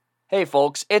Hey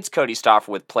folks, it's Cody Stoffer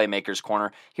with Playmakers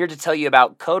Corner, here to tell you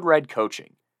about Code Red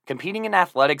Coaching. Competing in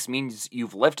athletics means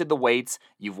you've lifted the weights,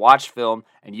 you've watched film,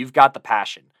 and you've got the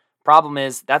passion. Problem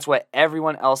is, that's what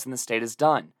everyone else in the state has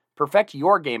done. Perfect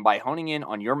your game by honing in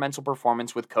on your mental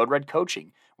performance with Code Red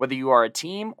Coaching. Whether you are a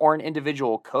team or an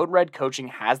individual, Code Red Coaching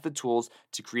has the tools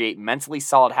to create mentally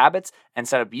solid habits and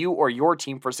set up you or your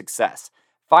team for success.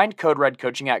 Find Code Red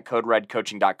Coaching at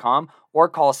coderedcoaching.com or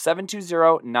call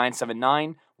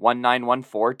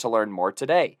 720-979-1914 to learn more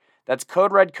today. That's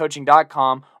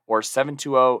coderedcoaching.com or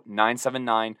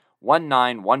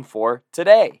 720-979-1914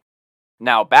 today.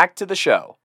 Now back to the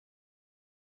show.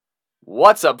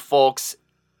 What's up, folks?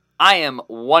 I am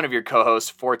one of your co-hosts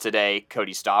for today,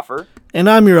 Cody Stoffer. And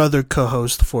I'm your other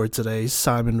co-host for today,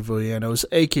 Simon Villanos,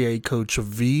 aka Coach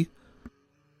V.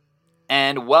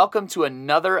 And welcome to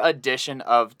another edition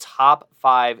of Top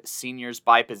 5 Seniors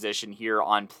by Position here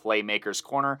on Playmakers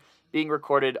Corner, being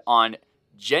recorded on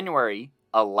January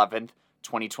 11th,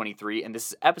 2023, and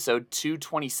this is episode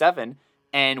 227,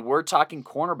 and we're talking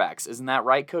cornerbacks. Isn't that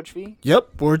right, Coach V?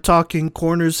 Yep, we're talking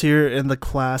corners here in the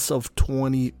class of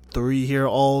 23 here.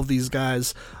 All of these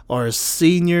guys are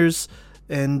seniors,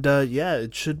 and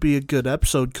it should be a good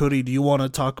episode. Cody, do you want to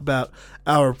talk about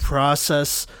our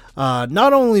process,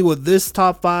 not only with this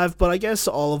top 5, but I guess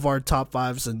all of our top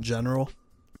 5s in general?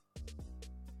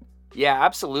 Yeah,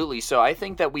 absolutely. So I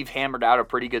think that we've hammered out a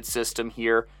pretty good system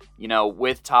here. You know,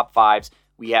 with top 5s,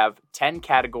 we have 10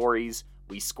 categories.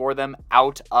 We score them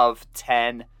out of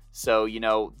 10. So, you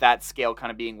know, that scale kind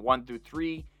of being 1 through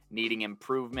 3, needing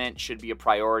improvement should be a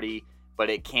priority, but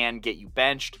it can get you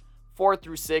benched. 4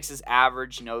 through 6 is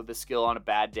average. You know, the skill on a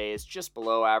bad day is just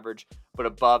below average, but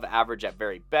above average at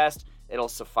very best. It'll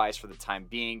suffice for the time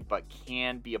being, but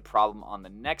can be a problem on the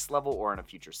next level or in a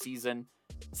future season.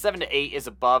 7 to 8 is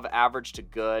above average to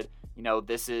good. You know,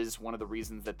 this is one of the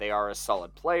reasons that they are a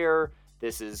solid player.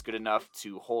 This is good enough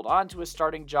to hold on to a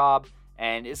starting job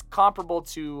and is comparable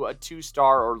to a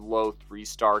 2-star or low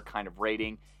 3-star kind of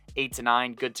rating. 8 to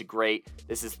 9, good to great.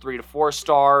 This is 3 to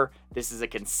 4-star. This is a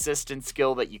consistent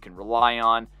skill that you can rely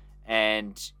on,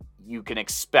 and you can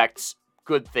expect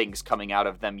good things coming out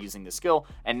of them using the skill.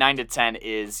 And 9 to 10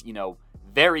 is, you know,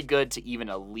 very good to even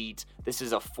elite. This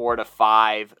is a 4 to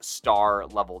 5-star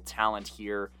level talent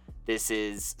here. This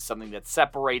is something that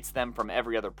separates them from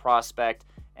every other prospect,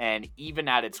 and even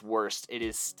at its worst, it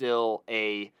is still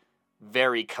a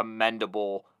very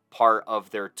commendable part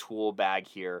of their tool bag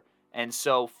here. And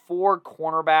so for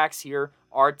cornerbacks here,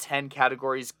 our 10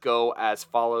 categories go as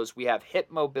follows. We have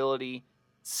hip mobility,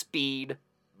 speed,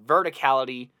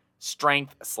 verticality,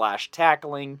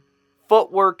 strength/tackling,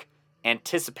 footwork,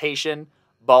 anticipation,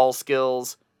 ball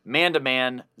skills,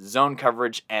 man-to-man, zone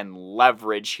coverage, and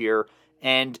leverage here.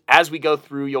 And as we go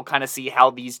through, you'll kind of see how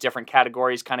these different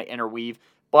categories kind of interweave.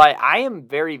 But I am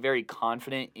very, very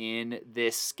confident in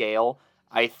this scale.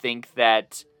 I think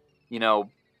that, you know,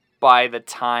 by the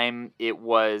time it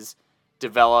was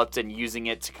developed and using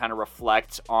it to kind of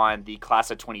reflect on the class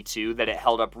of 22, that it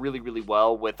held up really, really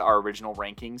well with our original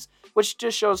rankings, which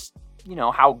just shows, you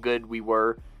know, how good we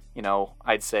were, you know,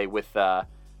 I'd say without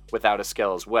a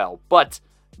scale as well. But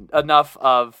enough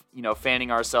of, you know, fanning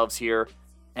ourselves here.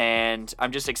 And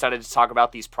I'm just excited to talk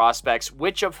about these prospects,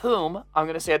 which of whom, I'm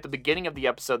going to say at the beginning of the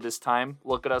episode this time,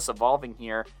 look at us evolving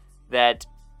here, that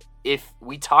if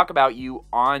we talk about you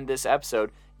on this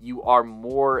episode, you are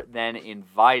more than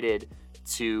invited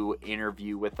to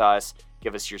interview with us,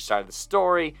 give us your side of the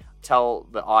story, tell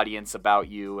the audience about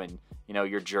you and, you know,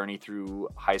 your journey through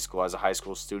high school as a high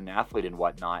school student athlete and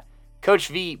whatnot. Coach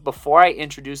V, before I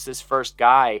introduce this first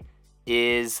guy,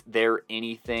 is there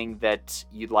anything that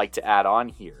you'd like to add on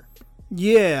here?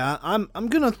 Yeah, I'm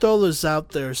gonna throw this out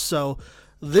there. So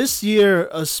this year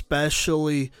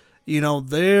especially, you know,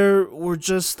 there were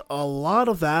just a lot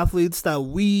of athletes that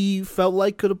we felt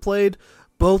like could have played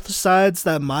both sides,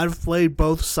 that might have played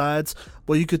both sides,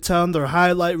 but you could tell in their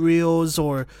highlight reels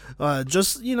or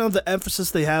just, you know, the emphasis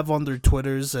they have on their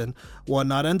Twitters and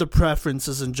whatnot, and the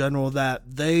preferences in general, that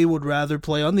they would rather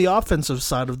play on the offensive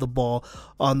side of the ball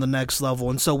on the next level.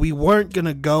 And so we weren't going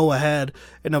to go ahead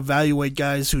and evaluate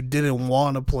guys who didn't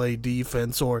want to play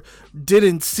defense or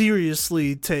didn't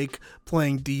seriously take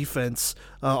playing defense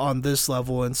on this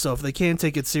level. And so if they can't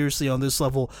take it seriously on this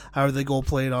level, how are they going to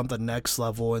play it on the next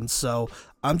level? And so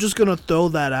I'm just going to throw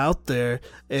that out there,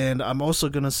 and I'm also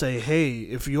going to say, hey,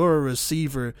 if you're a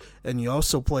receiver and you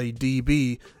also play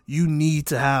DB, you need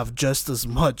to have just as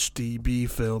much DB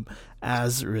film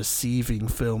as receiving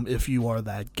film if you are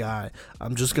that guy.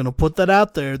 I'm just going to put that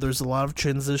out there. There's a lot of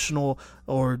transitional,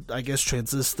 or I guess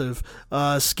transitive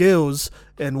skills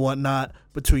and whatnot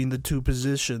between the two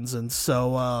positions, and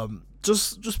so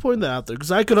just pointing that out there,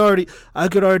 because I could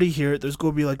already hear it. There's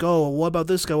going to be like, oh, what about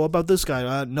this guy? What about this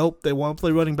guy? Nope, they want to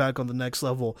play running back on the next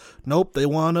level. Nope, they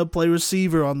want to play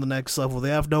receiver on the next level.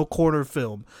 They have no corner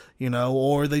film,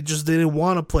 or they just didn't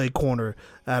want to play corner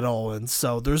at all. And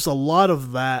so there's a lot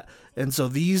of that. And so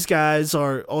these guys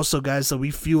are also guys that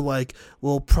we feel like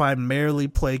will primarily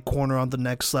play corner on the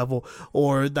next level,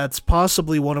 or that's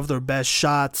possibly one of their best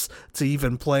shots to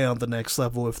even play on the next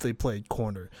level if they played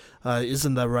corner.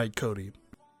 Isn't that right, Cody?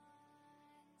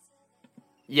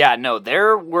 Yeah, no,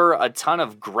 there were a ton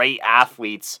of great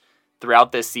athletes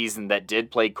throughout this season that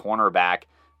did play cornerback,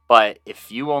 but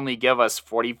if you only give us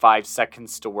 45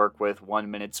 seconds to work with, 1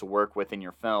 minute to work with in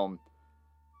your film,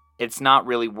 it's not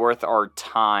really worth our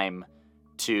time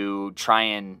to try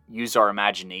and use our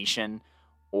imagination.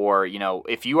 Or,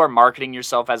 if you are marketing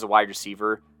yourself as a wide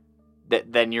receiver,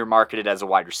 then you're marketed as a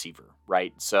wide receiver,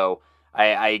 right? So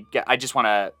I just want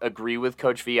to agree with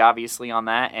Coach V, obviously, on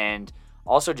that, and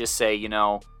also just say,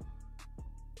 there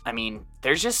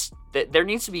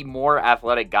needs to be more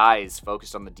athletic guys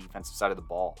focused on the defensive side of the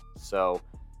ball. So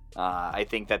I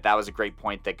think that was a great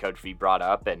point that Coach V brought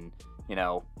up, and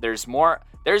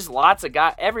there's lots of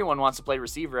guys. Everyone wants to play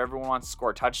receiver. Everyone wants to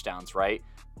score touchdowns, right?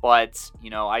 But,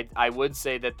 I would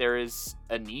say that there is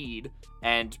a need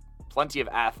and plenty of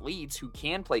athletes who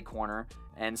can play corner.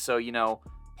 And so,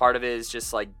 part of it is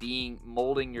just like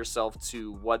molding yourself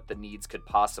to what the needs could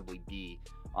possibly be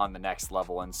on the next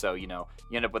level. And so, you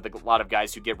end up with a lot of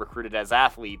guys who get recruited as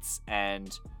athletes,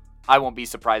 and I won't be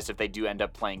surprised if they do end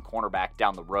up playing cornerback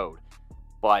down the road.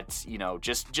 But,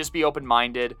 just be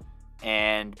open-minded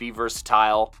and be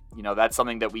versatile. That's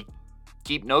something that we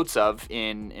keep notes of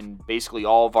in basically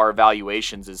all of our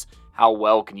evaluations, is how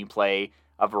well can you play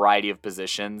a variety of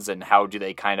positions and how do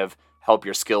they kind of help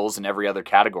your skills in every other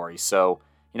category. So,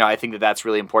 I think that that's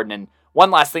really important. And one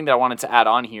last thing that I wanted to add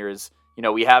on here is,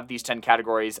 we have these 10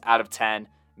 categories out of 10,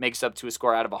 makes up to a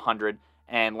score out of 100.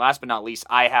 And last but not least,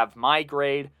 I have my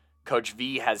grade, Coach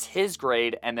V has his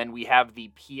grade, and then we have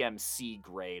the PMC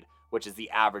grade, which is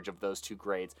the average of those two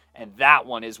grades. And that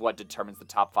one is what determines the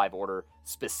top 5 order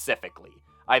specifically.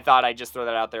 I thought I'd just throw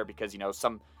that out there because,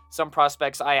 some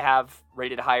prospects I have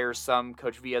rated higher, some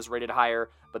Coach V has rated higher,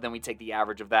 but then we take the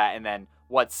average of that, and then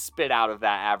what's spit out of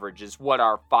that average is what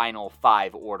our final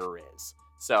 5 order is.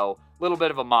 So a little bit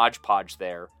of a Mod Podge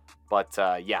there. But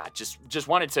just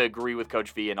wanted to agree with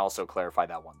Coach V and also clarify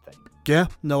that one thing. Yeah,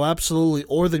 no, absolutely.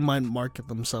 Or they might market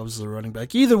themselves as a running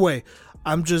back. Either way,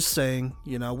 I'm just saying,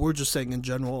 we're just saying in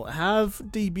general, have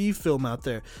DB film out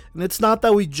there. And it's not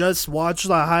that we just watch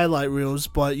the highlight reels,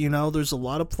 but, there's a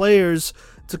lot of players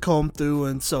to comb through.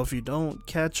 And so if you don't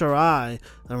catch our eye,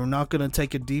 then we're not going to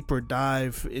take a deeper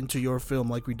dive into your film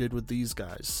like we did with these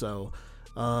guys. So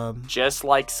just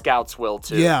like scouts will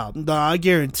too. Yeah, no, I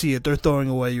guarantee it. They're throwing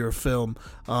away your film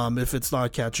if it's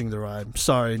not catching their eye.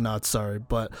 Sorry, not sorry.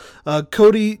 But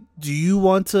Cody, do you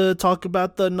want to talk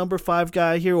about the number 5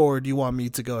 guy here, or do you want me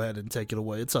to go ahead and take it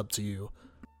away? It's up to you.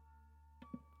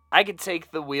 I could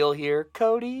take the wheel here.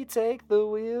 Cody, take the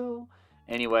wheel.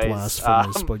 Anyways,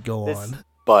 blasphemous, but go on.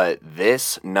 But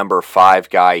this number 5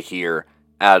 guy here,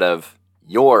 out of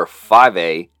your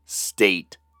 5A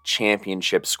state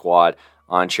championship squad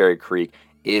on Cherry Creek,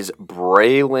 is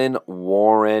Braylon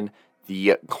Warren,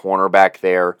 the cornerback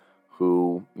there,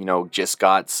 who, just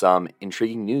got some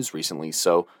intriguing news recently.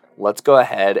 So let's go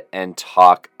ahead and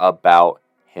talk about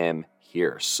him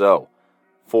here. So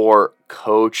for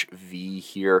Coach V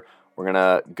here, we're going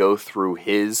to go through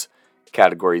his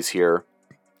categories here.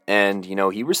 And,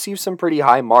 he received some pretty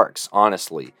high marks,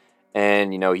 honestly.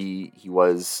 And, he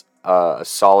was a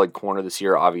solid corner this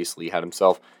year, obviously had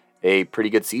himself a pretty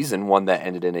good season, one that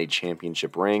ended in a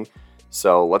championship ring.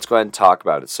 So let's go ahead and talk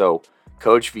about it. So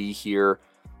Coach V here,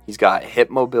 he's got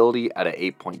hip mobility at an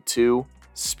 8.2,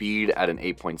 speed at an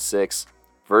 8.6,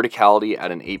 verticality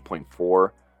at an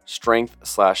 8.4,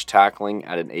 strength/tackling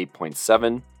at an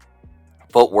 8.7,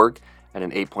 footwork at an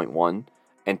 8.1,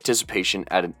 anticipation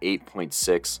at an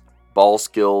 8.6, ball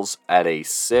skills at a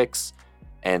 6,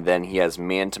 and then he has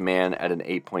man-to-man at an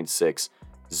 8.6,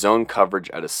 zone coverage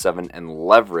at a 7, and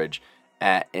leverage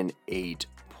at an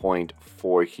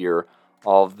 8.4 here.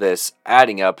 All of this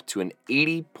adding up to an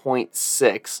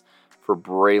 80.6 for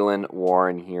Braylon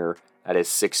Warren here at his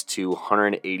 6'2",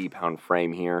 180-pound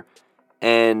frame here.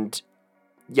 And,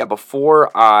 yeah,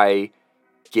 before I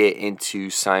get into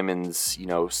Simon's,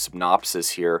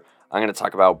 synopsis here, I'm going to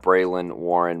talk about Braylon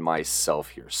Warren myself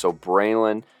here. So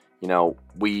Braylon,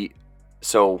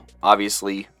 so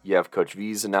obviously you have Coach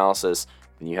V's analysis,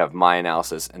 then you have my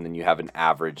analysis, and then you have an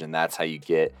average, and that's how you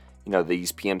get,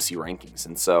 these PMC rankings.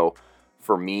 And so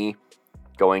for me,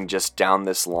 going just down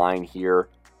this line here,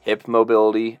 hip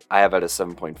mobility, I have at a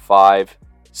 7.5,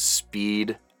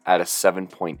 speed at a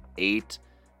 7.8.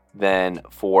 Then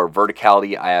for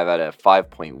verticality, I have at a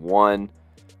 5.1.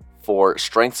 For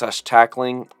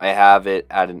strength/tackling, I have it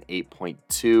at an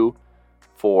 8.2.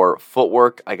 For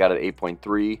footwork, I got an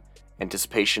 8.3.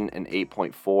 Anticipation, an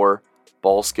 8.4.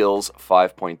 Ball skills,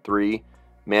 5.3.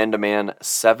 Man-to-man,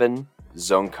 7.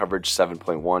 Zone coverage,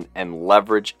 7.1. And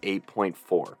leverage,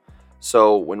 8.4.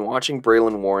 So when watching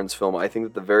Braylon Warren's film, I think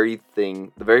that the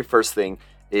very first thing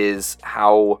is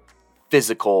how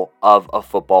physical of a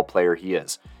football player he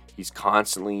is. He's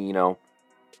constantly,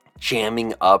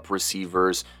 jamming up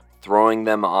receivers, throwing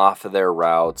them off of their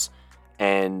routes.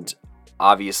 And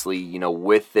obviously,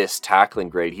 with this tackling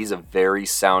grade, he's a very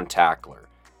sound tackler.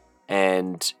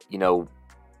 And,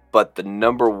 but the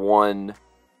number one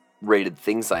rated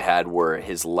things I had were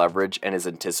his leverage and his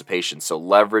anticipation. So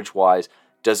leverage-wise,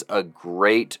 does a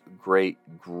great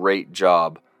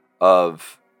job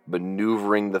of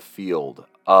maneuvering the field,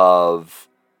 of,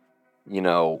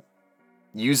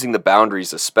 using the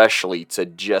boundaries especially to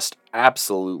just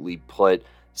absolutely put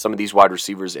some of these wide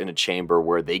receivers in a chamber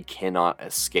where they cannot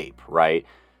escape, right?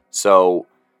 So,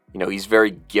 he's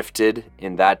very gifted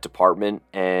in that department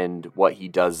and what he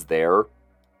does there.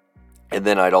 And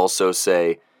then I'd also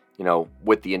say,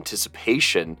 with the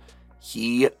anticipation,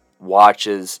 he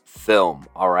watches film,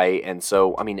 all right? And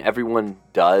so, everyone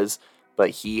does, but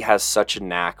he has such a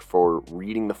knack for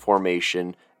reading the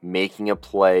formation, making a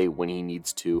play when he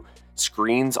needs to.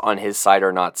 Screens on his side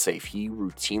are not safe. He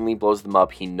routinely blows them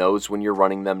up. He knows when you're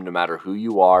running them, no matter who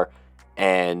you are.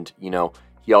 And,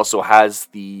 he also has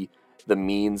the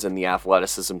means and the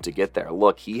athleticism to get there.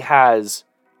 Look, I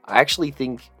actually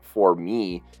think, for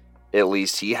me, at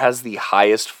least, he has the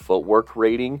highest footwork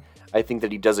rating. I think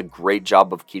that he does a great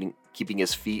job of keeping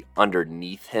his feet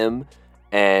underneath him.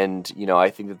 And, I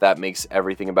think that makes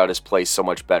everything about his play so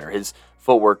much better. His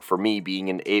footwork, for me, being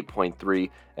an 8.3,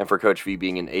 and for Coach V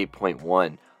being an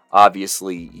 8.1.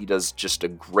 Obviously, he does just a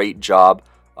great job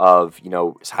of,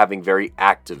 having very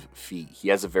active feet. He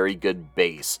has a very good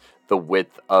base. The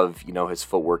width of, his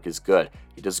footwork is good.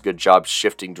 He does a good job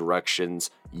shifting directions,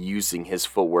 using his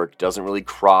footwork. Doesn't really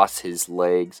cross his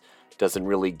legs. Doesn't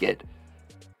really get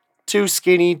too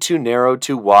skinny, too narrow,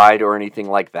 too wide, or anything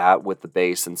like that with the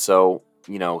base. And so,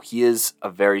 he is a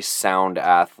very sound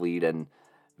athlete and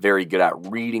very good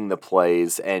at reading the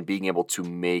plays and being able to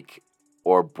make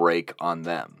or break on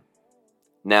them.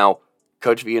 Now,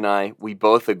 Coach V and I, we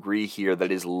both agree here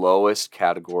that his lowest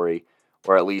category,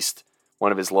 or at least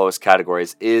one of his lowest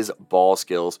categories, is ball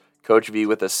skills. Coach V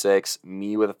with a 6,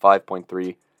 me with a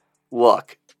 5.3.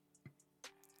 Look,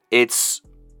 I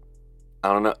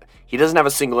don't know. He doesn't have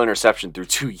a single interception through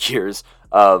 2 years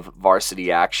of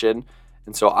varsity action.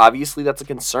 And so obviously that's a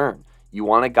concern. You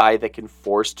want a guy that can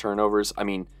force turnovers.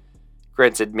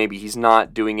 Granted, maybe he's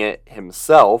not doing it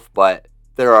himself, but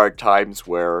there are times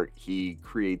where he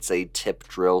creates a tip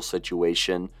drill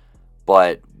situation.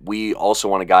 But we also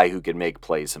want a guy who can make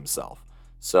plays himself.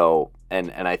 So,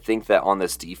 and I think that on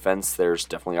this defense, there's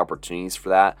definitely opportunities for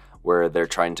that, where they're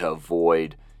trying to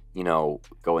avoid,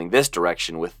 going this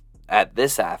direction at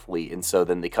this athlete. And so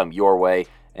then they come your way,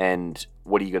 and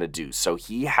what are you going to do? So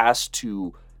he has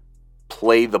to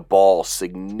play the ball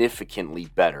significantly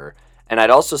better. And I'd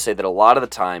also say that a lot of the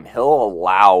time he'll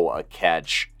allow a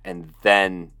catch and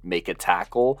then make a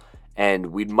tackle. And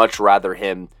we'd much rather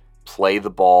him play the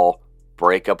ball,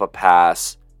 break up a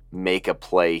pass, make a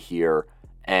play here,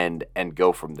 and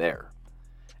go from there.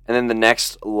 And then the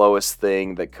next lowest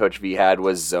thing that Coach V had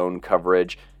was zone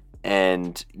coverage.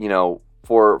 And,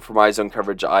 for my zone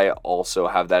coverage, I also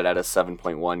have that at a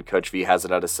 7.1. Coach V has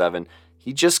it at a 7.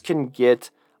 He just can get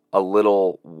a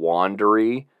little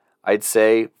wandery, I'd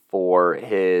say, for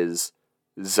his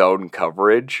zone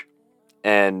coverage.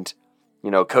 And,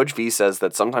 Coach V says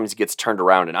that sometimes he gets turned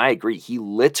around, and I agree. He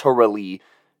literally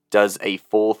does a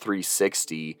full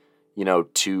 360,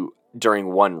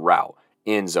 during one route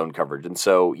in zone coverage. And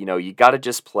so, you got to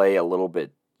just play a little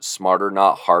bit smarter,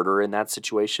 not harder in that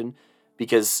situation.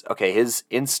 Because, okay, his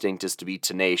instinct is to be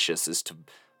tenacious, is to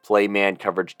play man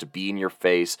coverage, to be in your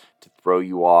face, to throw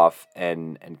you off,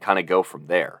 and kind of go from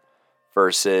there.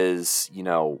 Versus,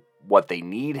 what they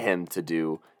need him to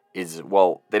do is,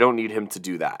 they don't need him to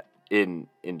do that in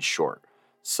short.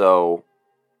 So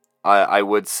I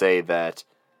would say that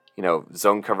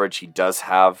zone coverage, he does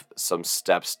have some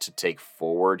steps to take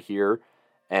forward here.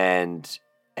 And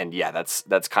yeah,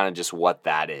 that's kind of just what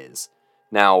that is.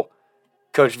 Now,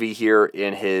 Coach V here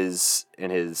in his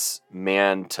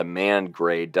man-to-man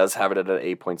grade does have it at an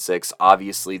 8.6.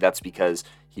 Obviously, that's because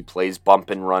he plays bump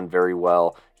and run very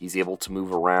well. He's able to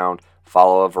move around,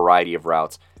 follow a variety of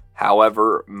routes.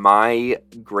 However, my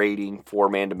grading for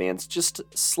man-to-man is just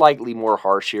slightly more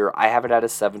harsh here. I have it at a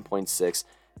 7.6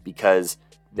 because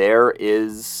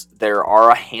there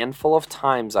are a handful of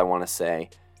times, I want to say,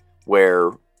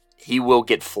 where he will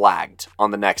get flagged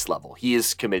on the next level. He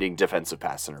is committing defensive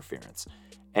pass interference.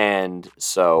 And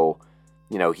so,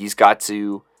 he's got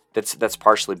to, that's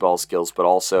partially ball skills, but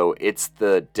also it's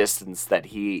the distance that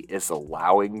he is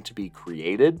allowing to be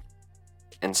created.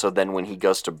 And so then when he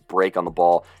goes to break on the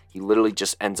ball, he literally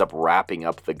just ends up wrapping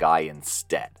up the guy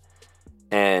instead.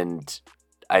 And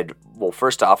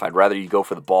first off, I'd rather you go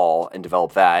for the ball and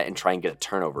develop that and try and get a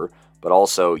turnover. But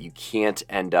also, you can't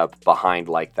end up behind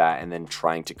like that and then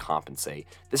trying to compensate.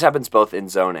 This happens both in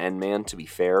zone and man, to be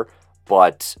fair.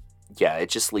 But yeah, it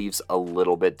just leaves a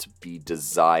little bit to be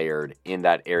desired in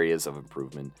that areas of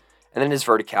improvement. And then his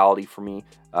verticality for me,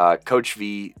 Coach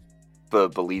V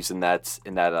believes in that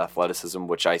athleticism,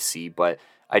 which I see, but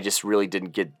I just really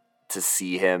didn't get to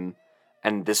see him.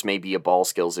 And this may be a ball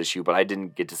skills issue, but I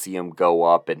didn't get to see him go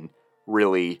up and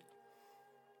really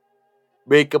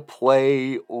make a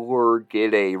play or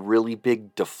get a really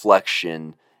big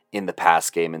deflection in the pass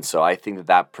game. And so I think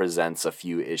that presents a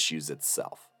few issues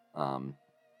itself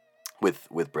with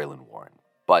Braylon Warren.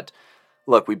 But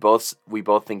look, we both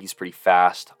think he's pretty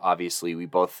fast. Obviously, we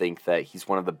both think that he's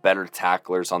one of the better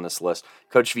tacklers on this list.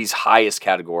 Coach V's highest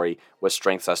category was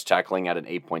strength / tackling at an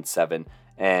 8.7,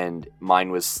 and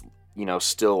mine was,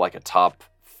 still like a top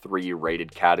 3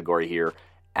 rated category here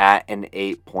at an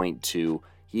 8.2.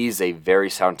 He's a very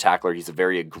sound tackler. He's a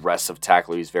very aggressive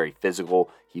tackler. He's very physical.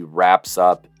 He wraps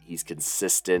up. He's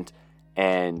consistent.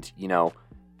 And,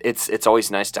 it's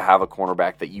always nice to have a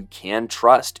cornerback that you can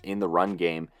trust in the run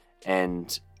game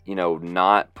and,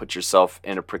 not put yourself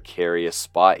in a precarious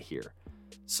spot here.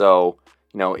 So,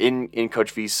 in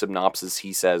Coach V's synopsis,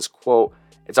 he says, quote,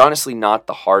 "It's honestly not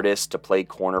the hardest to play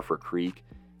corner for Creek.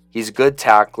 He's a good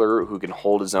tackler who can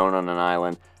hold his own on an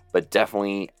island, but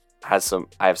definitely I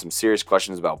have some serious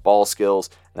questions about ball skills,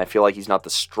 and I feel like he's not the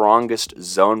strongest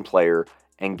zone player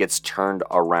and gets turned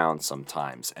around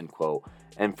sometimes," end quote.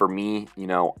 And for me,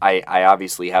 I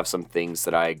obviously have some things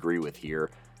that I agree with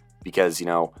here because,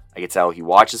 I can tell he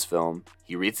watches film,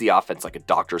 he reads the offense like a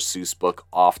Dr. Seuss book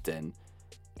often,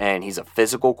 and he's a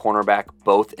physical cornerback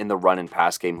both in the run and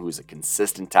pass game who's a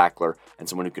consistent tackler and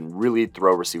someone who can really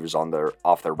throw receivers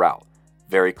off their route.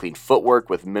 Very clean footwork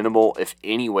with minimal, if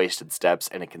any, wasted steps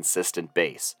and a consistent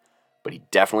base. But he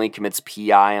definitely commits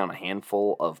PI on a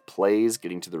handful of plays,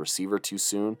 getting to the receiver too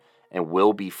soon, and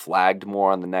will be flagged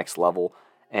more on the next level.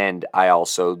 And I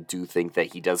also do think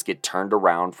that he does get turned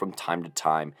around from time to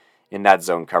time in that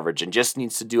zone coverage and just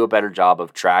needs to do a better job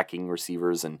of tracking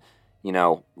receivers. And,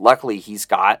 luckily he's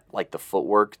got like the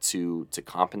footwork to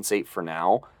compensate for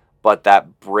now, but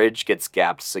that bridge gets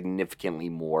gapped significantly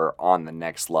more on the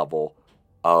next level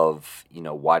of,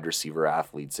 wide receiver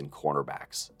athletes and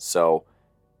cornerbacks. So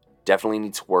definitely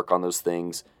need to work on those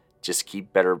things. Just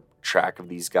keep better track of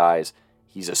these guys.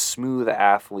 He's a smooth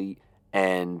athlete.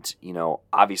 And,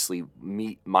 obviously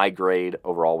my grade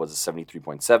overall was a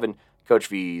 73.7. Coach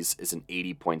V's is an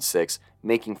 80.6,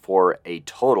 making for a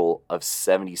total of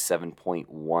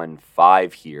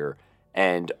 77.15 here.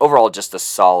 And overall, just a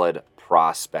solid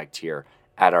prospect here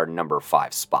at our number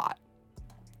 5 spot.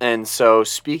 And so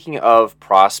speaking of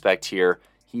prospect here,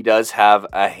 he does have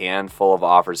a handful of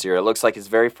offers here. It looks like his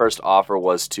very first offer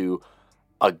was to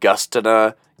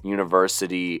Augustana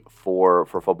University for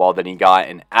football. Then he got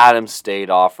an Adams State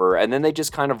offer, and then they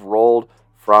just kind of rolled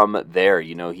from there.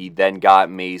 He then got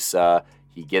Mesa.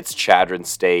 He gets Chadron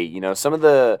State. Some of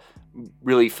the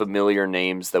really familiar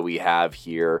names that we have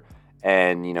here.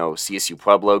 And, CSU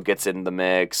Pueblo gets in the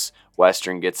mix.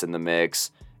 Western gets in the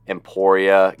mix.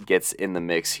 Emporia gets in the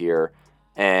mix here.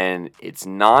 And it's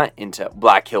not into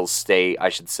Black Hills State, I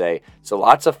should say. So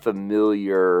lots of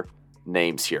familiar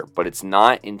names here. But it's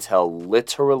not until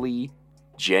literally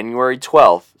January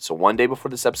 12th, so one day before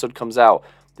this episode comes out,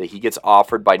 that he gets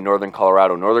offered by Northern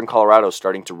Colorado. Northern Colorado is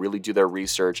starting to really do their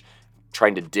research,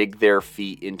 trying to dig their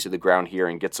feet into the ground here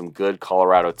and get some good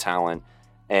Colorado talent.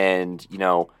 And,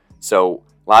 so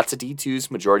lots of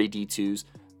D2s, majority D2s,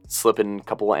 slipping a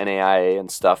couple of NAIA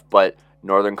and stuff, but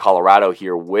Northern Colorado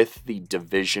here with the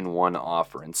Division I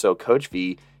offer. And so Coach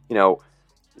V,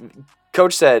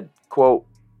 Coach said, quote,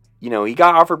 he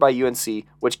got offered by UNC,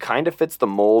 which kind of fits the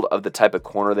mold of the type of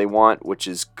corner they want, which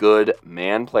is good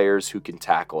man players who can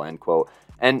tackle, end quote.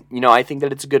 And, I think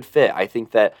that it's a good fit. I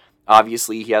think that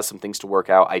obviously he has some things to work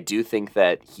out. I do think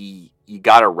that you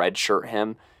got to redshirt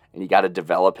him and you got to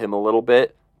develop him a little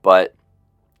bit, but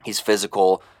he's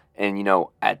physical and,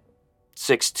 at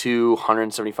 6'2",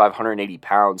 175, 180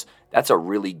 pounds, that's a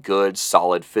really good,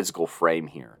 solid physical frame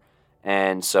here.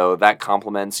 And so that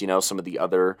complements, some of the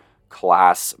other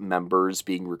class members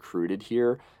being recruited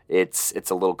here. It's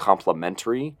a little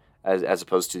complementary as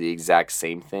opposed to the exact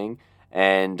same thing.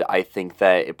 And I think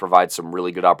that it provides some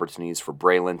really good opportunities for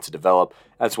Braylon to develop,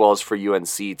 as well as for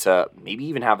UNC to maybe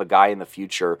even have a guy in the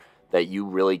future that you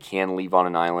really can leave on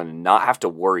an island and not have to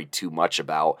worry too much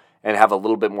about, and have a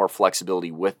little bit more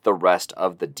flexibility with the rest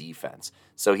of the defense.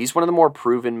 So he's one of the more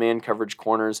proven man coverage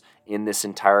corners in this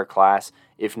entire class,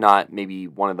 if not maybe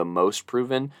one of the most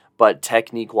proven, but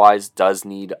technique-wise does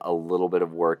need a little bit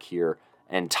of work here,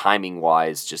 and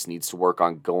timing-wise just needs to work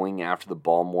on going after the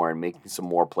ball more and making some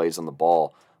more plays on the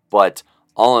ball. But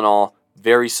all in all,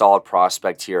 very solid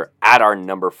prospect here at our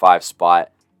number 5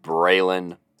 spot,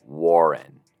 Braylon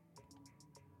Warren.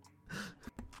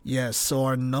 Yes, so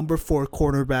our number 4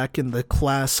 cornerback in the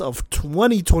class of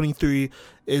 2023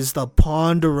 is the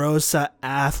Ponderosa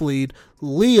athlete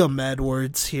Liam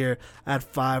Edwards here at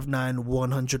 5'9",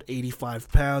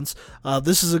 185 pounds.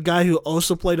 This is a guy who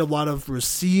also played a lot of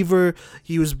receiver.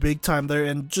 He was big time there,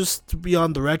 and just to be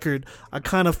on the record, I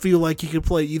kind of feel like he could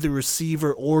play either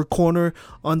receiver or corner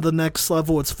on the next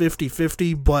level. It's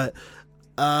 50-50, but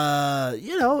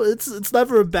it's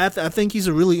never a bad thing. I think he's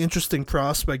a really interesting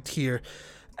prospect here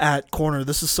at corner.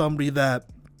 This is somebody that,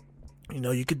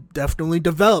 you could definitely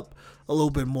develop a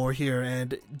little bit more here.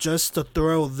 And just to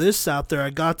throw this out there, I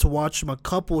got to watch him a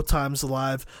couple of times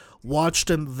live.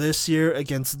 Watched him this year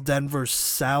against Denver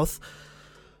South.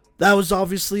 That was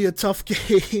obviously a tough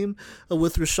game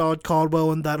with Rashad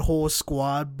Caldwell and that whole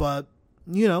squad, but,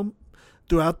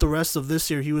 throughout the rest of this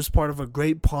year, he was part of a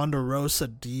great Ponderosa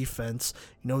defense.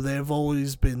 They've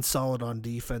always been solid on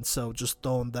defense, so just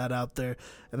throwing that out there.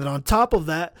 And then on top of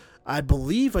that, I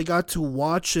believe I got to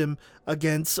watch him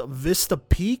against Vista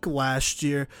Peak last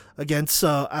year against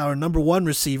our number 1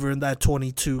 receiver in that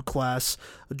 22 class,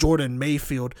 Jordan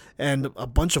Mayfield, and a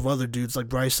bunch of other dudes like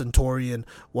Bryson Torrey and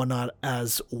whatnot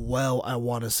as well, I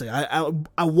want to say.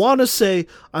 I want to say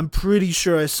I'm pretty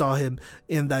sure I saw him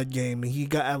in that game, and he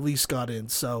at least got in,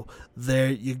 so there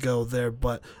you go there.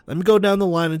 But let me go down the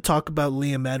line and talk about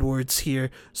Liam Edwards here.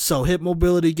 So hip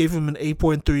mobility gave him an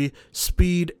 8.3,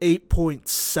 speed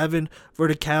 8.7,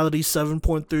 verticality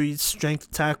 7.3,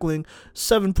 strength tackling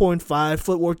 7.5,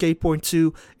 footwork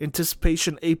 8.2,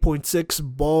 anticipation 8.6,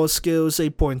 ball skills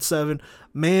 8.7,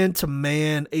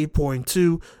 man-to-man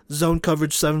 8.2, zone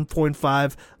coverage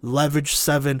 7.5, leverage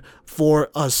 7 for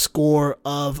a score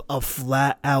of a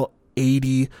flat-out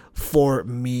 80 for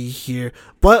me here.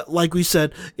 But like we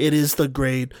said, it is the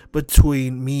grade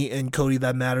between me and Cody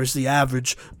that matters, the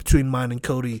average between mine and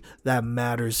Cody that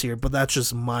matters here, but that's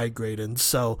just my grade. And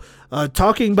so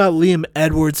talking about Liam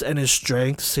Edwards and his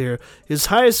strengths here, his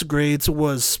highest grades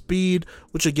was speed,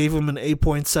 which I gave him an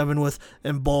 8.7 with,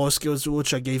 and ball skills,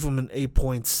 which I gave him an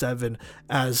 8.7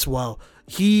 as well.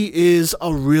 He is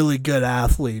a really good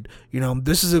athlete.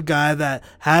 This is a guy that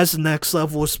has next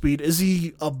level of speed. Is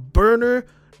he a burner?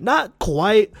 Not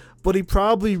quite, but he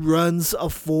probably runs a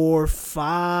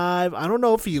 4.5. I don't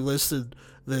know if he listed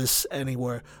this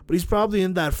anywhere, but he's probably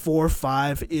in that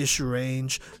 4.5-ish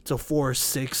range to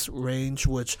 4.6 range,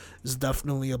 which is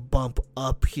definitely a bump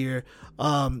up here.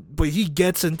 But he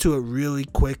gets into it really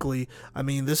quickly. I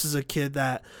mean, this is a kid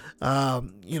that,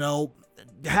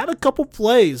 had a couple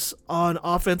plays on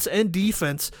offense and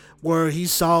defense where he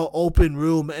saw open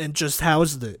room and just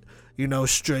housed it,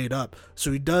 straight up.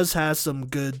 So he does have some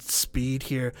good speed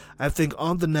here. I think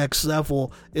on the next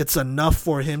level, it's enough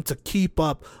for him to keep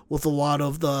up with a lot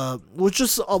of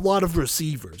receivers, a lot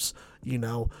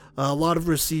of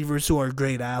receivers who are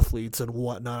great athletes and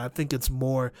whatnot. I think it's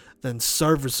more than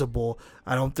serviceable.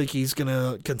 I don't think he's going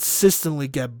to consistently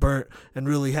get burnt and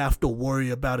really have to worry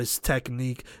about his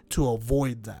technique to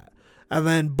avoid that. And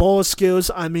then ball skills,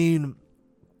 I mean,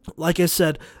 like I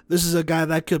said, this is a guy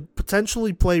that could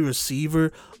potentially play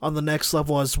receiver on the next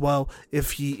level as well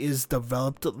if he is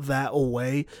developed that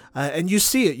way. And you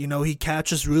see it, he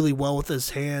catches really well with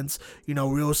his hands,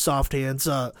 real soft hands,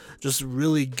 just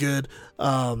really good,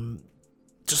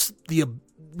 just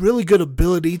really good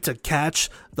ability to catch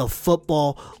the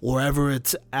football wherever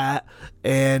it's at,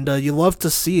 and you love to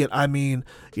see it. I mean,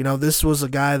 this was a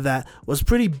guy that was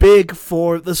pretty big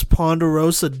for this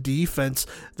Ponderosa defense.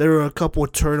 There were a couple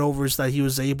of turnovers that he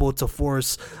was able to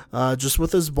force just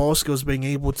with his ball skills, being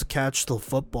able to catch the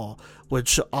football,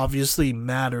 which obviously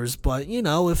matters. But,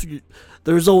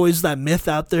 there's always that myth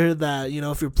out there that,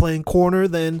 if you're playing corner,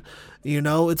 then,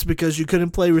 it's because you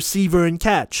couldn't play receiver and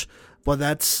catch. But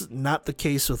that's not the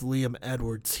case with Liam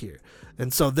Edwards here.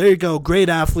 And so there you go, great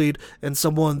athlete and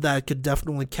someone that could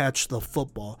definitely catch the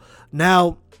football.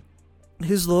 Now,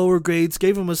 his lower grades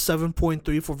gave him a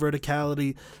 7.3 for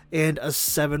verticality and a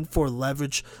 7 for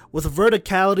leverage. With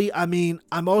verticality, I mean,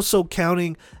 I'm also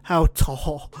counting how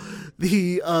tall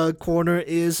the corner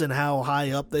is and how high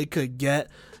up they could get.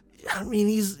 I mean,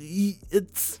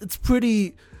 it's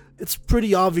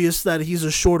pretty obvious that he's a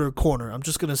shorter corner. I'm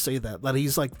just going to say that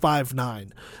he's like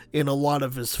 5'9" in a lot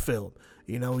of his film.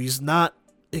 He's not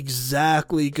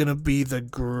exactly going to be the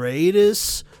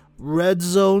greatest red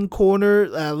zone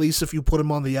corner, at least if you put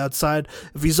him on the outside.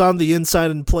 If he's on the inside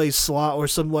and plays slot or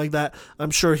something like that,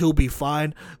 I'm sure he'll be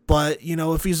fine. But,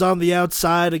 if he's on the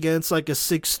outside against like a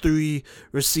 6'3"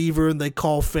 receiver and they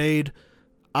call fade,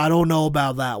 I don't know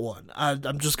about that one.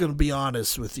 I'm just going to be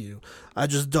honest with you. I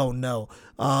just don't know.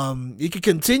 He could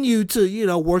continue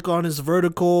to, work on his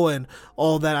vertical and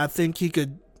all that. I think he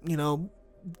could,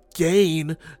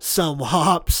 gain some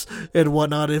hops and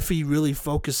whatnot if he really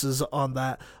focuses on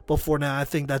that. But for now, I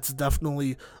think that's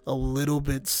definitely a little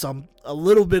bit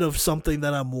of something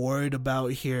that I'm worried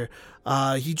about here.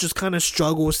 He just kind of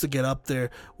struggles to get up there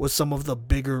with some of the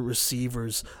bigger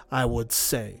receivers, I would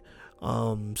say.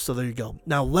 So there you go.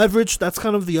 Now, leverage, that's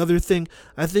kind of the other thing.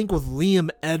 I think with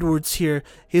Liam Edwards here,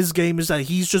 his game is that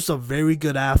he's just a very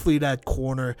good athlete at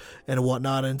corner and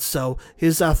whatnot. And so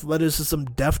his athleticism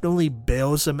definitely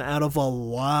bails him out of a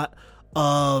lot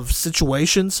of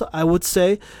situations, I would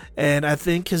say. And I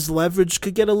think his leverage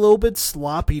could get a little bit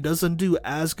sloppy. He doesn't do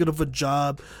as good of a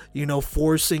job,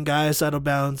 forcing guys out of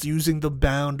bounds, using the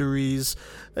boundaries.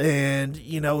 And,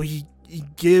 he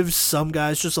gives some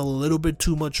guys just a little bit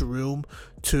too much room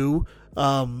too,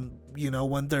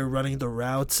 when they're running the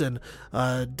routes, and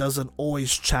doesn't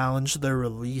always challenge their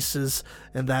releases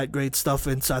and that great stuff.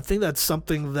 And so I think that's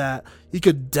something that he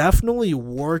could definitely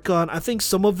work on. I think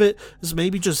some of it is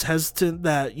maybe just hesitant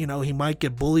that, he might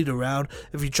get bullied around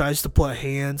if he tries to put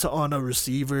hands on a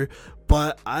receiver.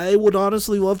 But I would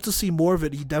honestly love to see more of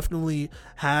it. He definitely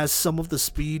has some of the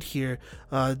speed here,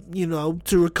 to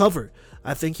recover.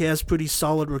 I think he has pretty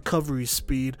solid recovery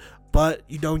speed, but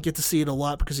you don't get to see it a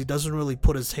lot because he doesn't really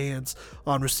put his hands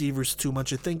on receivers too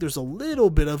much. I think there's a little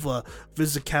bit of a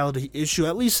physicality issue,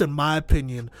 at least in my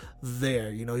opinion,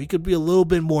 there. He could be a little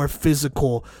bit more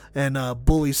physical and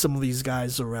bully some of these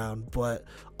guys around. But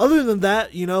other than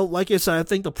that, like I said, I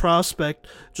think the prospect,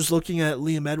 just looking at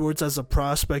Liam Edwards as a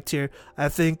prospect here, I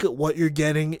think what you're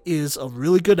getting is a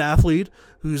really good athlete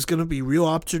who's going to be real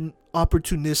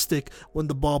opportunistic when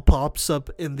the ball pops up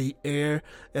in the air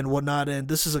and whatnot. And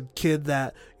this is a kid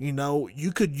that,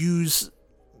 you could use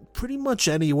pretty much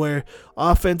anywhere,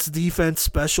 offense, defense,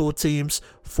 special teams,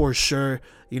 for sure,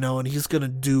 and he's going to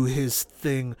do his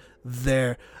thing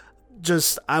there.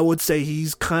 Just, I would say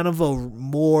he's kind of a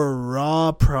more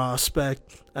raw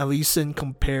prospect, at least in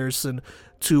comparison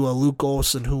to Luke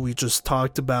Olson, who we just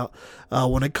talked about,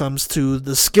 when it comes to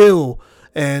the skill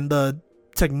and the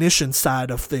technician side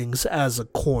of things as a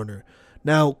corner.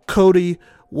 Now, Cody,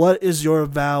 what is your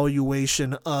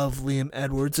evaluation of Liam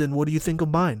Edwards, and what do you think of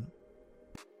mine?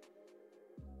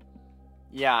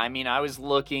 Yeah, I mean, I was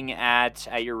looking at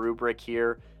your rubric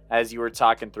here as you were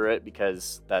talking through it,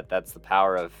 because that's the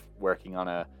power of working on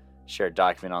a shared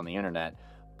document on the internet.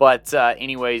 But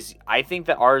anyways, I think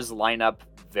that ours line up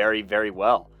very, very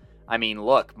well. I mean,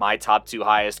 look, my top two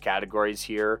highest categories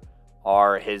here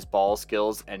are his ball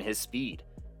skills and his speed.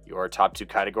 Your top two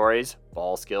categories,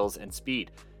 ball skills and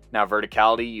speed. Now,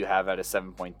 verticality you have at a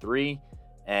 7.3,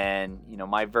 and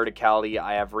my verticality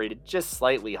I have rated just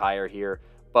slightly higher here,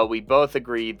 but we both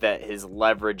agreed that his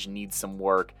leverage needs some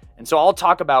work. And so I'll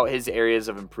talk about his areas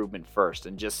of improvement first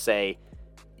and just say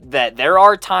that there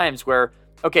are times where,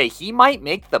 okay, he might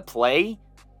make the play,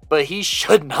 but he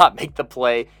should not make the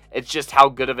play. It's just how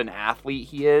good of an athlete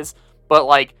he is.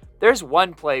 But there's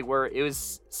one play where it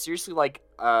was seriously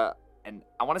and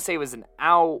I want to say it was an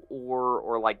out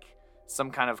or like some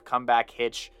kind of comeback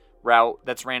hitch route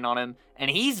that's ran on him, and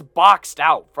he's boxed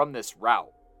out from this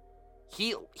route.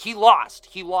 He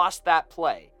lost that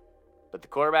play, but the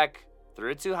quarterback threw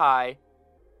it too high,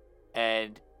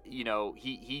 and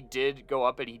he did go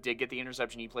up and he did get the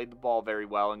interception. He played the ball very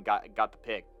well and got the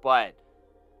pick. But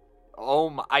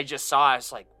I just saw. I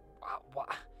was like, wow,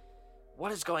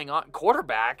 what is going on?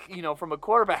 Quarterback, from a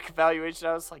quarterback evaluation,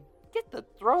 I was like, get the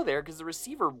throw there because the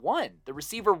receiver won. The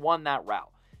receiver won that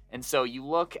route. And so you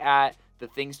look at the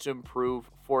things to improve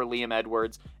for Liam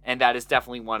Edwards, and that is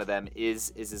definitely one of them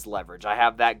is his leverage. I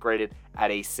have that graded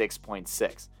at a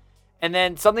 6.6. And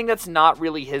then something that's not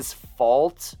really his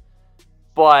fault,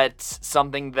 but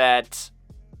something that,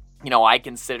 I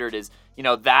considered is,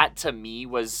 that to me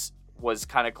was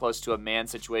kind of close to a man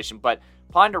situation. But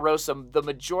Ponderosa, the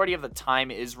majority of the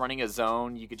time, is running a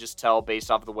zone. You could just tell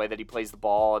based off of the way that he plays the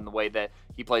ball and the way that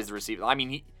he plays the receiver. I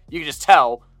mean, you can just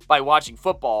tell by watching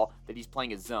football that he's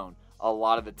playing his zone a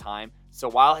lot of the time. So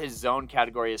while his zone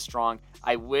category is strong,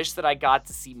 I wish that I got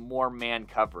to see more man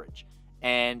coverage.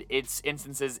 And it's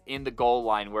instances in the goal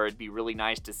line where it'd be really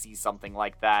nice to see something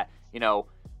like that.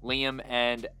 Liam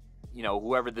and,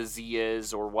 whoever the Z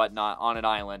is or whatnot on an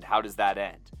island, how does that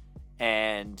end?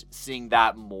 And seeing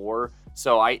that more.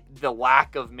 So the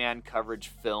lack of man coverage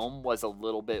film was a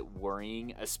little bit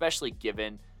worrying, especially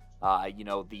given,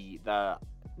 the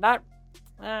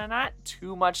not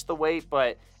too much the weight,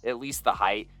 but at least the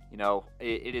height.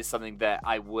 It is something that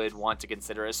I would want to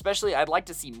consider. Especially, I'd like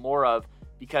to see more of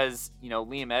because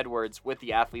Liam Edwards, with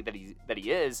the athlete that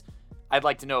he is, I'd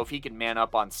like to know if he can man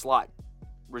up on slot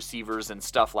receivers and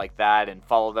stuff like that, and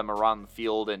follow them around the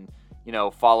field and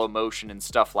follow motion and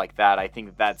stuff like that. I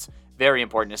think that's very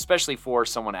important, especially for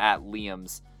someone at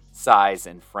Liam's size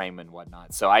and frame and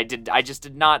whatnot. So I just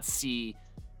did not see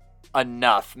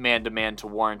enough man-to-man to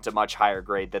warrant a much higher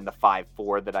grade than the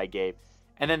 5.4 that I gave.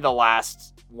 And then the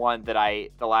last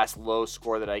low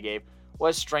score that I gave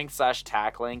was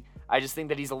strength/tackling. I just think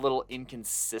that he's a little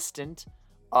inconsistent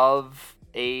of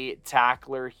a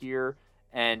tackler here.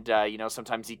 And,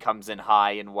 sometimes he comes in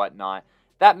high and whatnot.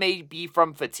 That may be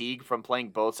from fatigue from playing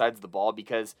both sides of the ball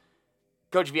because,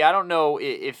 Coach V, I don't know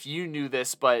if you knew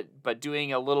this, but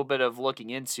doing a little bit of looking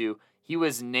into, he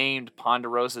was named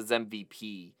Ponderosa's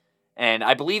MVP. And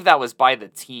I believe that was by the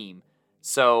team.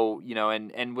 So,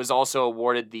 and was also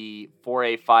awarded the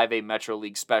 4A, 5A Metro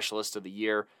League Specialist of the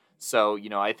Year. So,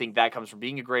 I think that comes from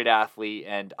being a great athlete.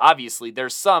 And obviously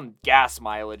there's some gas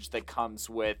mileage that comes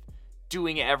with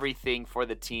doing everything for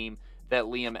the team that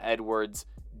Liam Edwards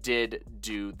did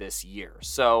do this year.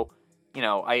 So,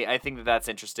 I think that that's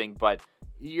interesting. But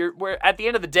we're at the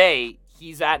end of the day,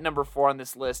 he's at number 4 on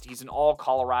this list. He's an all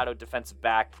Colorado defensive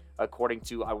back, according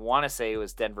to, I want to say it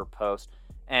was Denver Post.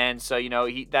 And so,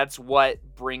 that's what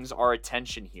brings our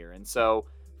attention here. And so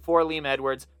for Liam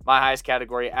Edwards, my highest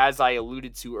category, as I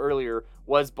alluded to earlier,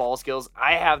 was ball skills.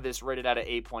 I have this rated at an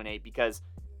 8.8 because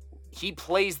he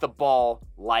plays the ball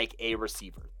like a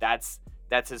receiver. That's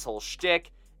his whole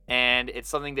shtick. And it's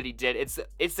something that he did.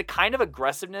 It's the kind of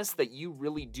aggressiveness that you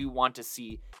really do want to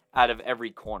see out of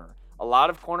every corner. A lot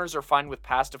of corners are fine with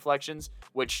pass deflections,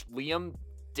 which Liam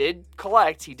did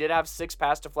collect. He did have 6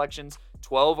 pass deflections,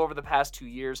 12 over the past 2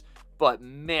 years. But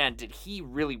man, did he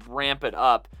really ramp it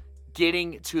up,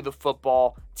 getting to the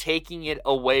football, taking it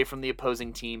away from the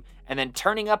opposing team, and then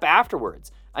turning up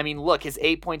afterwards. I mean, look, his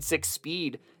 8.6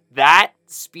 speed, that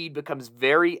speed becomes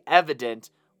very evident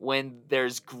when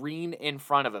there's green in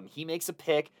front of him. He makes a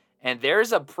pick, and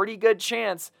there's a pretty good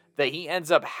chance that he ends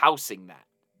up housing that.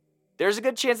 There's a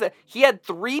good chance that he had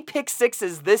 3 pick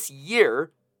sixes this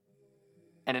year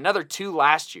and another 2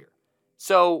 last year.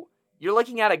 So you're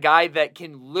looking at a guy that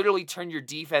can literally turn your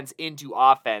defense into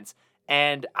offense.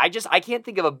 And I can't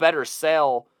think of a better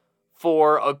sell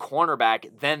for a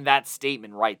cornerback than that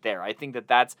statement right there. I think that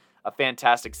that's a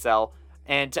fantastic sell.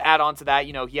 And to add on to that,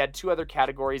 he had 2 other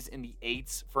categories in the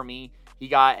 8s for me. He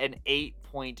got an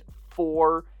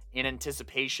 8.4 in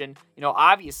anticipation.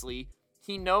 Obviously,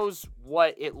 he knows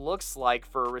what it looks like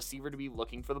for a receiver to be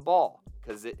looking for the ball.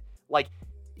 Because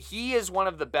he is one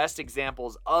of the best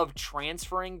examples of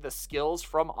transferring the skills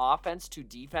from offense to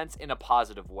defense in a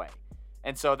positive way.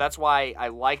 And so that's why I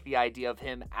like the idea of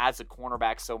him as a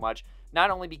cornerback so much. Not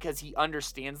only because he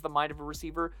understands the mind of a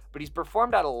receiver, but he's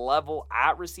performed at a level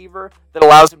at receiver that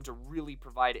allows him to really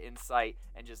provide insight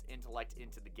and just intellect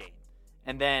into the game.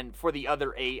 And then for the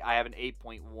other 8, I have an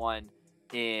 8.1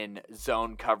 in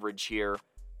zone coverage here.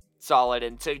 Solid.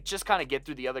 And to just kind of get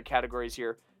through the other categories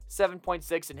here,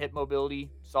 7.6 in hit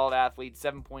mobility, solid athlete.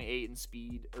 7.8 in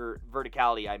speed, or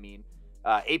verticality,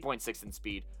 8.6 in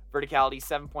speed. Verticality,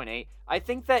 7.8. I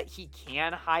think that he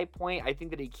can high point. I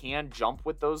think that he can jump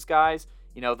with those guys.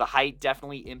 The height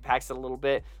definitely impacts it a little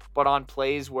bit, but on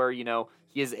plays where,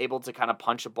 he is able to kind of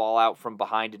punch a ball out from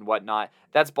behind and whatnot,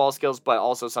 that's ball skills, but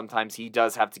also sometimes he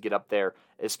does have to get up there,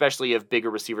 especially if bigger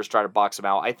receivers try to box him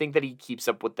out. I think that he keeps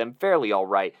up with them fairly all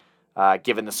right,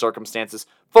 given the circumstances.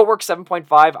 Footwork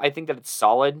 7.5, I think that it's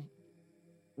solid.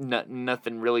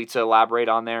 Nothing really to elaborate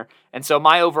on there. And so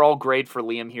my overall grade for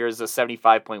Liam here is a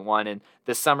 75.1, and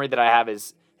the summary that I have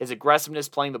is his aggressiveness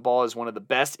playing the ball is one of the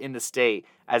best in the state,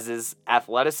 as his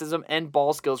athleticism and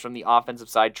ball skills from the offensive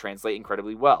side translate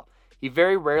incredibly well. He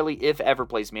very rarely, if ever,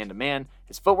 plays man-to-man.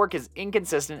 His footwork is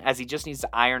inconsistent as he just needs to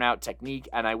iron out technique,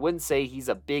 and I wouldn't say he's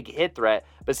a big hit threat,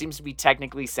 but seems to be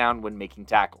technically sound when making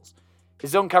tackles.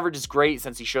 His zone coverage is great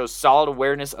since he shows solid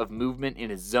awareness of movement in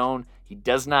his zone. He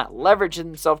does not leverage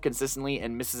himself consistently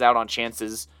and misses out on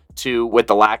chances to, with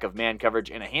the lack of man coverage,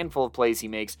 and a handful of plays he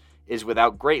makes is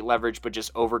without great leverage but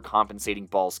just overcompensating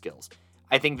ball skills.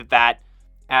 I think that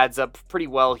adds up pretty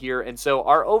well here, and so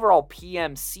our overall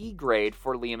PMC grade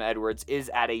for Liam Edwards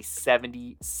is at a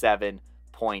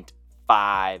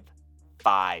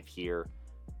 77.55 here.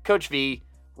 Coach V,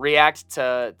 react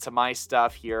to my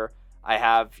stuff here. I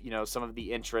have, some of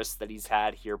the interests that he's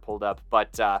had here pulled up,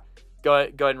 but go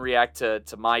ahead and react to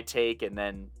my take and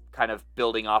then kind of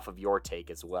building off of your take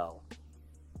as well.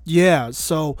 Yeah,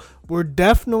 so we're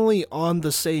definitely on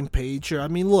the same page here. I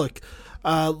mean, look,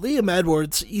 Liam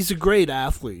Edwards, he's a great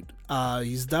athlete.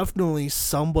 He's definitely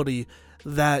somebody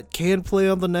that can play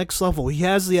on the next level. He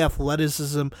has the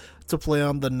athleticism to play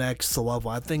on the next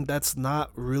level. I think that's not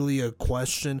really a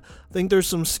question. I think there's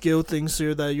some skill things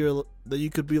here that you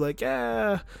could be like,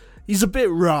 he's a bit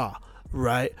raw,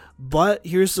 right? But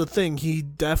here's the thing, he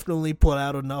definitely put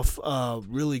out enough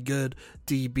really good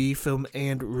DB film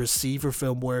and receiver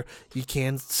film where he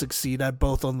can succeed at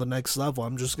both on the next level.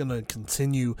 I'm just going to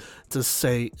continue to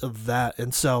say that.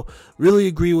 And so really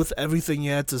agree with everything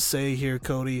you had to say here,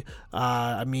 Cody.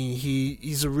 I mean,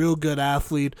 he's a real good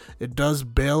athlete. It does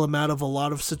bail him out of a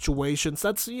lot of situations.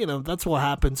 That's what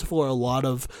happens for a lot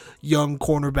of young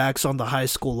cornerbacks on the high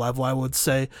school level, I would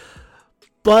say.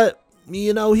 But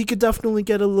he could definitely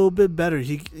get a little bit better.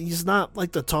 He's not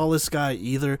like the tallest guy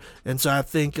either, and so I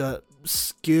think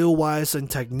skill-wise and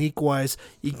technique-wise,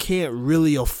 he can't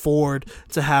really afford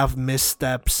to have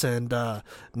missteps and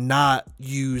not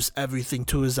use everything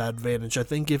to his advantage. I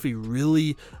think if he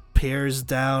really pares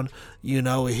down,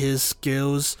 his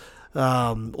skills,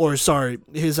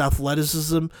 his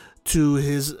athleticism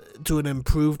to an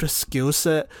improved skill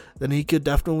set, then he could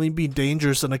definitely be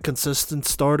dangerous and a consistent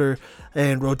starter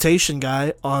and rotation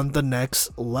guy on the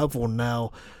next level.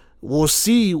 Now, we'll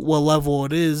see what level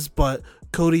it is, but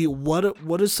Cody,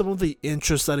 what is some of the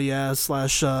interest that he has /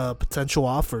 potential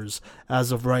offers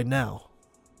as of right now?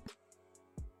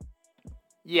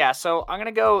 Yeah, so I'm going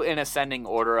to go in ascending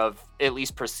order of at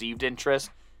least perceived interest.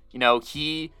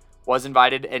 He was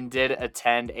invited and did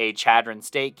attend a Chadron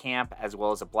State camp as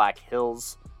well as a Black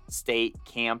Hills State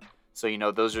camp. So,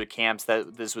 those are camps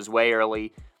that this was way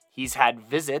early. He's had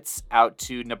visits out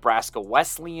to Nebraska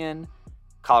Wesleyan,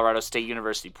 Colorado State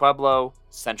University Pueblo,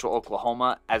 Central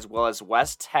Oklahoma, as well as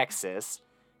West Texas.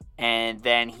 And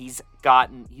then he's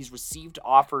received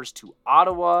offers to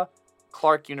Ottawa,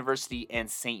 Clark University, and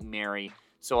St. Mary.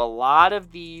 So a lot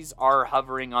of these are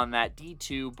hovering on that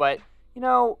D2, but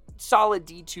solid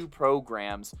D2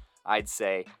 programs, I'd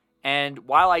say. And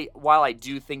while I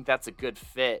do think that's a good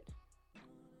fit,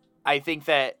 I think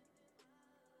that,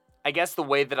 I guess the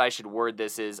way that I should word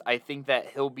this is, I think that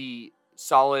he'll be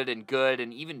solid and good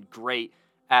and even great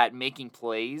at making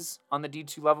plays on the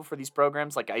D2 level for these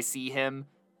programs. Like, I see him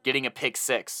getting a pick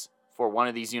six for one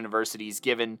of these universities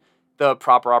given the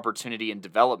proper opportunity and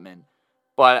development.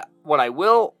 But what I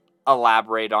will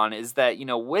elaborate on is that,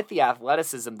 with the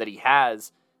athleticism that he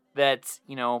has, that,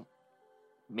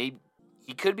 maybe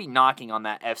he could be knocking on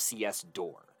that FCS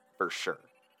door for sure.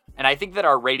 And I think that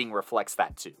our rating reflects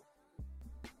that too.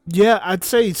 Yeah, I'd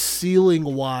say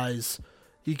ceiling-wise,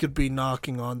 he could be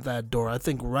knocking on that door. I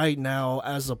think right now,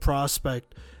 as a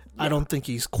prospect, I don't think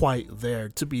he's quite there,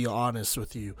 to be honest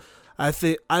with you.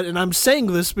 And I'm saying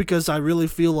this because I really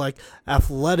feel like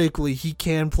athletically he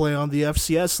can play on the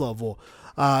FCS level.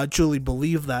 I truly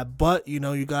believe that. But,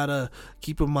 you got to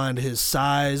keep in mind his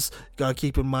size. You got to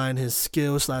keep in mind his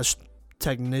skill /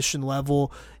 technician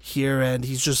level here, and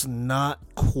he's just not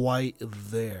quite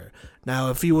there.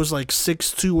 Now, if he was like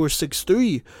 6'2 or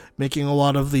 6'3 making a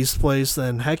lot of these plays,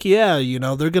 then heck yeah,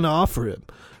 they're going to offer him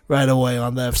right away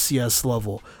on the FCS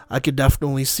level. I could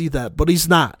definitely see that, but he's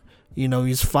not.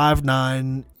 He's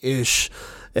 5'9"-ish,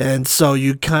 and so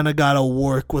you kind of got to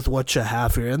work with what you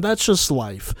have here, and that's just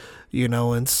life,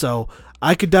 and so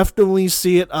I could definitely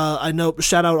see it. I know,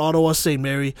 shout out Ottawa St.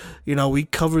 Mary. We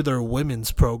cover their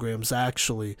women's programs,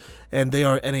 actually. And they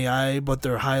are NAIA, but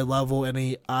they're high level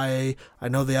NAIA. I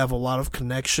know they have a lot of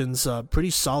connections, pretty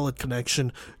solid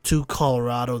connection to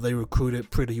Colorado. They recruit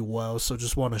it pretty well, so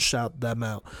just want to shout them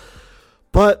out.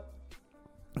 But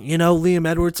Liam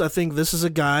Edwards, I think this is a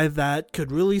guy that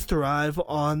could really thrive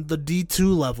on the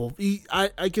D2 level.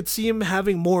 I could see him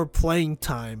having more playing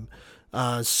time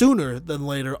sooner than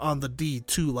later on the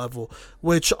D2 level,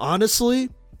 which honestly,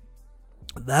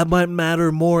 that might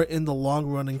matter more in the long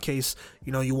run in case,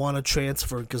 you want to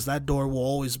transfer, because that door will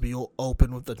always be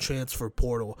open with the transfer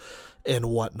portal and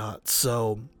whatnot.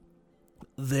 So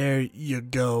there you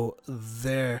go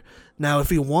there. Now, if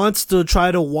he wants to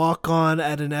try to walk on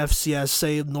at an FCS,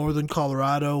 say Northern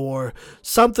Colorado or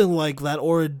something like that,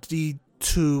 or a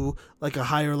D2, like a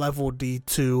higher level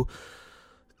D2,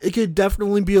 it could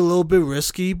definitely be a little bit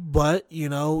risky, but,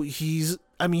 he's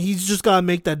just got to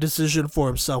make that decision for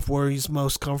himself, where he's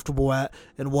most comfortable at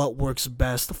and what works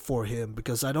best for him,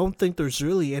 because I don't think there's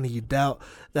really any doubt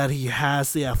that he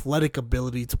has the athletic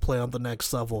ability to play on the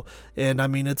next level. And,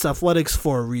 it's athletics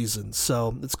for a reason,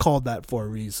 so it's called that for a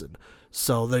reason.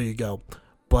 So there you go.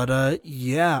 But,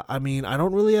 yeah, I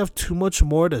don't really have too much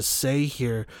more to say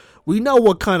here. We know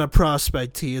what kind of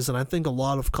prospect he is, and I think a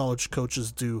lot of college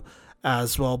coaches do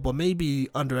as well, but maybe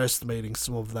underestimating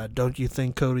some of that, don't you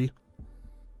think, Cody?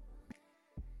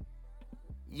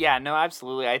 Yeah, no,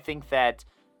 absolutely. I think that,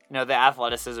 the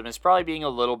athleticism is probably being a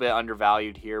little bit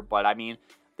undervalued here, but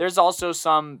there's also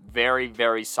some very,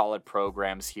 very solid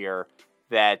programs here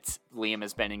that Liam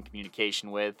has been in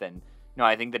communication with, and,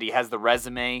 I think that he has the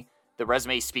resume. The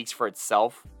resume speaks for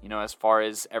itself, as far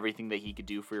as everything that he could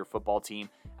do for your football team.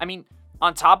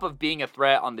 On top of being a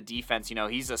threat on the defense,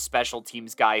 he's a special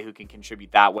teams guy who can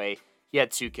contribute that way. He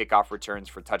had 2 kickoff returns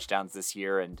for touchdowns this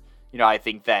year, and, I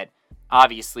think that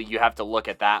obviously you have to look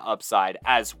at that upside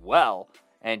as well,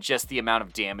 and just the amount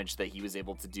of damage that he was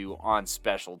able to do on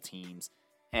special teams,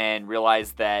 and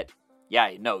realize that,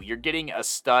 you're getting a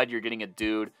stud, you're getting a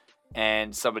dude,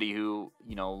 and somebody who,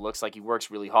 looks like he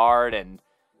works really hard and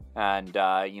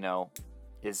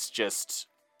is just,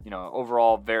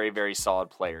 overall very, very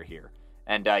solid player here.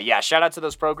 And, shout out to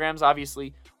those programs,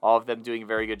 obviously, all of them doing a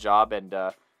very good job. And,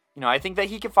 I think that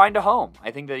he can find a home.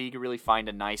 I think that he could really find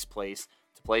a nice place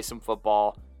to play some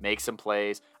football, make some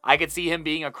plays. I could see him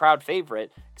being a crowd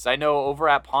favorite, because I know over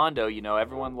at Pondo,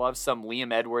 everyone loves some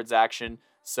Liam Edwards action.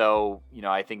 So,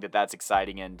 I think that that's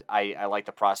exciting, and I like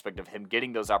the prospect of him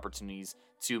getting those opportunities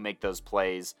to make those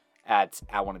plays at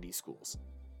one of these schools.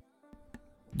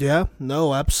 Yeah,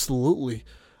 no, absolutely.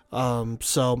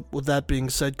 So with that being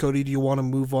said, Cody, do you want to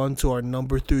move on to our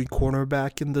number 3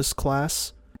 cornerback in this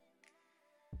class?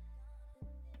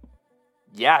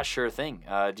 Yeah, sure thing.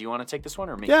 Do you want to take this one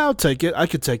or me? Yeah, I'll take it. I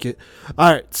could take it.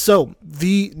 All right, so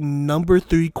the number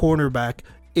 3 cornerback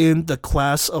in the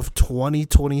class of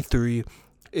 2023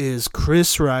 is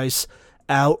Chris Rice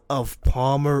out of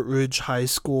Palmer Ridge High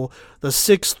School, the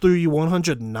 6'3",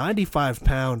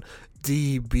 195-pound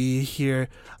DB here.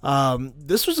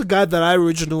 This was a guy that I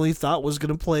originally thought was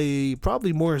going to play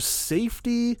probably more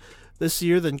safety this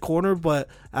year than corner, but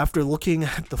after looking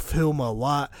at the film a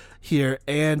lot here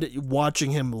and watching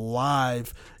him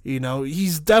live,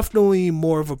 he's definitely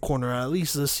more of a corner. At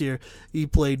least this year, he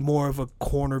played more of a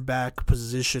cornerback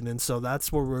position, and so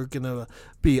that's where we're going to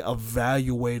be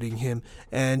evaluating him.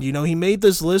 And, he made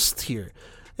this list here.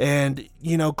 And,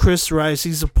 Chris Rice,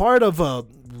 he's a part of a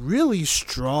really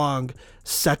strong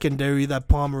secondary that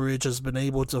Palmer Ridge has been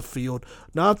able to field.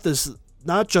 Not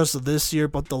just this year,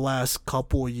 but the last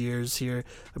couple of years here.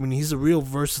 He's a real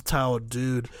versatile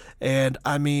dude. And,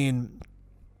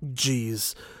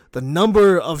 geez, the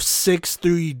number of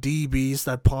 6'3" DBs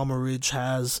that Palmer Ridge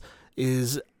has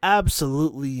is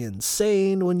absolutely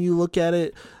insane when you look at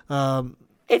it.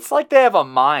 It's like they have a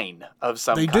mine of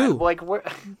some kind. They do. Like,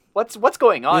 what's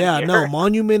going on here? Yeah, no,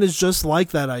 Monument is just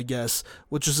like that, I guess,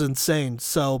 which is insane.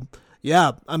 So,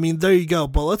 yeah, there you go.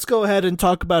 But let's go ahead and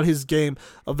talk about his game,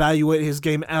 evaluate his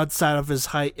game outside of his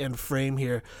height and frame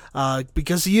here,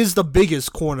 because he is the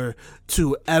biggest corner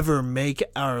to ever make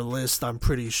our list, I'm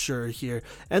pretty sure here,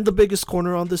 and the biggest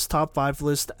corner on this top 5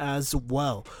 list as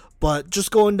well. But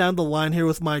just going down the line here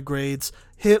with my grades,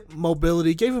 hip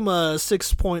mobility, gave him a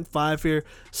 6.5 here.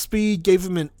 Speed, gave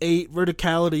him an 8.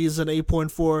 Verticality is an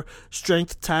 8.4.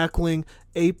 Strength tackling,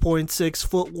 8.6.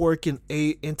 Footwork, an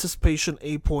 8. Anticipation,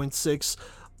 8.6.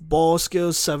 Ball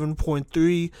skills,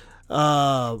 7.3.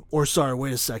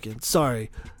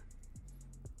 Sorry.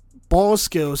 Ball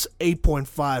skills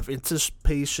 8.5,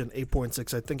 anticipation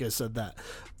 8.6. I think I said that.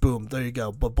 Boom, there you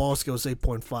go. But ball skills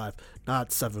 8.5,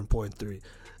 not 7.3.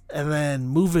 And then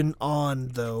moving on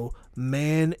though,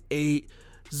 man 8,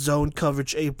 zone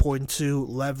coverage 8.2,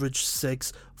 leverage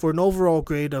 6 for an overall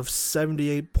grade of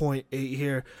 78.8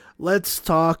 here. Let's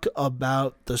talk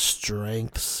about the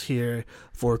strengths here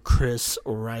for Chris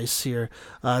Rice here.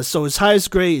 So his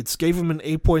highest grades gave him an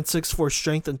 8.6 for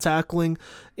strength and tackling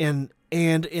and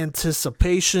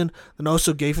anticipation, and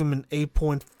also gave him an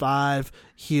 8.5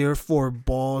 here for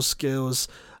ball skills.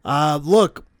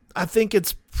 Look, I think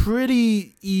it's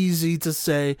pretty easy to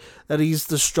say that he's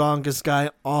the strongest guy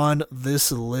on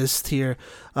this list here.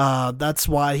 That's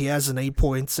why he has an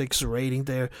 8.6 rating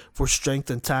there for strength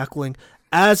and tackling.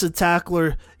 As a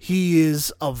tackler, he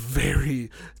is a very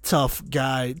tough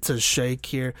guy to shake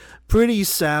here. Pretty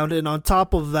sound, and on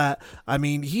top of that, I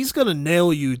mean, he's going to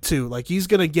nail you too. Like, he's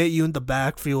going to get you in the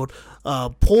backfield,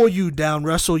 pull you down,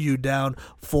 wrestle you down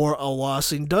for a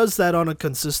loss, and does that on a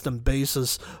consistent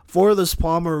basis. For this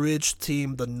Palmer Ridge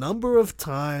team, the number of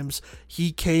times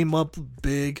he came up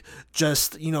big,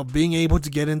 just, being able to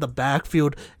get in the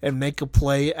backfield and make a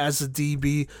play as a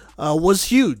DB was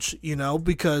huge,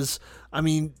 because, I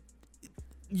mean,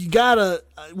 you gotta,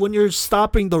 when you're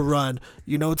stopping the run,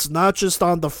 it's not just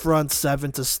on the front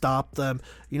seven to stop them.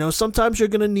 Sometimes you're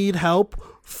gonna need help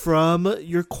from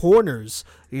your corners,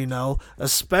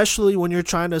 especially when you're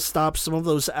trying to stop some of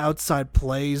those outside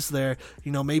plays there.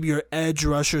 Maybe your edge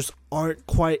rushers aren't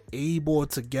quite able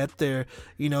to get there.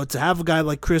 To have a guy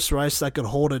like Chris Rice that could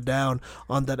hold it down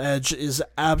on that edge is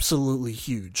absolutely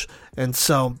huge. And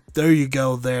so there you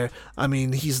go there. I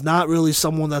mean, he's not really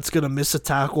someone that's going to miss a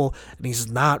tackle, and he's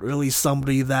not really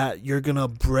somebody that you're going to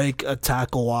break a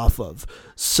tackle off of.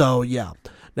 So, yeah.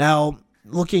 Now,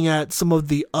 looking at some of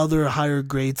the other higher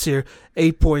grades here,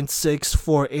 8.6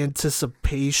 for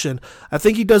anticipation. I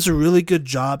think he does a really good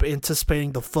job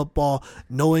anticipating the football,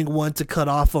 knowing when to cut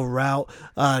off a route,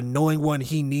 knowing when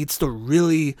he needs to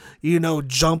really,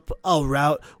 jump a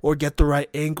route or get the right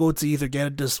angle to either get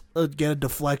a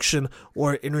deflection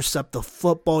or intercept the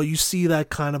football. You see that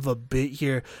kind of a bit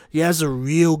here. He has a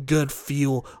real good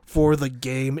feel for the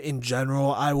game in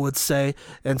general, I would say,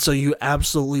 and so you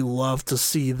absolutely love to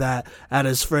see that at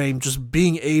his frame, just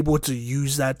being able to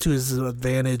use that to his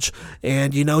advantage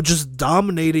and, just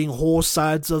dominating whole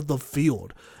sides of the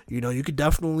field. You could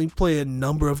definitely play a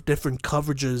number of different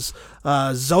coverages,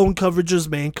 zone coverages,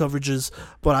 man coverages,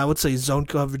 but I would say zone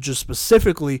coverages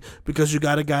specifically because you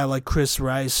got a guy like Chris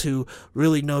Rice who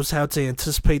really knows how to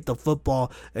anticipate the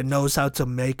football and knows how to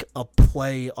make a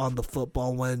play on the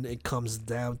football when it comes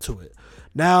down to it.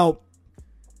 Now,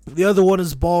 the other one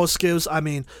is ball skills. I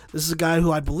mean, this is a guy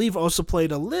who I believe also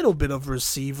played a little bit of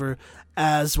receiver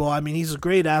as well. I mean, he's a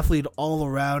great athlete all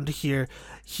around here.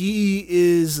 He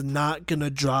is not going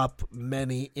to drop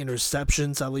many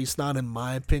interceptions, at least not in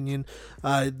my opinion.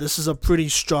 This is a pretty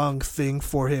strong thing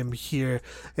for him here.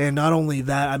 And not only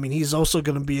that, I mean, he's also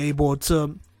going to be able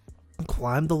to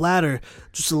climb the ladder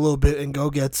just a little bit and go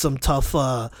get some tough,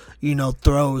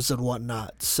 throws and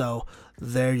whatnot. So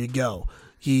there you go.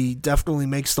 He definitely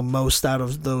makes the most out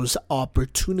of those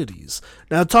opportunities.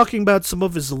 Now, talking about some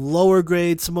of his lower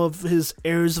grades, some of his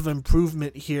areas of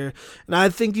improvement here, and I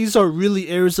think these are really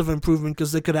areas of improvement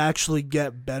because they could actually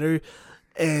get better,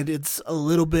 and it's a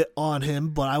little bit on him,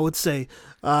 but I would say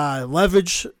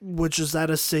leverage, which is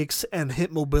at a 6, and hip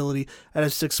mobility at a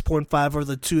 6.5 are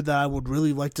the two that I would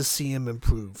really like to see him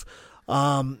improve.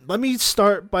 Let me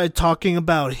start by talking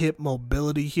about hip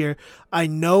mobility here. I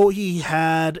know he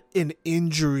had an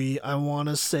injury, I want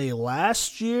to say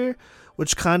last year,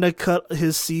 which kind of cut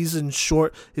his season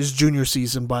short, his junior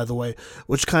season, by the way,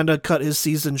 which kind of cut his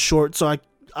season short. So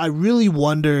I really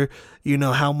wonder,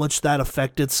 how much that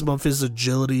affected some of his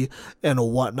agility and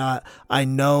whatnot. I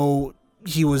know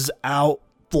he was out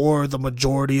for the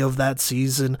majority of that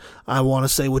season, I want to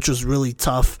say, which was really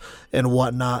tough and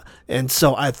whatnot. And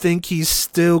so I think he's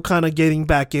still kind of getting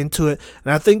back into it.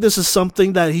 And I think this is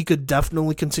something that he could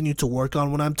definitely continue to work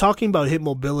on. When I'm talking about hip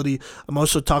mobility, I'm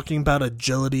also talking about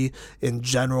agility in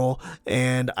general.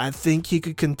 And I think he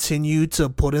could continue to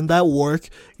put in that work,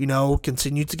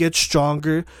 continue to get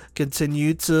stronger,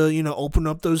 continue to, open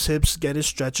up those hips, get his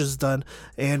stretches done,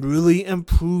 and really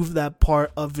improve that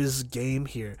part of his game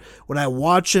here. When I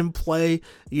watch him play,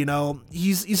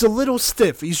 he's a little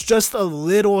stiff. He's just a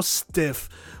little stiff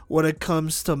when it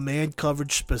comes to man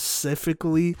coverage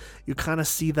specifically. You kind of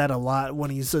see that a lot when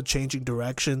he's changing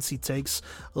directions. He takes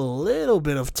a little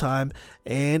bit of time,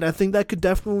 and I think that could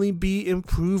definitely be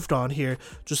improved on here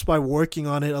just by working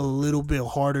on it a little bit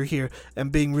harder here and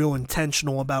being real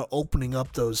intentional about opening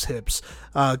up those hips.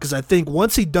 Because I think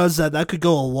once he does that, that could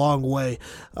go a long way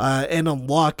and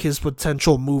unlock his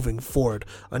potential moving forward.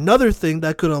 Another thing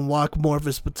that could unlock more of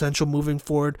his potential moving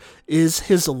forward is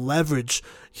his leverage.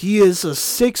 He is a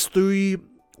 6'3",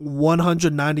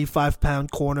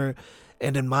 195-pound corner,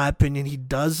 and in my opinion, he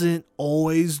doesn't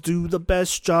always do the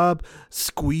best job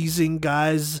squeezing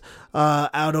guys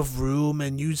out of room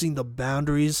and using the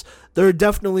boundaries. There are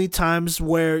definitely times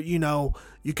where, you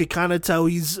could kind of tell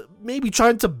he's maybe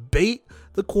trying to bait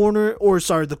the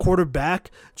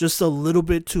quarterback just a little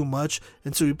bit too much,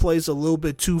 and so he plays a little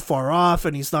bit too far off,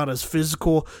 and he's not as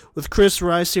physical. With Chris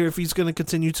Rice here, if he's going to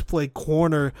continue to play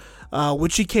corner,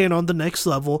 which he can on the next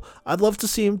level, I'd love to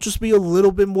see him just be a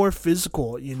little bit more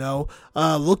physical,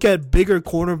 Look at bigger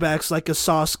cornerbacks like a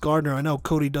Sauce Gardner. I know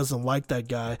Cody doesn't like that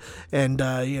guy, and,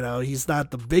 he's not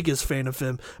the biggest fan of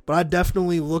him, but I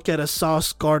definitely look at a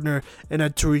Sauce Gardner and a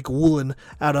Tariq Woolen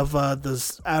out of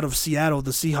Seattle,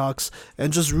 the Seahawks,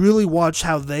 and just really watch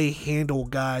how they handle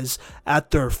guys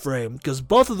at their frame, because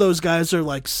both of those guys are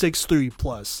like 6'3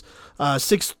 plus.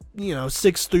 6'3",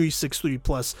 6'3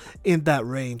 plus in that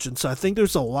range. And so I think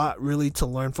there's a lot really to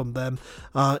learn from them.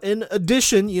 In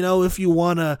addition, if you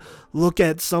want to look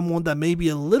at someone that may be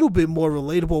a little bit more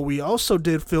relatable, we also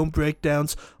did film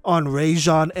breakdowns on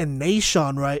Rajon and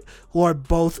Nahshon Wright, who are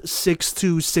both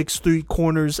 6'2", 6'3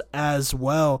 corners as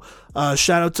well.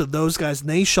 Shout out to those guys.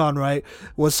 Nahshon Wright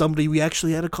was somebody we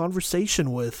actually had a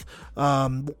conversation with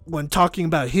when talking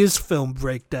about his film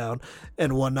breakdown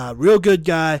and whatnot. Real good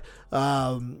guy.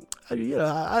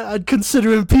 I'd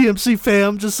consider him PMC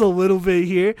fam just a little bit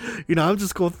here. I'm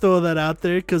just going to throw that out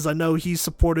there because I know he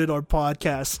supported our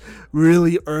podcast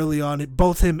really early on,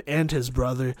 both him and his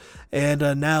brother. And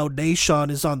now Nahshon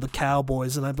is on the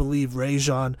Cowboys, and I believe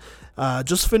Rajon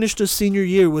just finished his senior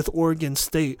year with Oregon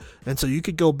State. And so you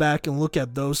could go back and look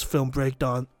at those film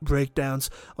breakdowns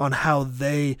on how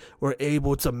they were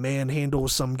able to manhandle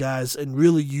some guys and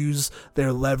really use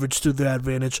their leverage to their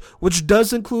advantage, which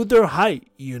does include their height,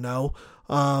 they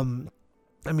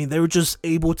were just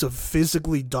able to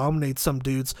physically dominate some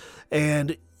dudes,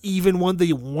 and even when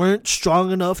they weren't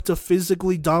strong enough to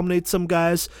physically dominate some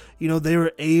guys, they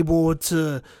were able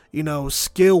to,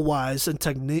 skill-wise and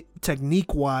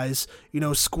technique-wise,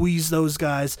 squeeze those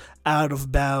guys out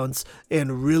of bounds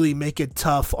and really make it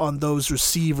tough on those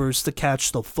receivers to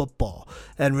catch the football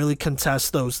and really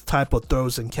contest those type of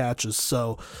throws and catches.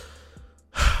 So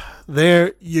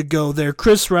there you go there.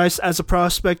 Chris Rice, as a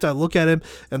prospect, I look at him,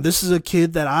 and this is a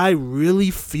kid that I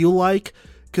really feel like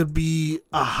could be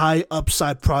a high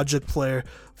upside project player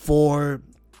for,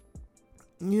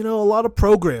 a lot of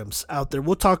programs out there.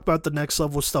 We'll talk about the next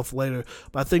level stuff later,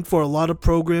 but I think for a lot of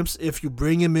programs, if you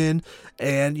bring him in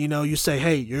and, you say,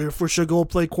 hey, you're for sure going to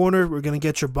play corner, we're going to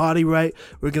get your body right,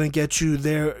 we're going to get you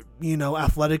there,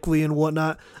 athletically and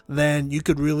whatnot, then you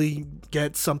could really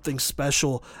get something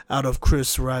special out of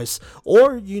Chris Rice.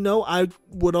 Or, I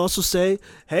would also say,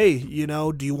 hey,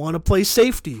 do you want to play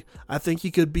safety? I think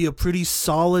he could be a pretty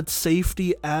solid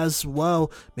safety as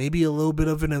well. Maybe a little bit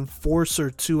of an enforcer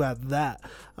too at that,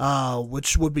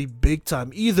 which would be big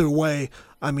time. Either way,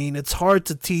 it's hard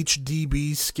to teach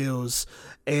DB skills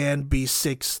and be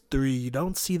 6'3". You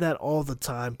don't see that all the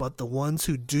time, but the ones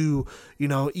who do,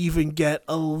 even get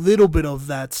a little bit of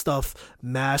that stuff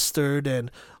mastered and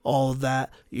all of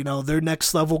that, they're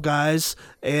next level guys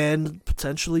and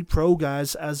potentially pro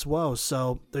guys as well.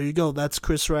 So there you go. That's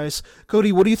Chris Rice.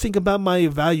 Cody, what do you think about my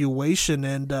evaluation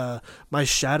and my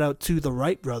shout out to the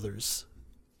Wright brothers?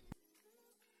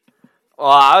 Well,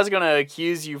 I was going to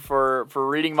accuse you for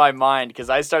reading my mind because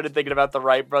I started thinking about the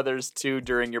Wright brothers too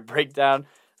during your breakdown.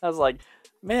 I was like,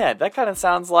 man, that kind of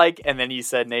sounds like, and then you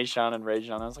said Nahshon and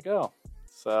Rajon. I was like, oh,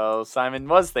 so Simon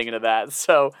was thinking of that.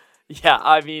 So, yeah,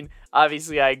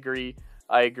 obviously I agree.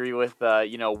 I agree with,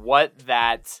 what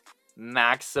that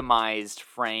maximized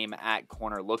frame at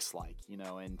corner looks like,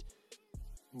 and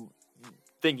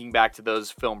thinking back to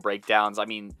those film breakdowns,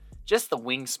 just the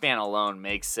wingspan alone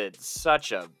makes it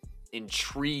such a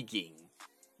intriguing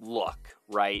look,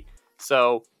 right?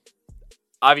 So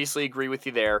obviously agree with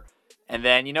you there. And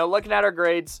then, looking at our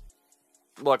grades,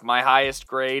 look, my highest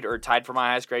grade, or tied for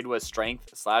my highest grade, was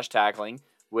strength/tackling,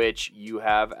 which you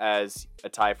have as a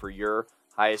tie for your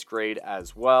highest grade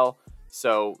as well.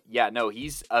 So yeah, no,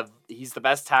 he's the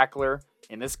best tackler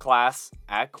in this class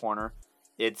at corner.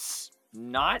 It's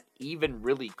not even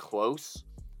really close.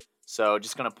 So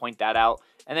just going to point that out.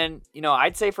 And then,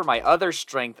 I'd say for my other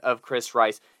strength of Chris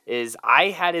Rice is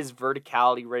I had his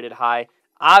verticality rated high.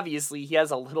 Obviously, he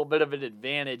has a little bit of an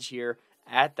advantage here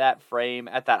at that frame,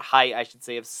 at that height, I should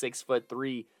say, of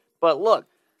 6'3". But look,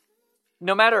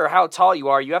 no matter how tall you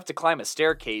are, you have to climb a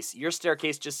staircase. Your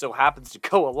staircase just so happens to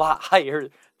go a lot higher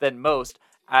than most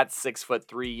at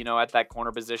 6'3", at that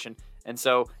corner position. And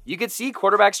so you could see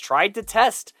quarterbacks tried to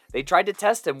test. They tried to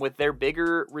test him with their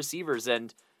bigger receivers,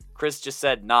 and Chris just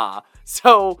said, nah.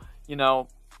 So,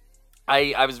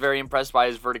 I was very impressed by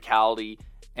his verticality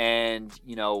and,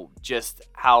 just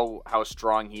how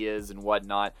strong he is and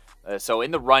whatnot. So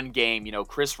in the run game,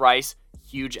 Chris Rice,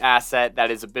 huge asset.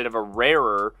 That is a bit of a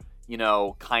rarer,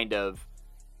 kind of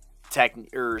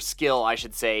skill, I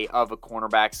should say, of a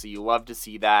cornerback. So you love to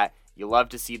see that. You love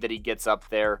to see that he gets up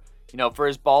there. For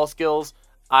his ball skills,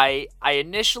 I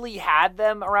initially had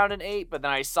them around an 8, but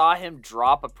then I saw him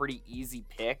drop a pretty easy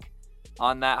pick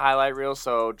on that highlight reel,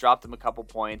 so dropped him a couple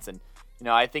points. And,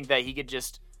 I think that he could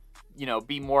just,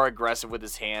 be more aggressive with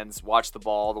his hands, watch the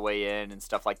ball all the way in and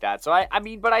stuff like that. So,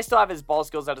 but I still have his ball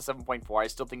skills at a 7.4. I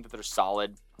still think that they're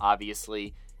solid,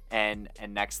 obviously, and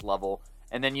next level.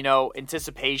 And then,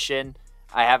 anticipation,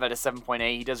 I have at a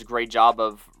 7.8. He does a great job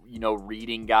of,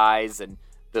 reading guys and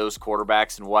those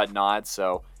quarterbacks and whatnot.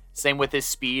 So same with his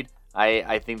speed.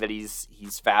 I think that he's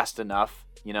fast enough,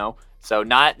 So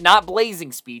not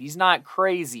blazing speed. He's not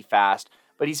crazy fast,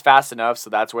 but he's fast enough. So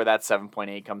that's where that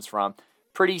 7.8 comes from.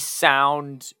 Pretty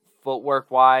sound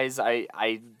footwork wise.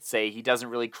 I'd say he doesn't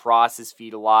really cross his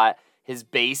feet a lot. His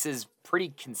base is pretty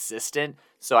consistent.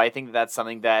 So I think that's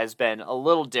something that has been a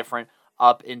little different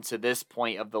up into this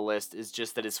point of the list, is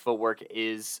just that his footwork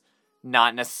is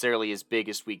not necessarily his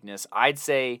biggest weakness. I'd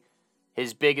say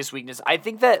his biggest weakness, I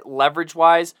think that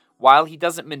leverage-wise, while he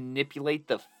doesn't manipulate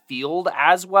the field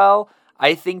as well,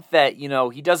 I think that,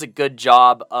 he does a good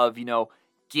job of,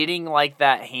 getting like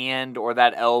that hand or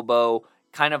that elbow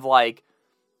kind of like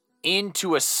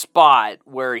into a spot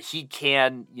where he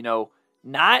can,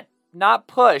 not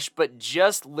push, but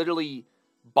just literally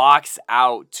box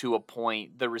out to a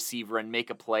point the receiver and make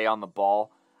a play on the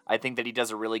ball. I think that he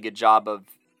does a really good job of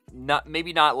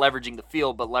maybe not leveraging the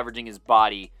field, but leveraging his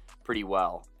body pretty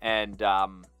well. And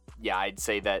I'd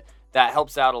say that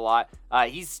helps out a lot.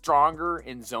 He's stronger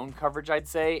in zone coverage, I'd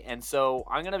say. And so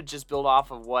I'm going to just build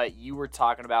off of what you were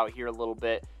talking about here a little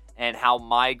bit and how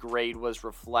my grade was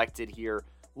reflected here.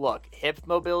 Look, hip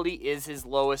mobility is his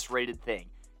lowest rated thing.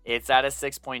 It's at a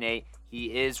 6.8. He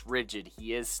is rigid.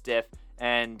 He is stiff.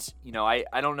 And,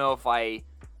 I don't know if I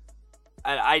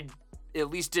at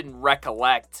least didn't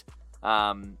recollect,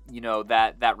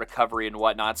 that recovery and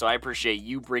whatnot. So I appreciate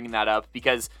you bringing that up,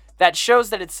 because that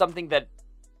shows that it's something that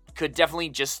could definitely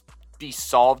just be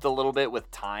solved a little bit with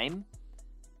time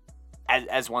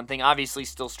as one thing. Obviously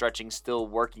still stretching, still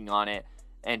working on it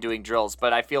and doing drills.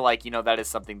 But I feel like, that is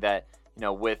something that,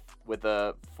 with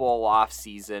a full off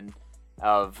season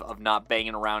of not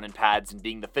banging around in pads and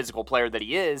being the physical player that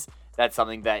he is, that's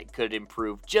something that could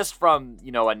improve just from,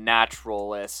 a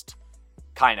naturalist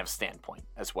kind of standpoint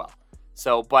as well.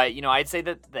 So, but, I'd say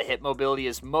that the hip mobility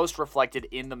is most reflected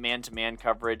in the man-to-man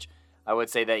coverage. I would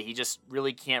say that he just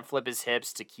really can't flip his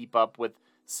hips to keep up with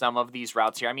some of these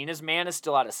routes here. I mean, his man is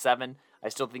still at a 7. I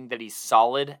still think that he's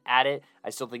solid at it. I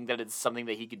still think that it's something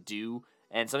that he could do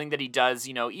and something that he does,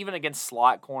 even against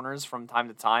slot corners from time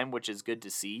to time, which is good to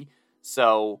see.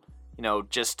 So,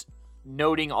 just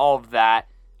noting all of that,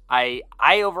 I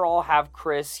overall have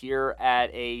Chris here at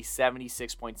a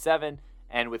 76.7,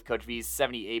 and with Coach V's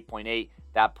 78.8,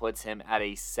 that puts him at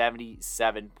a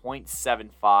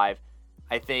 77.75.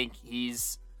 I think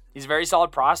he's a very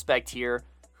solid prospect here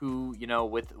who,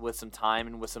 with some time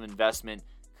and with some investment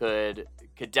could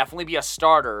definitely be a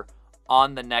starter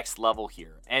on the next level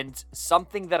here. And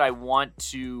something that I want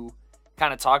to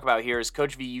kind of talk about here is,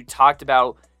 Coach V, you talked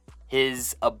about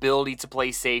his ability to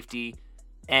play safety.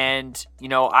 And,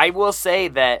 I will say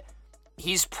that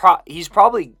he's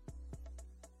probably,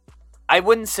 I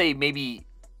wouldn't say maybe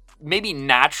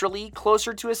naturally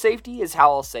closer to a safety is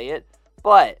how I'll say it,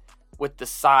 but with the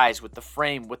size, with the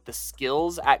frame, with the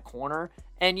skills at corner,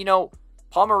 and,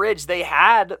 Palmer Ridge, they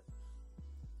had,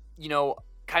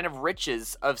 kind of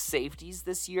riches of safeties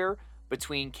this year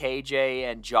between KJ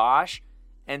and Josh.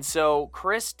 And so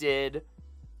Chris did,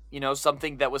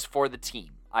 something that was for the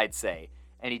team, I'd say.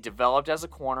 And he developed as a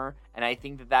corner, and I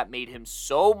think that made him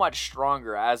so much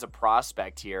stronger as a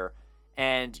prospect here.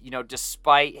 And,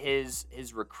 despite his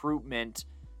recruitment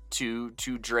to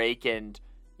Drake and,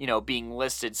 being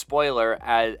listed, spoiler,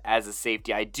 as a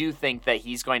safety, I do think that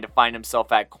he's going to find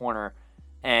himself at corner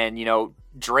And,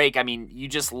 Drake, I mean, you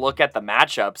just look at the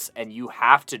matchups and you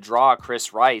have to draw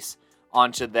Chris Rice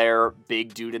onto their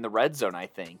big dude in the red zone, I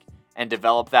think, and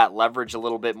develop that leverage a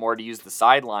little bit more to use the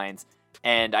sidelines.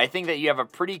 And I think that you have a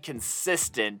pretty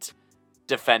consistent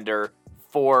defender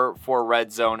for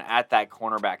red zone at that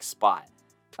cornerback spot.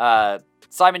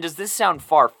 Simon, does this sound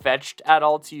far-fetched at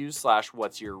all to you? /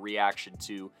 what's your reaction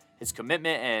to his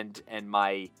commitment and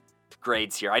my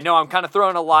grades here? I know I'm kind of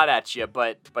throwing a lot at you,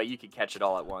 but you can catch it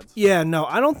all at once. Yeah, no,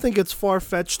 I don't think it's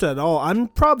far-fetched at all. I'm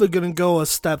probably going to go a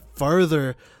step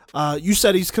further. You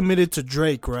said he's committed to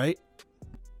Drake, right?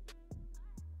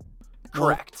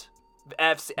 Correct.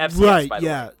 FCS, right, by the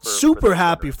yeah. way, Super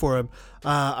happy for him.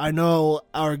 I know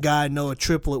our guy Noah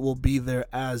Triplett will be there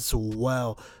as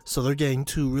well. So they're getting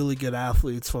two really good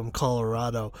athletes from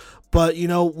Colorado. But,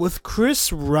 with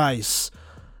Chris Rice,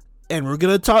 and we're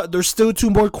going to talk, there's still two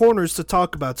more corners to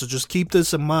talk about, so just keep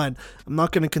this in mind. I'm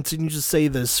not going to continue to say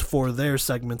this for their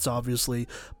segments, obviously,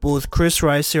 but with Chris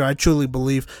Rice here, I truly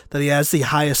believe that he has the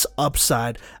highest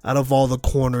upside out of all the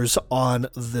corners on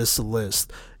this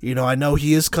list. I know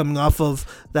he is coming off of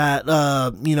that,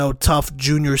 tough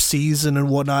junior season and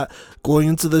whatnot. Going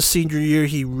into the senior year,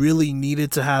 he really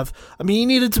needed to he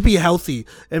needed to be healthy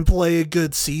and play a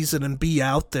good season and be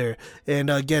out there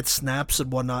and get snaps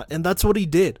and whatnot. And that's what he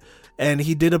did. And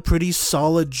he did a pretty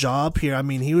solid job here. I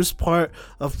mean, he was part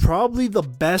of probably the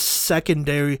best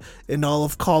secondary in all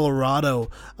of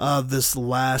Colorado this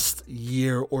last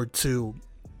year or two.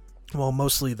 Well,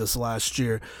 mostly this last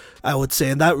year, I would say.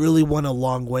 And that really went a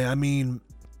long way. I mean,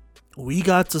 we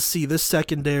got to see this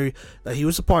secondary that he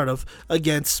was a part of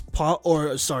against,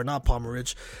 not Palmer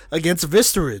Ridge, against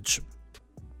Vista Ridge.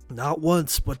 Not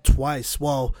once, but twice.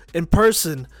 Well, in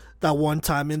person, that one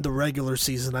time in the regular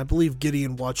season. I believe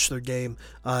Gideon watched their game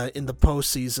in the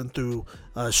postseason through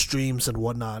streams and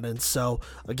whatnot. And so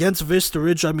against Vista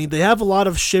Ridge, I mean, they have a lot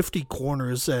of shifty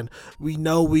corners, and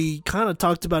we kind of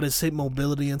talked about his hip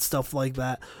mobility and stuff like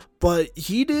that. But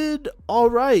he did all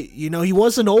right. He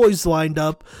wasn't always lined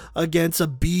up against a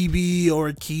BB or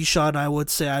a Keyshawn, I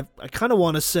would say. I kind of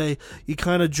want to say he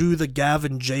kind of drew the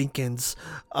Gavin Jenkins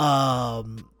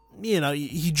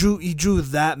he drew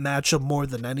that matchup more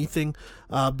than anything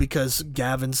because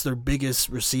Gavin's their biggest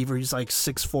receiver. He's like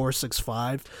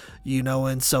 6'4",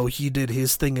 6'5", and so he did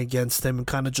his thing against him and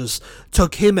kind of just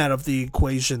took him out of the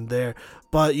equation there.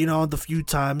 But, the few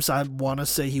times I want to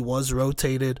say he was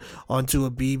rotated onto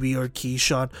a BB or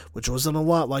Keyshawn, which wasn't a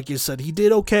lot, like you said, he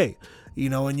did okay.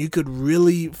 And you could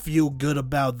really feel good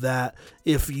about that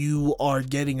if you are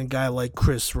getting a guy like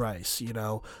Chris Rice,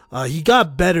 he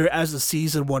got better as the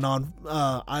season went on,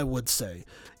 I would say,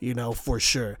 for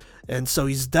sure. And so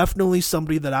he's definitely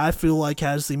somebody that I feel like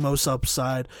has the most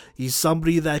upside. He's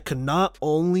somebody that could not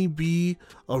only be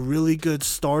a really good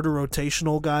starter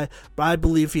rotational guy, but I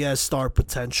believe he has star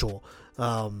potential.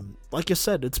 Like I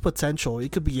said, it's potential.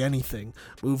 It could be anything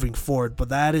moving forward, but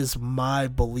that is my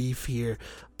belief here.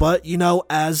 But,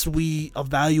 as we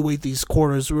evaluate these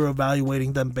corners, we're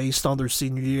evaluating them based on their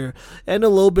senior year and a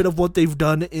little bit of what they've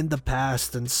done in the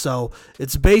past. And so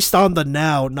it's based on the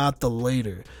now, not the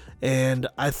later. And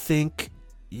I think,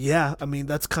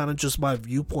 that's kind of just my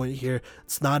viewpoint here.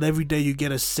 It's not every day you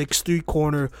get a 6'3"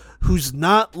 corner who's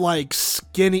not like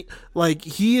skinny. Like,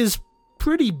 he is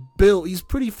pretty built. He's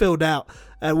pretty filled out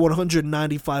at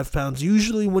 195 pounds.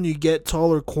 Usually when you get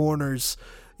taller corners,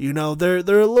 they're a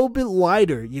little bit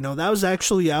lighter. That was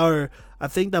actually I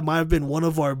think that might have been one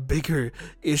of our bigger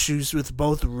issues with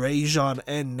both Rajon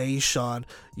and Nahshon.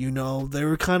 They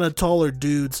were kind of taller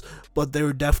dudes, but they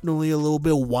were definitely a little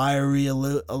bit wiry, a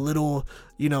little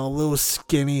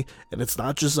skinny. And it's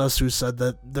not just us who said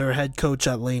that. Their head coach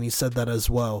at Laney said that as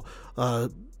well.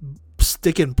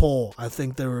 Stick and Pole, I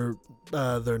think they were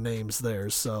their names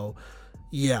there. So,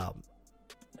 yeah.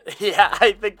 Yeah,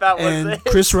 I think that was and it.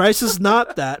 Chris Rice is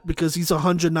not that because he's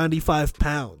 195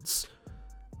 pounds.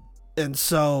 And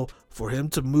so for him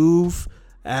to move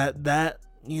at that,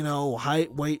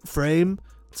 height, weight, frame,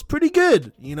 it's pretty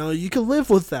good. You can live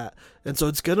with that. And so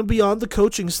it's going to be on the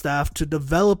coaching staff to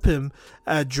develop him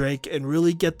at Drake and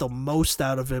really get the most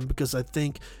out of him, because I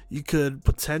think you could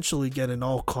potentially get an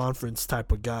all-conference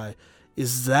type of guy.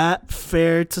 Is that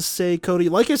fair to say, Cody?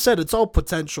 Like I said, it's all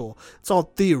potential. It's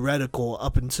all theoretical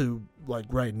up until like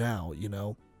right now,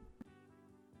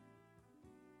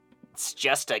 It's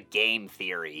just a game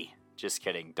theory. Just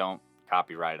kidding. Don't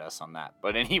copyright us on that.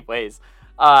 But anyways,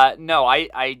 no,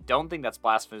 I don't think that's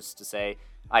blasphemous to say.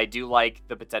 I do like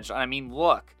the potential. I mean,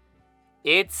 look,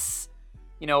 it's,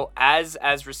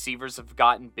 as receivers have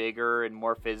gotten bigger and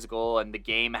more physical and the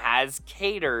game has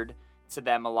catered to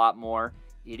them a lot more,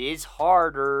 it is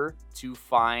harder to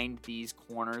find these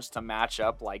corners to match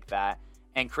up like that.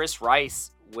 And Chris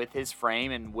Rice, with his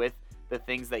frame and with the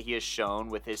things that he has shown,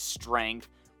 with his strength,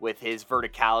 with his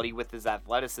verticality, with his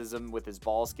athleticism, with his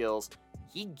ball skills,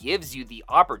 he gives you the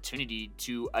opportunity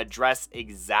to address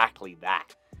exactly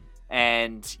that.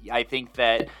 And I think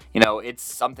that, it's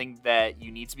something that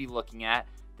you need to be looking at.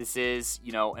 This is,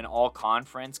 an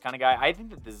all-conference kind of guy. I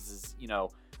think that this is,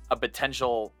 a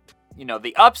potential,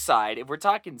 the upside, if we're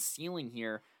talking ceiling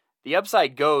here, the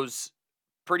upside goes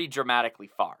pretty dramatically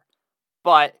far.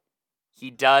 But he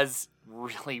does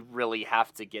really, really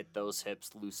have to get those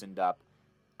hips loosened up.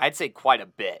 I'd say quite a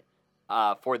bit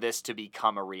for this to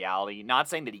become a reality. Not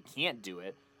saying that he can't do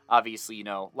it. Obviously,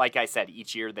 like I said,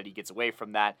 each year that he gets away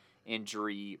from that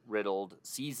injury-riddled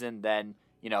season, then,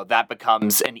 that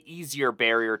becomes an easier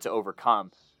barrier to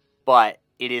overcome. But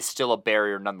it is still a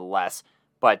barrier nonetheless.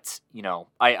 But,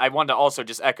 I want to also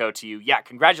just echo to you,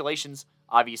 congratulations,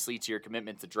 obviously, to your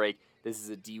commitment to Drake. This is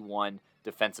a D1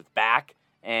 defensive back.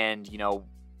 And,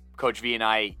 Coach V and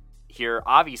I here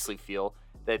obviously feel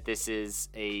that this is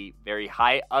a very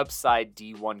high upside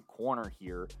D1 corner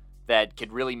here that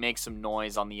could really make some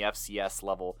noise on the FCS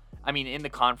level. I mean, in the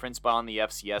conference, but on the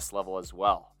FCS level as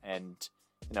well. And,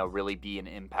 really be an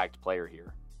impact player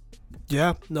here.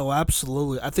 Yeah, no,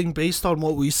 absolutely. I think based on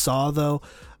what we saw, though,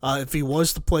 if he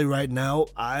was to play right now,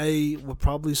 I would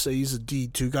probably say he's a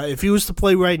D2 guy. If he was to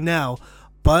play right now,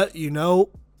 but,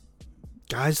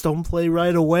 guys don't play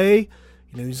right away.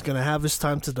 He's going to have his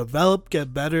time to develop,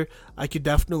 get better. I could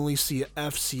definitely see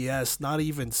FCS, not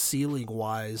even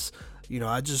ceiling-wise.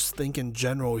 I just think in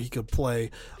general he could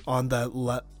play on that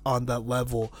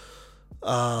level.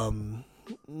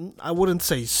 I wouldn't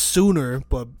say sooner,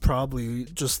 but probably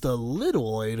just a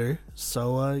little later.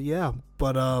 So,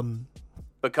 But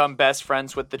become best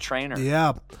friends with the trainer.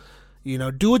 Yeah.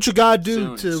 Do what you got to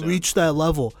do to reach that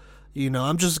level.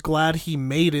 I'm just glad he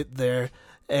made it there.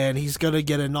 And he's going to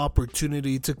get an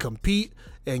opportunity to compete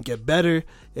and get better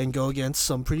and go against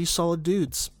some pretty solid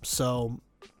dudes. So,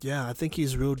 yeah, I think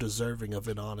he's real deserving of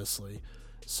it, honestly.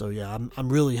 So, yeah, I'm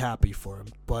really happy for him.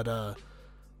 But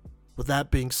with that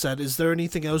being said, is there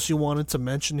anything else you wanted to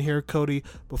mention here, Cody,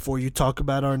 before you talk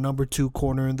about our number 2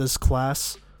 corner in this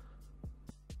class?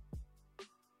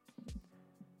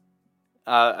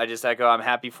 I just echo I'm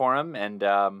happy for him. And,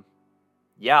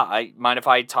 I mind if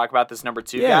I talk about this number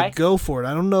 2 guy? Yeah, go for it.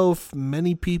 I don't know if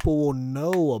many people will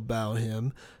know about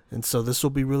him, and so this will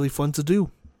be really fun to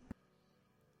do.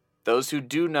 Those who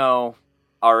do know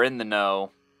are in the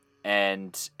know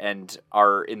and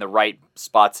are in the right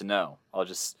spot to know. I'll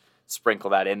just sprinkle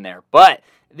that in there. But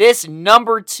this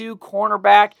number 2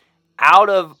 cornerback out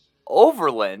of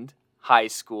Overland High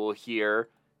School here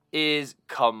is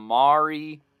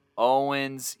Kamari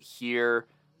Owens here.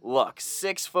 Look,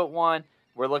 6'1".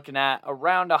 We're looking at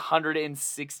around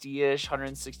 160-ish,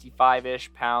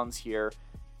 165-ish pounds here.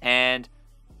 And,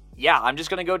 I'm just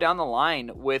going to go down the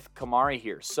line with Kamari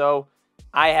here. So,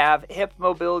 I have hip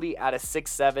mobility at a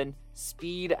 6'7",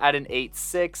 speed at an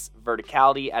 8'6",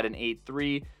 verticality at an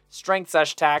 8'3",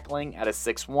 strength/tackling at a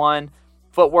 6'1",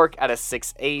 footwork at a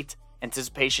 6'8",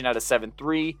 anticipation at a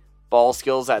 7'3", ball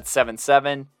skills at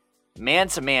 7'7",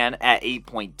 man-to-man at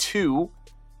 8.2",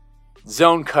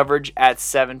 zone coverage at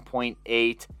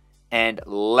 7.8, and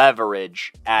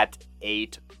leverage at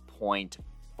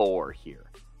 8.4 here.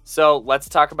 So let's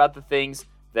talk about the things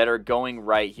that are going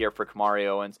right here for Kamari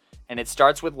Owens. And it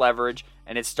starts with leverage,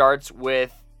 and it starts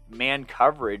with man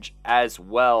coverage as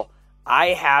well. I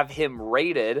have him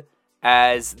rated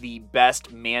as the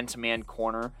best man-to-man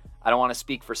corner. I don't want to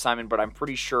speak for Simon, but I'm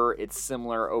pretty sure it's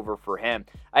similar over for him.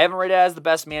 I have him rated as the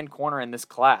best man corner in this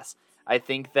class. I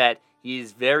think that he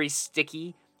is very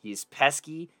sticky. He's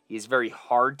pesky. He's very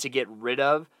hard to get rid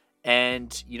of.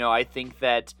 And, I think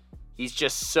that he's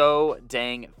just so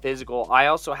dang physical. I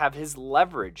also have his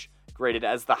leverage graded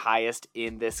as the highest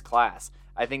in this class.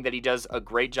 I think that he does a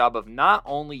great job of not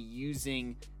only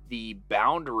using the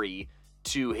boundary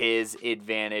to his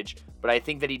advantage, but I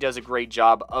think that he does a great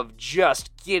job of just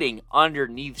getting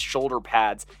underneath shoulder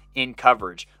pads in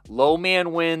coverage. Low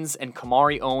man wins, and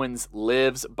Kamari Owens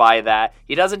lives by that.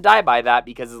 He doesn't die by that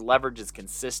because his leverage is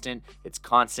consistent, it's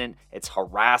constant, it's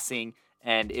harassing,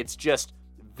 and it's just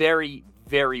very,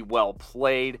 very well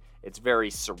played. It's very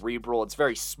cerebral. It's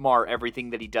very smart, everything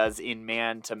that he does in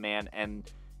man-to-man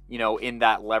and, in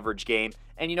that leverage game.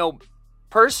 And,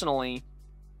 personally,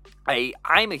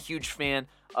 I'm a huge fan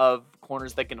of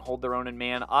corners that can hold their own in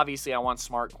man. Obviously, I want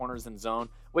smart corners in zone,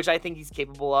 which I think he's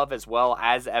capable of as well,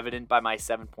 as evident by my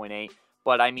 7.8.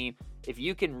 But, if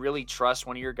you can really trust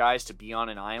one of your guys to be on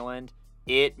an island,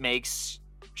 it makes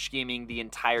scheming the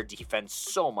entire defense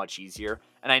so much easier.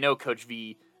 And I know Coach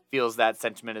V feels that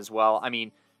sentiment as well. I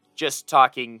mean, just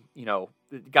talking,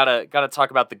 gotta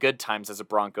talk about the good times as a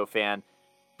Bronco fan.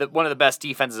 That one of the best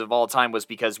defenses of all time was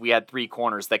because we had 3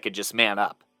 corners that could just man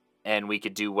up, and we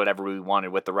could do whatever we wanted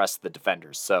with the rest of the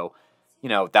defenders. So,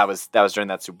 that was during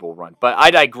that Super Bowl run. But I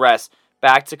digress.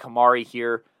 Back to Kamari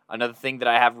here. Another thing that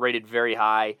I have rated very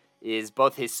high is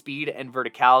both his speed and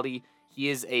verticality. He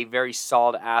is a very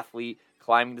solid athlete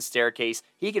climbing the staircase.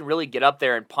 He can really get up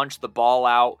there and punch the ball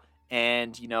out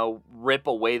and, rip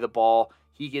away the ball.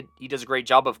 He does a great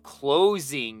job of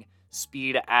closing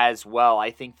speed as well.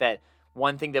 I think that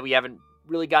one thing that we haven't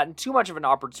really gotten too much of an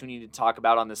opportunity to talk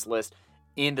about on this list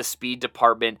in the speed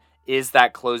department is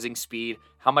that closing speed,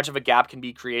 how much of a gap can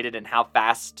be created and how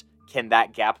fast can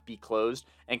that gap be closed.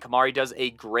 And Kamari does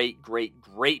a great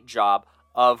job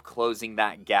of closing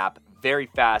that gap very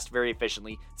fast, very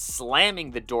efficiently,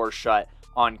 slamming the door shut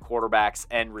on quarterbacks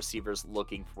and receivers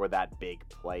looking for that big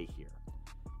play here.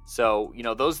 So,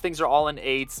 those things are all in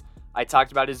 8s. I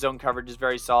talked about his zone coverage is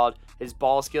very solid. His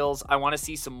ball skills, I want to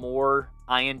see some more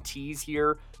INTs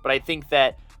here, but I think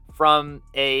that from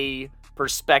a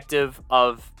perspective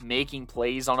of making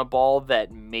plays on a ball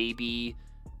that maybe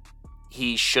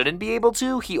he shouldn't be able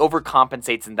to, he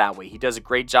overcompensates in that way. He does a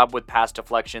great job with pass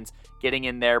deflections, getting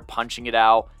in there, punching it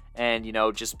out, and,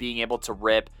 just being able to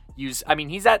rip. He's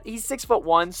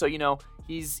 6'1", so,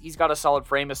 he's got a solid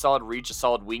frame, a solid reach, a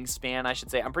solid wingspan, I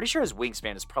should say. I'm pretty sure his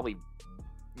wingspan is probably,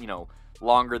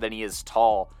 longer than he is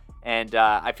tall. And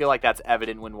I feel like that's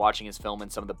evident when watching his film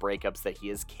and some of the breakups that he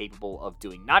is capable of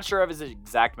doing. Not sure of his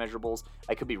exact measurables.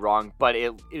 I could be wrong, but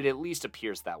it at least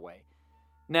appears that way.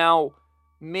 Now,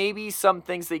 maybe some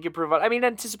things that he could provide. I mean,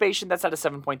 anticipation, that's at a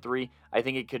 7.3. I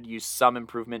think it could use some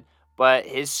improvement. But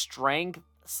his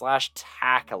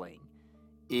strength/tackling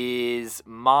is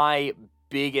my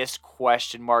biggest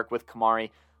question mark with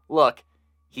Kamari. Look,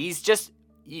 he's just...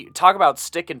 You talk about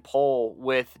stick and pull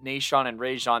with Nahshon and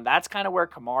Rajon. That's kind of where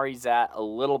Kamari's at a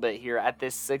little bit here at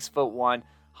this 6'1",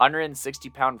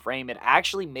 160-pound frame. It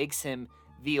actually makes him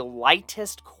the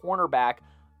lightest cornerback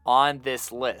on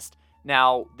this list.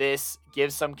 Now, this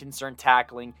gives some concern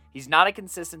tackling. He's not a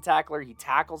consistent tackler. He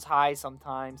tackles high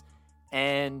sometimes.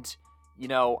 And,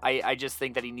 I just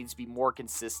think that he needs to be more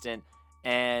consistent.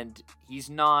 And he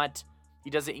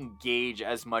doesn't engage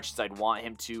as much as I'd want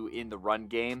him to in the run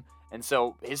game. And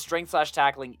so his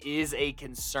strength/tackling is a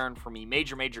concern for me.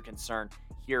 Major concern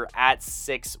here at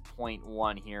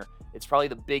 6.1 here. It's probably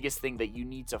the biggest thing that you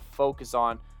need to focus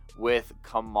on with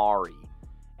Kamari.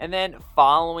 And then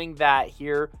following that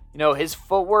here, his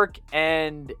footwork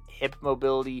and hip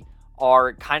mobility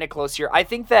are kind of close here. I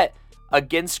think that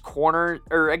against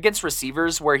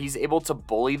receivers where he's able to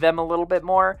bully them a little bit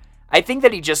more, I think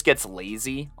that he just gets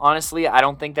lazy, honestly. I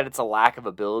don't think that it's a lack of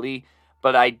ability,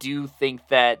 but I do think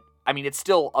that, it's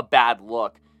still a bad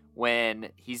look when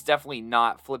he's definitely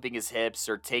not flipping his hips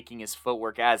or taking his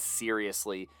footwork as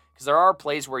seriously. Because there are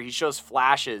plays where he shows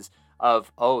flashes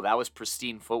of, oh, that was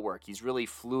pristine footwork. He's really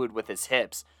fluid with his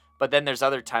hips. But then there's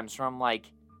other times where I'm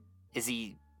like, is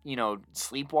he,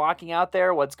 sleepwalking out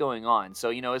there? What's going on?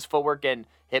 So, his footwork and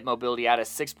hip mobility at a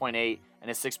 6.8 and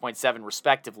a 6.7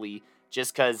 respectively,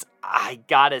 just because I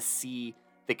gotta see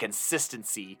the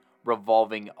consistency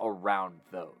revolving around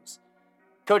those.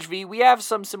 Coach V, we have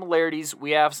some similarities,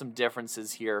 we have some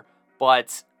differences here,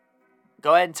 but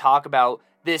go ahead and talk about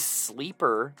this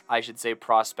sleeper, I should say,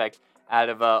 prospect out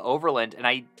of Overland.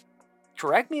 And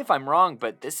correct me if I'm wrong,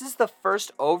 but this is the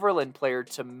first Overland player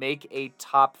to make a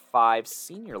top 5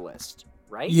 senior list,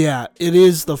 right? Yeah, it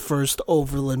is the first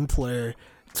Overland player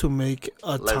to make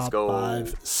a top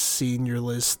 5 senior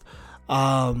list.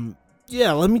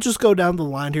 Let me just go down the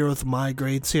line here with my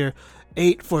grades here.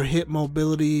 8 for hip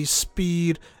mobility,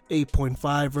 speed, 8.5,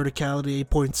 verticality,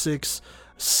 8.6,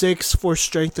 6 for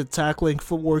strength and tackling,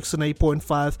 footwork's an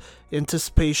 8.5,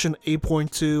 anticipation,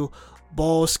 8.2,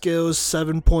 ball skills,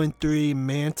 7.3,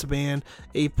 man-to-man,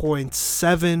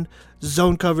 8.7,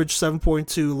 zone coverage,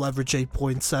 7.2, leverage,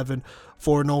 8.7,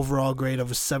 for an overall grade of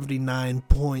a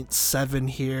 79.7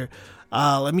 here.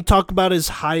 Let me talk about his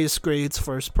highest grades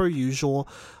first, per usual.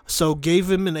 So gave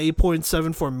him an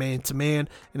 8.7 for man-to-man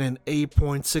and an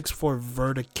 8.6 for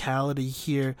verticality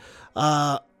here.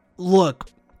 Look,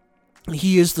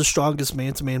 he is the strongest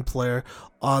man-to-man player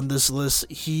on this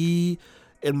list. He,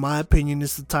 in my opinion,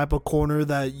 is the type of corner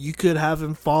that you could have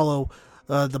him follow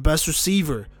the best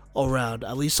receiver around.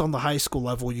 At least on the high school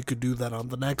level, you could do that. On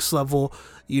the next level,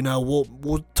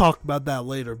 we'll talk about that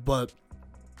later. But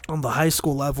on the high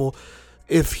school level,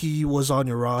 if he was on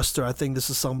your roster. I think this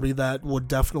is somebody that would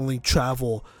definitely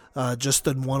travel just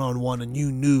in one-on-one, and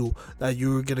you knew that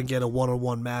you were going to get a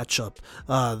one-on-one matchup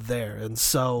there. And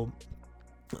so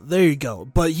there you go.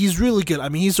 But he's really good. I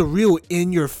mean, he's a real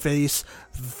in-your-face,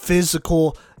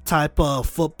 physical type of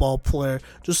football player,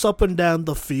 just up and down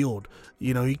the field.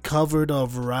 You know, he covered a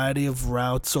variety of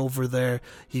routes over there.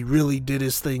 He really did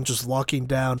his thing, just locking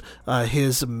down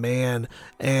his man.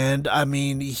 And, I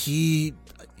mean, he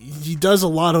does a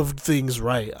lot of things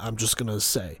right, I'm just going to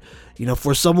say. You know,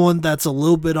 for someone that's a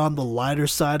little bit on the lighter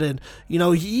side, and, you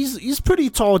know, he's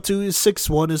pretty tall too. His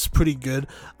 6'1" is pretty good.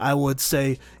 I would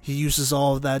say he uses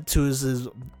all of that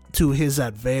to his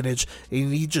advantage,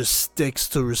 and he just sticks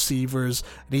to receivers,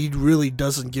 and he really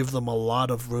doesn't give them a lot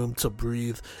of room to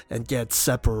breathe and get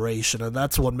separation, and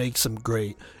that's what makes him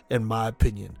great, in my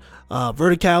opinion.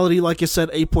 Verticality, like I said,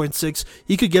 8.6.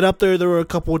 He could get up there. There were a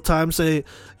couple of times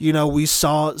we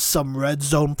saw some red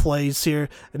zone plays here,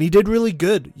 and he did really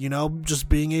good, just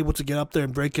being able to get up there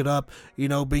and break it up,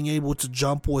 being able to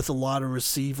jump with a lot of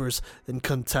receivers and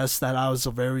contest that. I was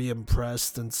very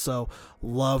impressed, and so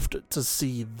loved to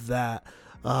see that.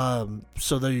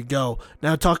 So there you go.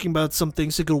 Now talking about some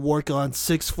things he could work on.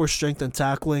 6 for strength and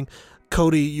tackling.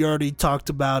 Cody, you already talked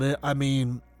about it. I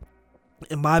mean,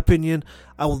 in my opinion,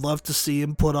 I would love to see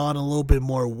him put on a little bit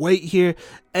more weight here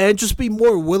and just be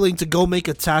more willing to go make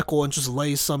a tackle and just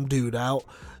lay some dude out.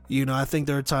 I think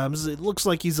there are times it looks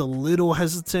like he's a little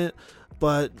hesitant,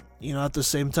 but, at the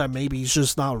same time, maybe he's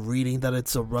just not reading that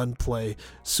it's a run play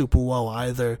super well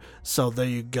either. So there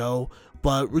you go.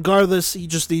 But regardless, he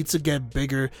just needs to get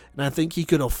bigger, and I think he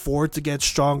could afford to get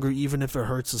stronger even if it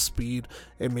hurts his speed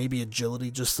and maybe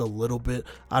agility just a little bit.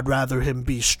 I'd rather him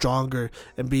be stronger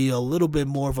and be a little bit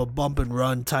more of a bump and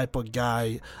run type of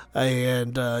guy,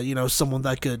 and, someone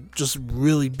that could just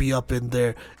really be up in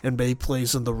there and make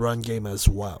plays in the run game as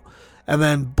well. And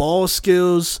then ball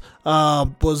skills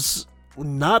was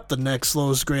not the next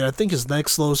lowest grade. I think his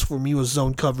next lowest for me was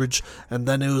zone coverage, and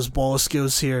then it was ball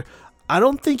skills here. I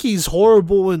don't think he's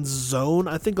horrible in zone.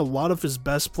 I think a lot of his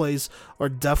best plays are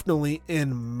definitely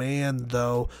in man,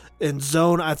 though. In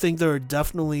zone, I think there are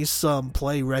definitely some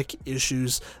play rec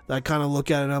issues that I kind of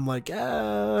look at it and I'm like,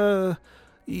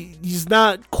 he's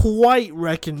not quite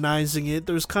recognizing it.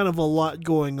 There's kind of a lot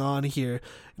going on here,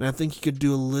 and I think he could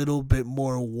do a little bit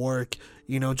more work,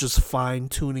 just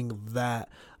fine-tuning that,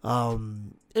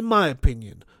 in my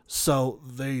opinion. So,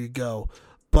 there you go.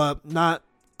 But not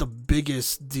the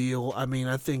biggest deal. I mean,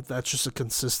 I think that's just a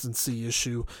consistency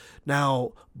issue.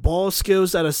 Now, ball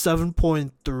skills at a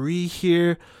 7.3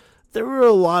 here. There were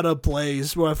a lot of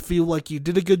plays where I feel like he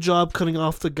did a good job cutting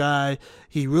off the guy.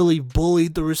 He really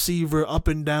bullied the receiver up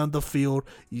and down the field.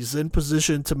 He's in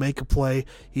position to make a play.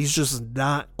 He's just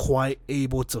not quite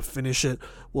able to finish it.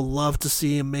 We'll love to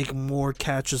see him make more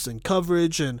catches in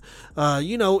coverage. And,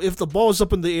 if the ball's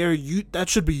up in the air, that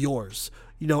should be yours.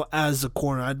 As a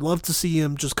corner. I'd love to see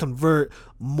him just convert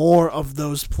more of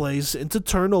those plays into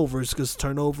turnovers, because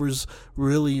turnovers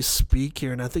really speak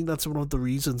here, and I think that's one of the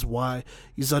reasons why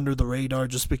he's under the radar,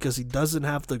 just because he doesn't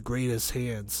have the greatest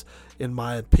hands, in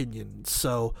my opinion.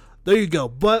 So there you go.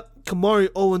 But Kamari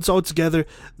Owens altogether,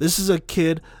 this is a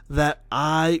kid that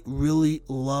I really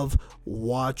love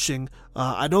watching.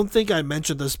 I don't think I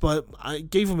mentioned this, but I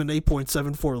gave him an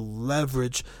 8.7 for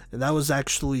leverage, and that was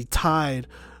actually tied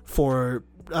for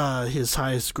his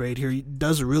highest grade here. He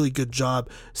does a really good job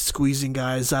squeezing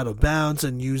guys out of bounds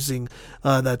and using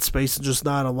that space and just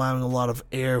not allowing a lot of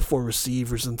air for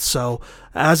receivers. And so,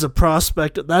 as a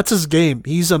prospect, that's his game.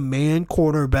 He's a man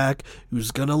cornerback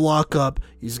who's going to lock up.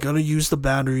 He's going to use the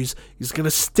boundaries. He's going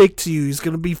to stick to you. He's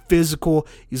going to be physical.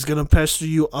 He's going to pester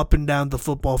you up and down the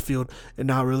football field and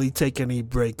not really take any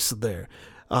breaks there.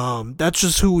 That's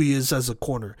just who he is as a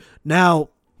corner. Now,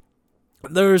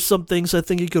 there are some things I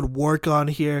think he could work on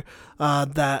here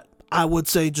that I would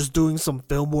say just doing some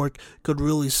film work could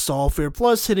really solve here.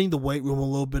 Plus, hitting the weight room a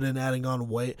little bit and adding on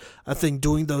weight. I think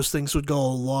doing those things would go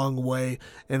a long way,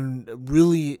 and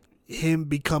really him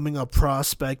becoming a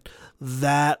prospect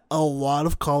that a lot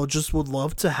of colleges would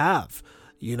love to have.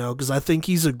 Because I think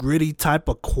he's a gritty type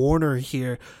of corner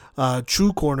here.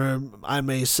 True corner, I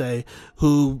may say,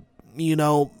 who,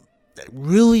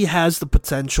 really has the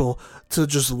potential to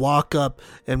just lock up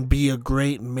and be a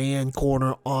great man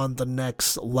corner on the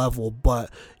next level. But,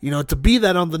 to be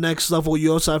that on the next level,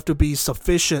 you also have to be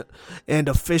sufficient and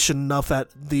efficient enough at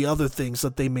the other things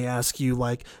that they may ask you,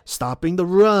 like stopping the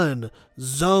run,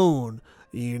 zone,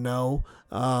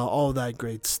 all that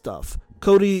great stuff.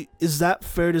 Cody, is that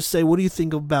fair to say? What do you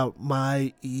think about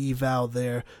my eval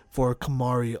there for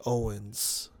Kamari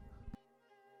Owens?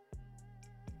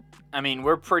 I mean,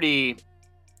 we're pretty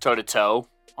toe-to-toe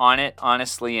on it,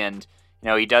 honestly, and,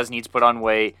 he does need to put on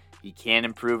weight. He can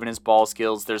improve in his ball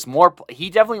skills. There's more. He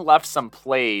definitely left some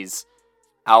plays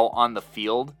out on the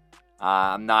field.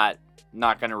 I'm not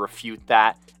going to refute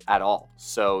that at all.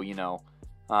 So,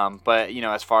 but,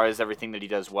 as far as everything that he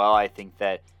does well, I think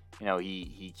that,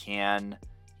 he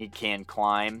can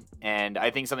climb. And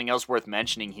I think something else worth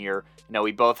mentioning here,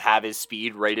 we both have his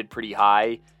speed rated pretty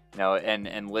high,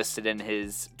 and listed in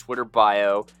his Twitter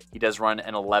bio. He does run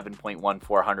an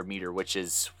 11.1400 meter, which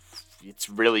is, it's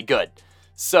really good.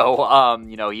 So,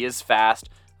 he is fast,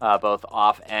 both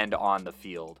off and on the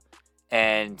field.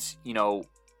 And,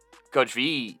 Coach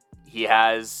V, he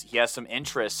has some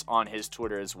interests on his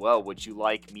Twitter as well. Would you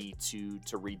like me to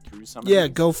read through some of these? Yeah,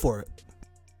 go for it.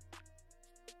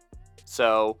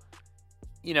 So,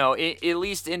 at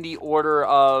least in the order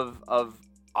of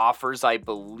offers, I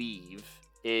believe,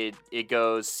 it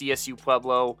goes CSU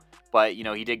Pueblo, but,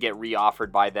 he did get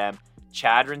re-offered by them.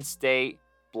 Chadron State,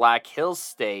 Black Hills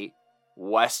State,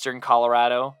 Western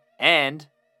Colorado, and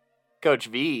Coach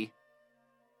V,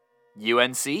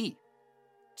 UNC.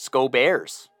 Sco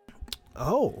Bears.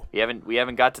 Oh. We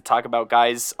haven't got to talk about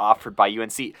guys offered by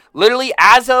UNC. Literally,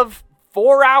 as of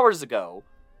 4 hours ago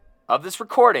of this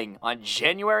recording, on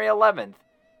January 11th,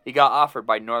 he got offered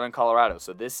by Northern Colorado.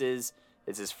 So this is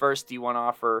his first D1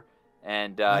 offer,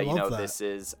 and this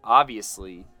is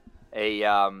obviously a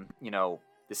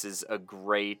this is a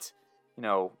great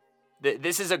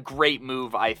this is a great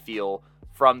move, I feel,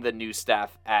 from the new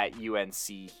staff at UNC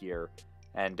here,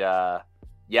 and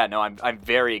I'm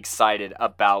very excited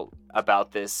about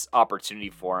this opportunity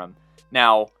for him.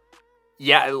 Now,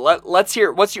 let's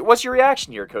hear what's your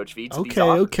reaction here, Coach V? To these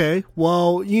offers? Okay.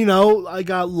 Well, I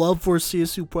got love for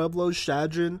CSU Pueblo,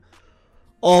 Chadron,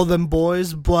 all them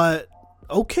boys, but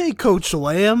okay, Coach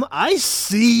Lamb, I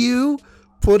see you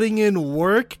putting in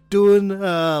work, doing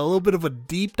a little bit of a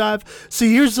deep dive.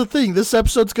 See, here's the thing. This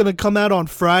episode's going to come out on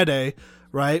Friday,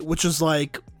 right? Which is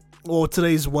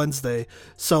today's Wednesday.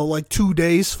 So 2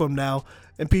 days from now.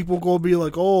 And people going to be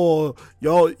like, oh,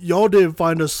 y'all didn't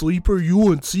find a sleeper.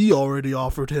 UNC already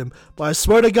offered him. But I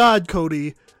swear to God,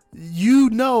 Cody, you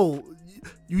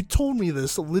told me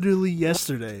this literally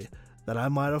yesterday that I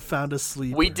might have found a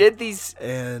sleeper. We did these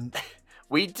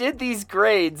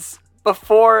grades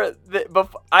before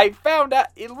I found out.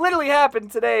 It literally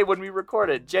happened today when we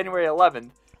recorded, January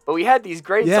 11th. But we had these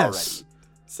grades already.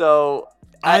 So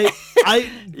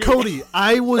Cody,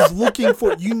 I was looking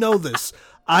for, this.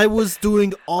 I was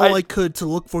doing all I could to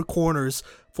look for corners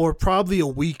for probably a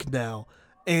week now,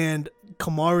 and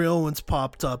Kamari Owens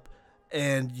popped up,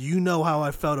 and you know how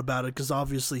I felt about it, because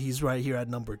obviously he's right here at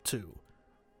number 2.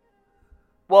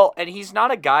 Well, and he's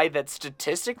not a guy that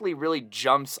statistically really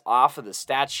jumps off of the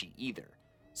stat sheet either.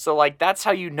 So, that's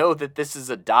how you know that this is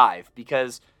a dive,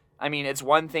 because, I mean, it's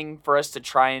one thing for us to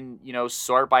try and,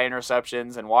 sort by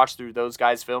interceptions and watch through those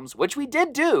guys' films, which we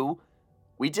did do.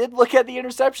 We did look at the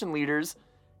interception leaders,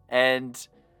 and,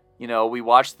 we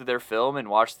watched through their film and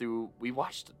we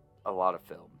watched a lot of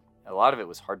film. A lot of it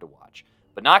was hard to watch,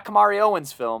 but not Kamari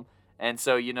Owens' film. And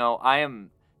so,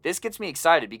 this gets me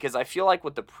excited, because I feel like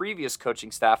with the previous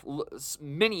coaching staff,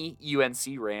 mini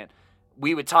UNC rant,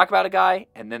 we would talk about a guy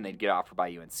and then they'd get offered by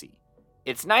UNC.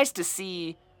 It's nice to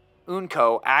see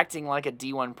UNCO acting like a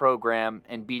D1 program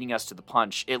and beating us to the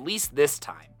punch, at least this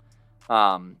time.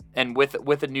 And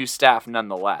with a new staff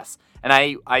nonetheless. And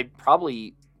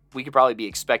we could probably be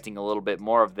expecting a little bit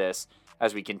more of this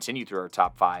as we continue through our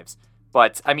top fives.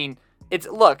 But I mean,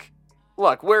 look,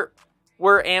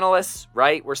 we're analysts,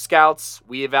 right? We're scouts.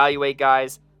 We evaluate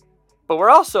guys, but we're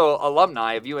also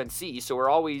alumni of UNC. So we're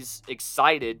always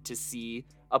excited to see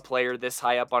a player this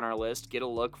high up on our list get a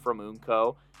look from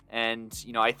UNCO. And,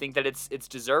 I think that it's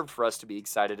deserved for us to be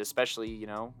excited, especially,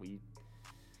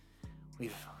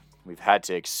 we've had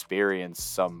to experience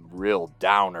some real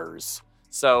downers.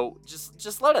 So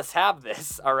just let us have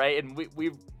this, all right? And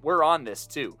we're on this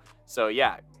too. So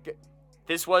yeah,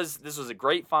 this was a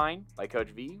great find by Coach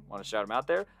V. Want to shout him out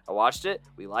there. I watched it.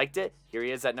 We liked it. Here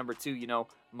he is at number 2.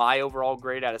 My overall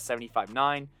grade out of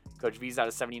 75.9. Coach V's out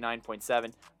of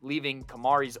 79.7, leaving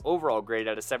Kamari's overall grade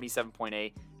at a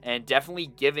 77.8, and definitely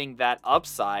giving that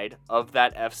upside of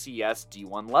that FCS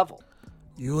D1 level.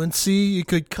 UNC, you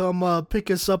could come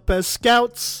pick us up as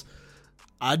scouts.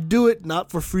 I'd do it, not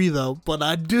for free though, but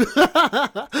I'd do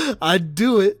I'd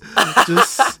do it.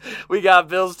 Just we got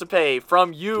bills to pay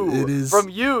from you. It is from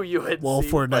you, UNC. Well,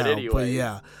 for but now, anyway. but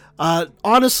yeah.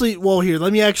 Honestly, here,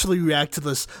 let me actually react to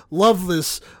this. Love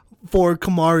this for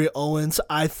Kamari Owens.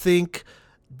 I think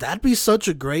that'd be such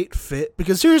a great fit,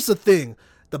 because here's the thing.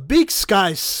 The Big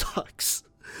Sky sucks.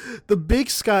 the Big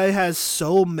Sky has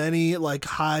so many like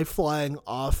high flying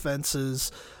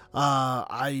offenses.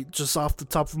 I just off the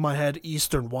top of my head,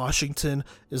 Eastern Washington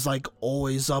is like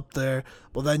always up there.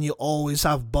 But then you always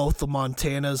have both the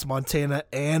Montanas, Montana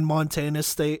and Montana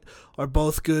State are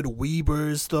both good.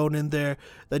 Weber's thrown in there.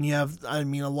 Then you have, I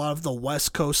mean, a lot of the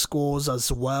West Coast schools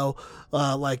as well,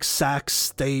 like Sac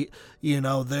State. You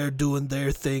know, they're doing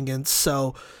their thing, and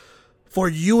so for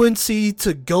UNC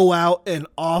to go out and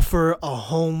offer a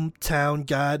hometown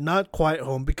guy, not quite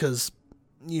home because,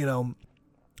 you know,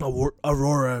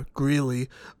 Aurora Greeley,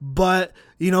 but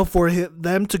you know, for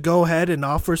them to go ahead and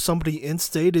offer somebody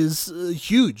in-state is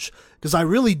huge, because I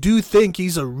really do think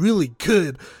he's a really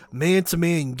good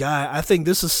man-to-man guy. I think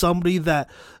this is somebody that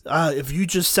if you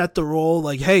just set the role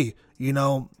like, hey, you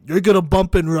know, you're gonna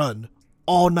bump and run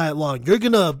all night long, you're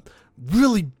gonna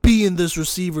really be in this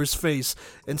receiver's face,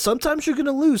 and sometimes you're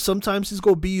gonna lose, sometimes he's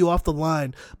gonna beat you off the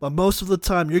line, but most of the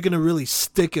time you're gonna really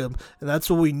stick him, and that's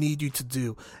what we need you to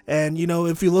do. And you know,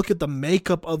 if you look at the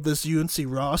makeup of this UNC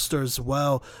roster as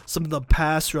well, some of the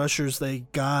pass rushers they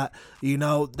got, you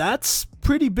know, that's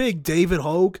pretty big. David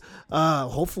Hogue,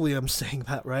 hopefully I'm saying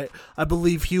that right, I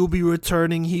believe he'll be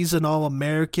returning. He's an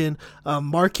All-American.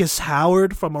 Marcus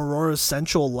Howard from Aurora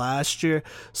Central last year,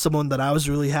 someone that I was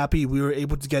really happy we were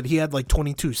able to get. He had like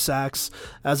 22 sacks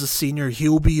as a senior.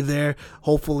 He'll be there,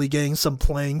 hopefully getting some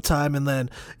playing time. And then,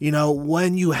 you know,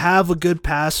 when you have a good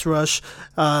pass rush,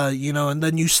 you know, and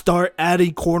then you start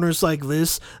adding corners like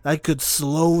this, that could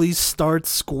slowly start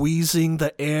squeezing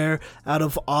the air out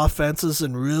of offenses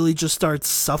and really just start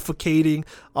suffocating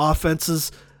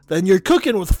offenses, then you're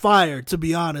cooking with fire, to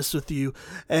be honest with you.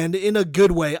 And in a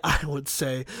good way, I would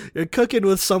say. You're cooking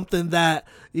with something that,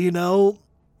 you know,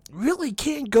 really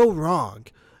can't go wrong.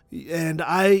 And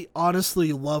I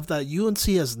honestly love that UNC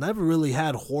has never really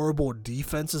had horrible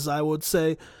defenses, I would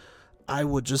say. I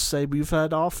would just say we've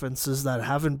had offenses that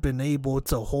haven't been able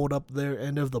to hold up their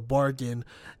end of the bargain,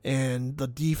 and the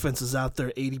defense is out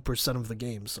there 80% of the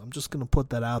games. I'm just going to put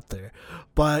that out there.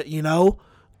 But, you know,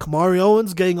 Kamari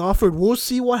Owens getting offered, we'll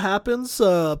see what happens.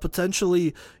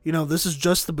 Potentially, you know, this is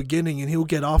just the beginning, and he'll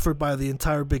get offered by the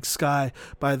entire Big Sky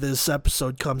by this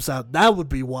episode comes out. That would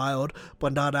be wild,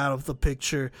 but not out of the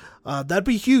picture. That'd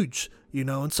be huge, you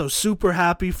know, and so super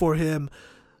happy for him.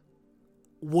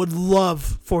 Would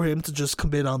love for him to just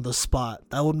commit on the spot.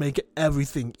 That would make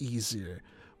everything easier.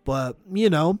 But,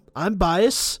 you know, I'm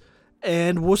biased,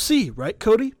 and we'll see, right,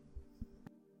 Cody?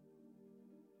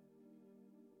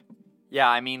 Yeah,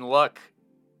 I mean, look,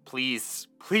 please,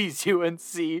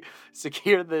 UNC,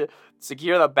 secure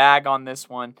the bag on this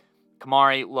one.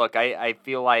 Kamari, look, I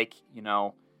feel like, you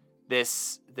know,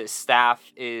 this staff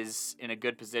is in a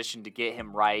good position to get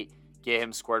him right, get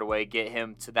him squared away, get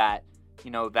him to that, you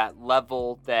know, that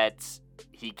level that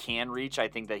he can reach. I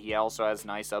think that he also has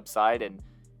nice upside, and,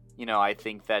 you know, I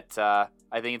think that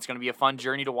I think it's going to be a fun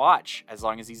journey to watch as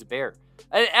long as he's a Bear.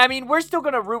 I mean, we're still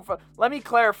going to root for, let me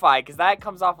clarify, because that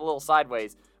comes off a little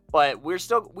sideways, but we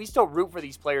still root for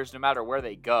these players no matter where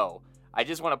they go. I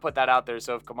just want to put that out there,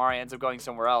 so if Kamari ends up going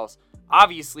somewhere else,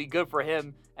 obviously good for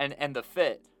him and the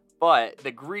fit, but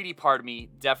the greedy part of me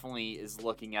definitely is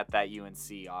looking at that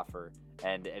UNC offer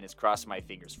and is crossing my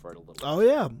fingers for it a little bit. Oh,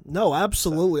 yeah. No,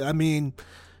 absolutely. I mean,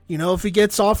 you know, if he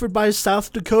gets offered by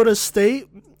South Dakota State,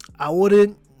 I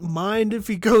wouldn't mind if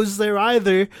he goes there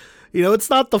either. You know, it's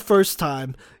not the first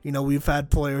time, you know, we've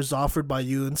had players offered by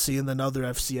UNC and then other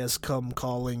FCS come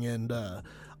calling and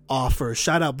offer.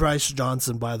 Shout out Bryce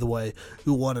Johnson, by the way,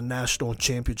 who won a national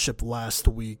championship last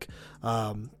week.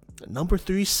 Number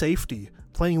 3 safety,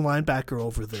 playing linebacker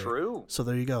over there. True. So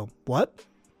there you go. What?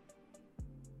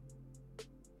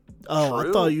 Oh, True.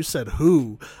 I thought you said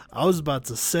who. I was about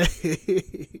to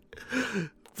say.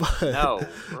 No,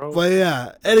 bro. But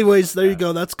yeah, anyways, there you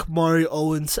go. That's Kamari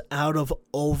Owens out of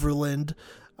Overland.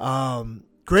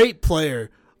 Great player,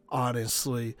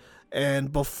 honestly.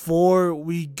 And before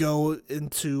we go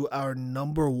into our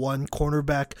number 1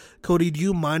 cornerback, Cody, do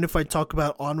you mind if I talk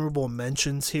about honorable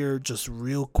mentions here just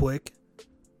real quick?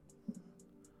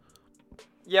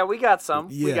 Yeah, we got some.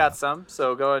 Yeah. We got some.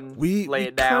 So go ahead and lay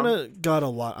it down. We kind of got a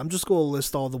lot. I'm just going to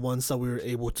list all the ones that we were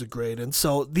able to grade. And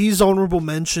so these honorable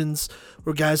mentions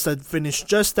were guys that finished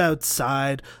just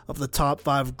outside of the top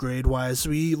 5 grade-wise.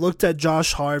 We looked at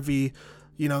Josh Harvey.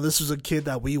 You know, this was a kid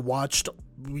that we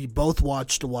both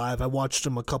watched live. I watched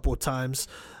him a couple of times,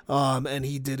 and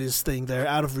he did his thing there.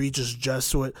 Out of Regis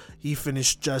Jesuit, he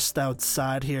finished just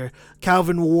outside here.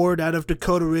 Calvin Ward out of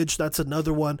Dakota Ridge, that's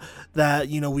another one that,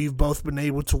 you know, we've both been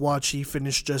able to watch. He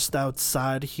finished just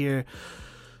outside here.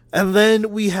 And then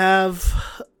we have,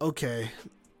 okay,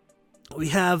 We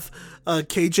have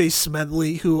KJ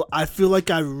Smedley, who I feel like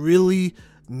I really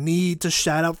need to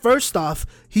shout out. First off,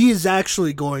 he is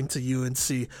actually going to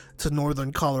UNC, to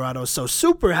Northern Colorado, so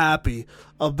super happy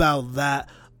about that.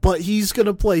 But he's going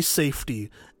to play safety.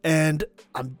 And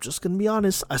I'm just going to be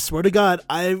honest, I swear to God,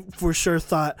 I for sure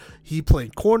thought he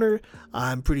played corner.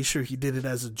 I'm pretty sure he did it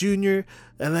as a junior.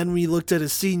 And then we looked at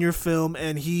his senior film,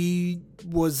 and he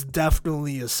was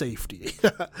definitely a safety.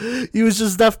 He was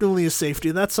just definitely a safety,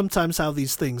 and that's sometimes how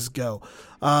these things go.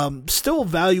 Still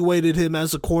evaluated him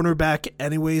as a cornerback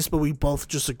anyways, but we both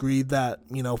just agreed that,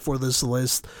 for this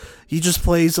list, he just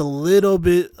plays a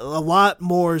lot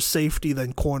more safety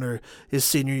than corner his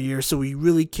senior year, so we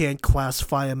really can't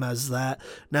classify him as that.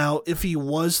 Now, if he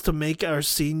was to make our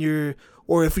senior,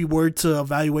 or if we were to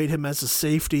evaluate him as a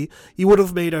safety, he would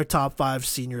have made our top 5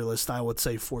 senior list, I would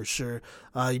say for sure.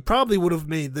 He probably would have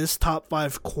made this top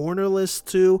 5 corner list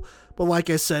too, but like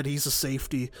I said, he's a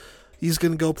safety. He's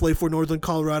going to go play for Northern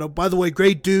Colorado. By the way,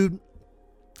 great dude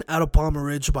out of Palmer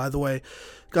Ridge, by the way.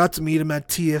 Got to meet him at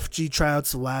TFG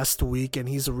tryouts last week, and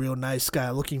he's a real nice guy.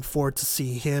 Looking forward to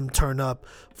see him turn up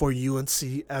for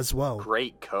UNC as well.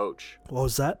 Great coach. What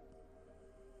was that?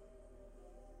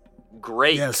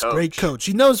 Great coach. Great coach.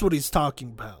 He knows what he's talking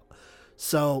about.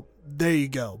 So, there you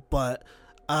go. But,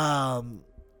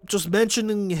 just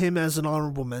mentioning him as an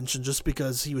honorable mention just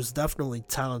because he was definitely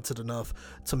talented enough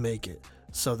to make it.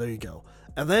 So, there you go.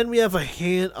 And then we have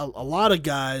a lot of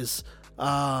guys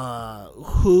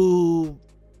who,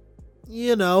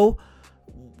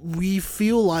 we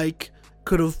feel like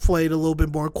could have played a little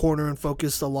bit more corner and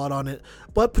focused a lot on it,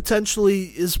 but potentially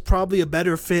is probably a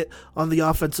better fit on the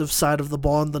offensive side of the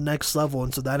ball on the next level.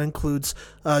 And so that includes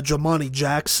Dramonte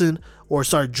Jackson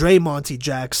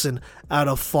out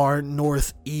of far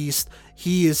northeast.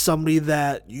 He is somebody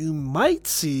that you might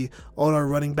see on our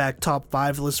running back top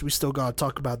 5 list. We still got to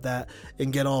talk about that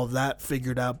and get all of that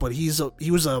figured out. But he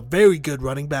was a very good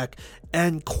running back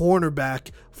and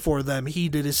cornerback for them. He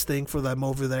did his thing for them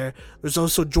over there. There's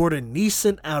also Jordan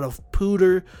Neeson out of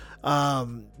Pooter.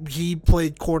 He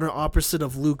played corner opposite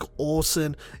of Luke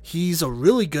Olson. He's a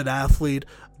really good athlete,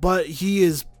 but he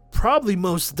is probably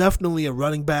most definitely a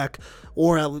running back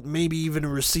or maybe even a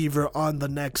receiver on the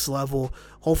next level.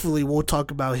 Hopefully we'll talk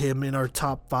about him in our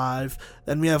top 5.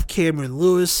 Then we have Cameron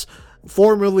Lewis,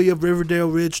 formerly of Riverdale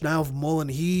Ridge, now of Mullen.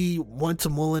 He went to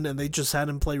Mullen and they just had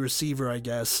him play receiver, I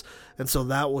guess. And so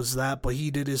that was that, but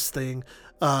he did his thing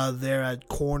there at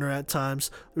corner at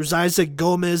times. There's Isaac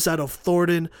Gomez out of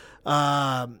Thornton,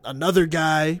 another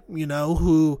guy,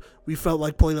 who we felt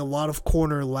like played a lot of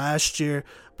corner last year,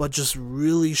 but just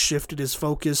really shifted his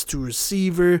focus to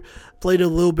receiver, played a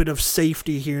little bit of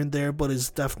safety here and there, but is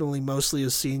definitely mostly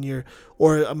a senior,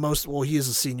 he is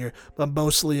a senior, but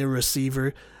mostly a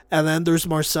receiver. And then there's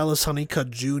Marcellus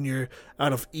Honeycutt Jr.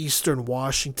 out of Eastern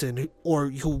Washington,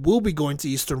 who will be going to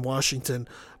Eastern Washington.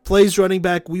 Plays running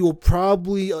back. We will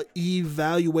probably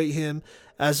evaluate him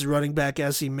as a running back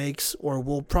as he makes, or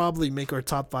will probably make our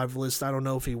top 5 list. I don't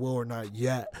know if he will or not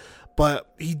yet. But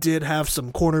he did have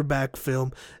some cornerback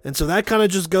film. And so that kind of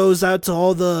just goes out to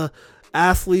all the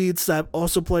athletes that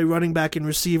also play running back and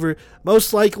receiver.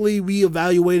 Most likely we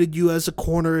evaluated you as a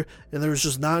corner and there was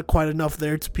just not quite enough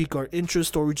there to pique our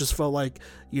interest, or we just felt like,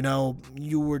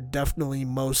 you were definitely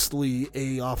mostly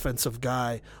a offensive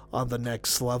guy on the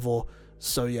next level.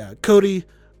 So yeah, Cody,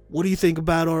 what do you think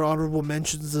about our honorable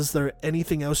mentions? Is there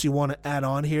anything else you want to add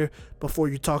on here before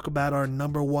you talk about our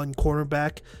number 1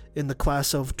 cornerback in the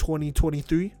class of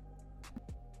 2023?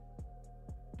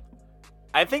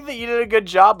 I think that you did a good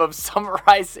job of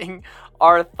summarizing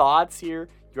our thoughts here,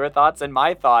 your thoughts and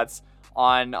my thoughts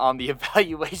on the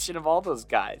evaluation of all those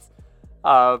guys.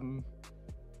 I'm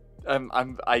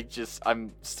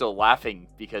still laughing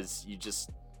because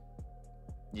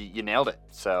you nailed it.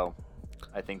 So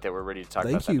I think that we're ready to talk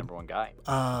about that number 1 guy.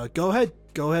 Go ahead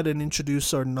and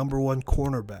introduce our number 1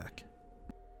 cornerback.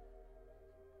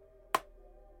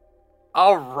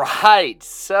 All right.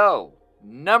 So,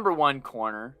 number 1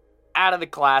 corner out of the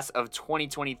class of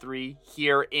 2023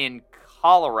 here in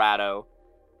Colorado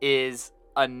is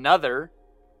another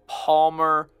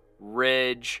Palmer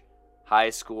Ridge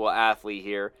High School athlete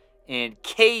here in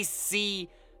KC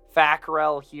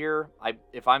Fackrell here.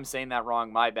 If I'm saying that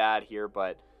wrong, my bad here,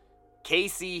 but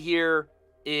KC here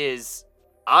is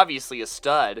obviously a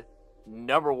stud.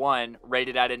 Number 1,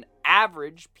 rated at an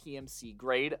average PMC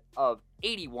grade of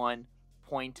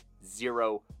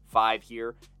 81.05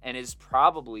 here, and is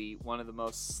probably one of the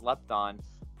most slept on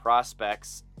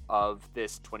prospects of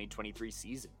this 2023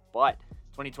 season, but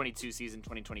 2022 season,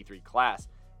 2023 class.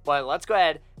 But let's go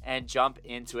ahead and jump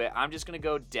into it. I'm just going to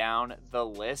go down the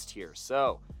list here.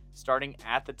 So starting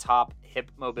at the top,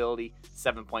 hip mobility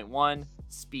 7.1,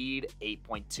 speed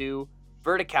 8.2,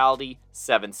 verticality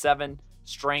 7.7,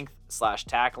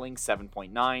 strength/tackling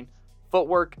 7.9,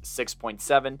 footwork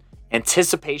 6.7,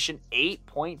 anticipation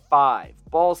 8.5,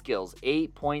 ball skills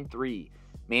 8.3,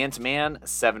 man-to-man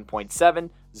 7.7,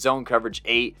 zone coverage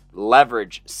 8,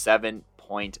 leverage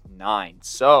 7.9.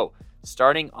 So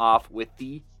starting off with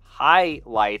the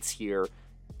highlights here,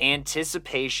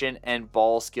 anticipation and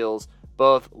ball skills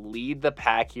both lead the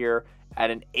pack here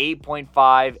at an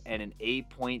 8.5 and an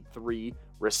 8.3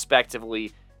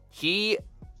 respectively. He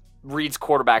reads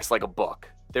quarterbacks like a book.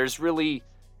 There's really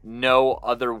no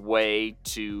other way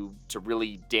to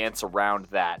really dance around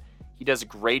that. He does a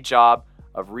great job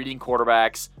of reading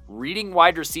quarterbacks, reading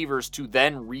wide receivers to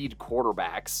then read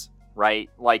quarterbacks, right?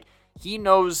 Like, he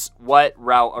knows what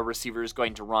route a receiver is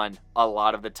going to run a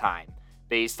lot of the time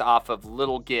based off of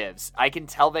little gives. I can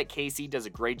tell that Casey does a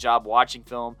great job watching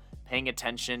film, paying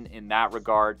attention in that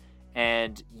regard,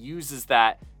 and uses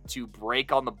that to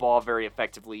break on the ball very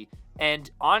effectively. And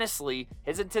honestly,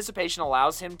 his anticipation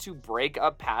allows him to break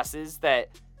up passes that,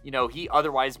 he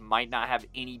otherwise might not have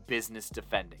any business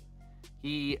defending.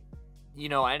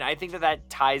 And I think that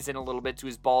ties in a little bit to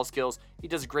his ball skills. He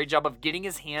does a great job of getting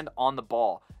his hand on the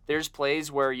ball. There's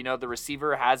plays where, the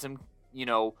receiver has him,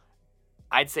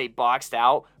 I'd say boxed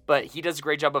out, but he does a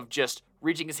great job of just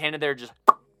reaching his hand in there, just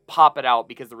pop it out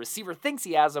because the receiver thinks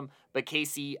he has him, but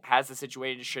Casey has the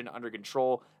situation under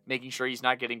control, making sure he's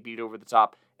not getting beat over the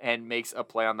top and makes a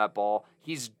play on that ball.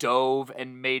 He's dove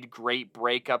and made great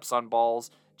breakups on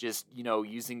balls, just,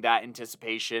 using that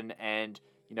anticipation and,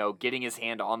 getting his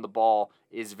hand on the ball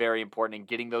is very important, and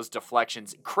getting those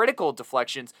deflections, critical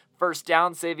deflections, first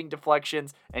down saving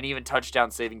deflections, and even touchdown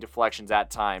saving deflections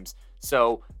at times.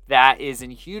 So that is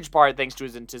in huge part thanks to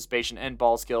his anticipation and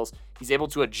ball skills. He's able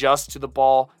to adjust to the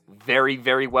ball very,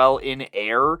 very well in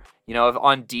air.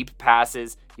 On deep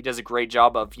passes, he does a great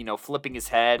job of, flipping his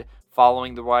head,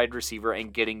 following the wide receiver,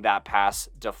 and getting that pass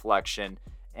deflection.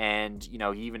 And,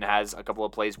 he even has a couple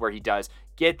of plays where he does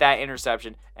get that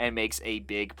interception and makes a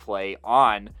big play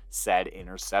on said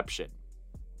interception.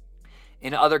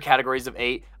 In other categories of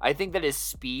 8, I think that his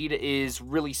speed is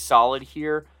really solid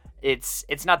here.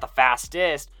 It's not the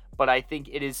fastest, but I think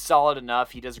it is solid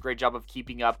enough. He does a great job of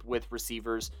keeping up with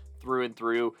receivers through and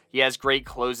through. He has great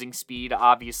closing speed,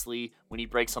 obviously, when he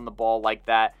breaks on the ball like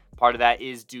that. Part of that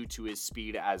is due to his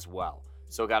speed as well.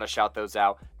 So got to shout those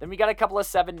out. Then we got a couple of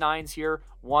 7.9s here.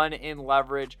 One in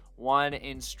leverage, one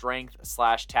in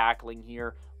strength/tackling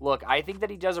here. Look, I think that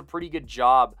he does a pretty good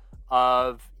job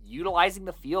of utilizing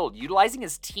the field, utilizing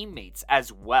his teammates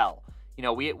as well.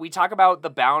 We talk about the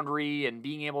boundary and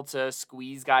being able to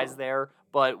squeeze guys there,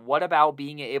 but what about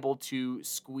being able to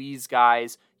squeeze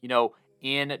guys,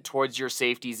 in towards your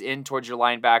safeties, in towards your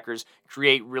linebackers,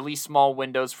 create really small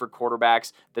windows for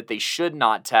quarterbacks that they should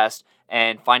not test,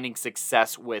 and finding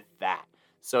success with that.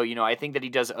 So, I think that he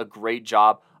does a great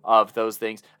job of those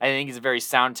things. I think he's a very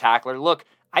sound tackler. Look,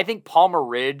 I think Palmer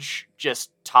Ridge,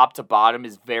 just top to bottom,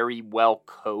 is very well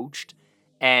coached.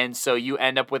 And so you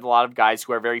end up with a lot of guys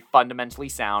who are very fundamentally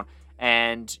sound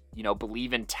and,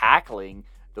 believe in tackling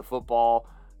the football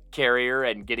carrier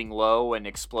and getting low and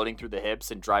exploding through the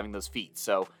hips and driving those feet.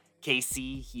 So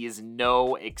KC, he is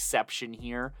no exception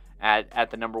here at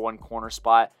the number 1 corner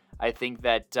spot. I think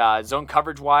that zone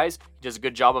coverage-wise, he does a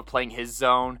good job of playing his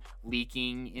zone,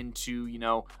 leaking into,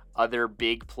 other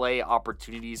big play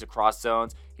opportunities across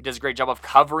zones. He does a great job of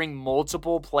covering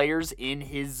multiple players in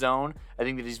his zone. I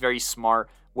think that he's very smart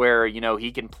where,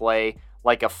 he can play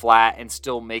like a flat and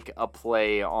still make a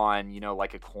play on,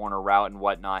 like a corner route and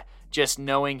whatnot. Just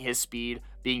knowing his speed,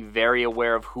 being very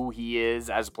aware of who he is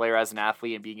as a player, as an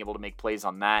athlete, and being able to make plays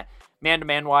on that.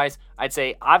 Man-to-man wise, I'd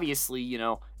say obviously,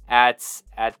 at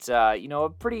a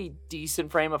pretty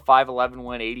decent frame of 5'11",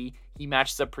 180, he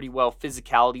matches up pretty well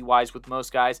physicality-wise with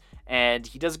most guys, and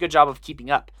he does a good job of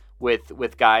keeping up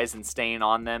with guys and staying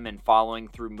on them and following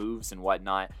through moves and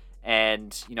whatnot.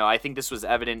 And, I think this was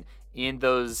evident in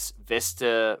those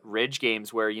Vista Ridge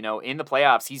games where, in the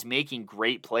playoffs, he's making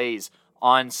great plays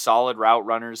on solid route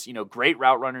runners, great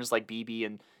route runners like BB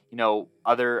and,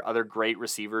 other great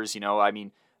receivers,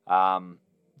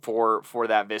 for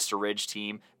that Vista Ridge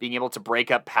team, being able to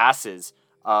break up passes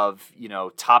of,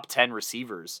 top 10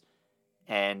 receivers,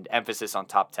 and emphasis on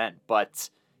top 10. But,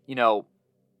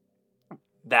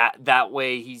 that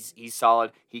way he's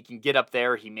solid. He can get up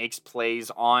there. He makes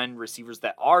plays on receivers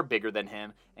that are bigger than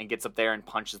him and gets up there and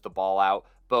punches the ball out,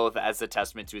 both as a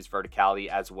testament to his verticality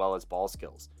as well as ball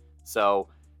skills. So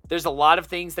there's a lot of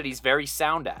things that he's very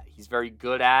sound at. He's very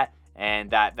good at,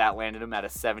 and that landed him at a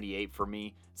 78 for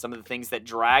me. some of the things that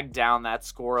drag down that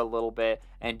score a little bit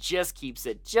and just keeps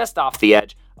it just off the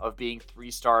edge of being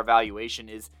 3-star evaluation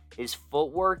is his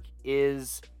footwork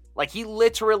is like he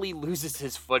literally loses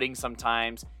his footing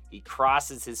sometimes. He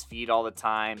crosses his feet all the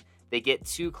time. They get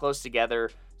too close together.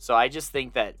 So I just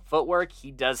think that footwork,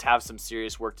 he does have some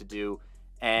serious work to do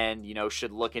and,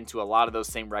 should look into a lot of those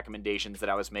same recommendations that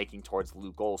I was making towards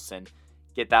Luke Olson.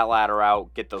 Get that ladder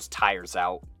out, get those tires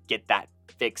out, get that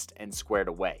fixed and squared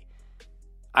away.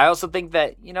 I also think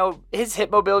that, his hip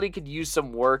mobility could use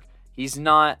some work. He's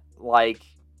not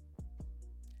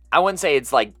I wouldn't say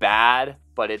it's bad,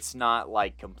 but it's not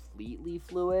completely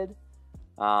fluid.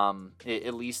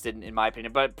 At least in my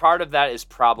opinion. But part of that is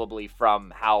probably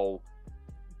from how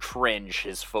cringe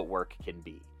his footwork can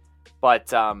be.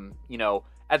 But,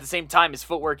 at the same time, his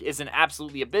footwork isn't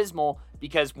absolutely abysmal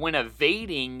because when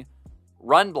evading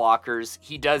run blockers,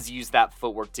 he does use that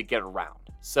footwork to get around.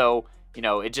 So,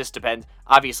 it just depends.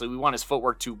 Obviously, we want his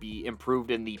footwork to be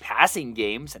improved in the passing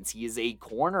game since he is a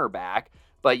cornerback.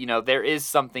 But, there is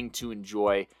something to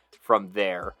enjoy from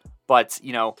there. But,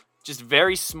 just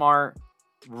very smart,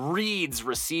 reads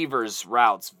receivers'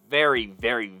 routes very,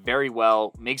 very, very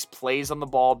well, makes plays on the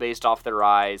ball based off their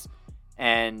eyes.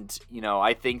 And,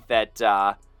 I think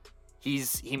that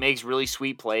he makes really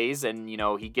sweet plays and,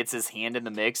 he gets his hand in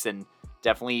the mix and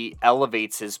definitely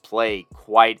elevates his play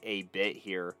quite a bit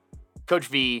here. Coach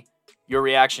V, your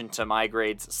reaction to my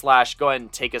grades / go ahead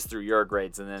and take us through your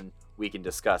grades and then we can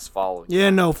discuss following. Yeah,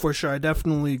 no, for sure. I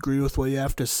definitely agree with what you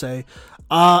have to say.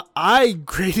 I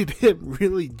graded him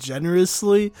really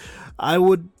generously, I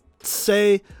would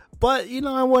say. But,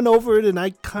 I went over it and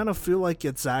I kind of feel like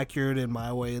it's accurate in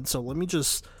my way. And so let me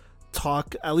just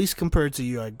talk, at least compared to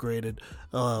you, I graded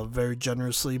very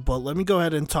generously. But let me go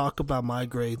ahead and talk about my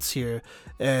grades here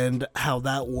and how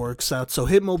that works out. So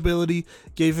hip mobility,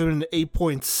 gave him an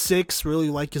 8.6, really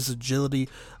like his agility.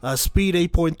 Speed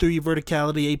 8.3,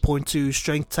 verticality 8.2,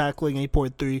 strength tackling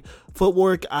 8.3,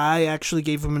 footwork I actually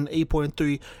gave him an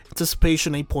 8.3,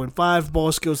 anticipation 8.5,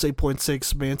 ball skills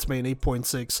 8.6, man-to-man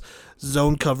 8.6,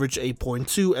 zone coverage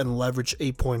 8.2, and leverage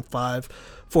 8.5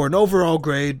 for an overall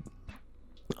grade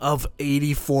of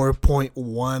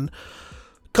 84.1.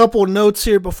 Couple notes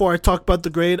here before I talk about the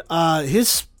grade. His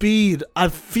speed, I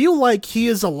feel like he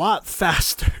is a lot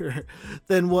faster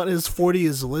than what his 40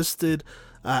 is listed,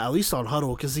 at least on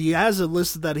Huddle, because he has it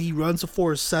listed that he runs a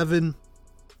 4.7.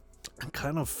 I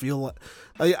kind of feel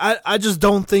like I just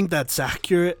don't think that's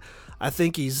accurate. I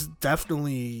think he's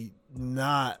definitely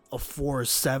not a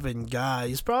 4.7 guy.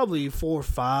 He's probably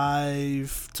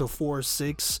 4.5 to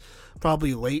 4.6,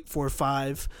 probably late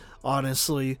 4.5.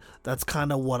 Honestly, that's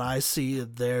kind of what I see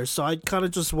there. So I kind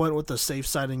of just went with the safe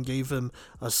side and gave him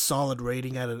a solid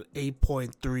rating at an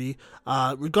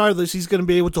 8.3. Regardless, he's going to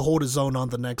be able to hold his own on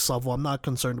the next level. I'm not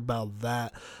concerned about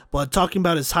that. But talking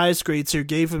about his highest grades here,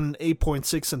 gave him an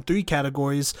 8.6 in 3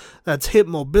 categories. That's hip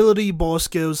mobility, ball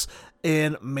skills,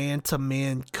 and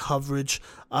man-to-man coverage.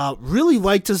 Really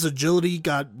liked his agility,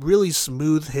 got really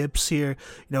smooth hips here,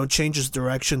 changes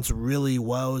directions really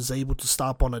well, is able to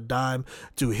stop on a dime,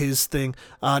 do his thing.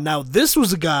 Now, this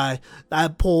was a guy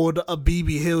that pulled a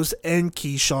BB Hills and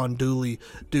Keyshawn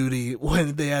duty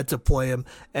when they had to play him,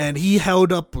 and he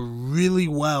held up really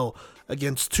well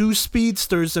against 2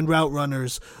 speedsters and route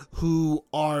runners who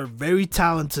are very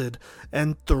talented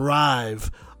and thrive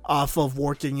off of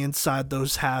working inside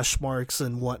those hash marks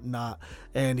and whatnot.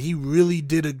 And he really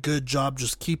did a good job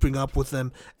just keeping up with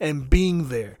them and being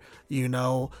there,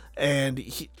 and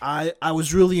I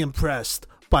was really impressed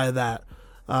by that.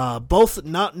 Both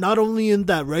not only in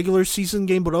that regular season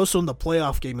game, but also in the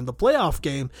playoff game. In the playoff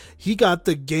game, he got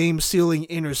the game-sealing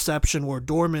interception where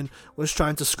Dorman was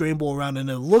trying to scramble around, and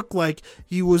it looked like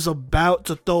he was about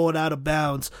to throw it out of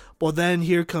bounds. But then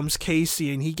here comes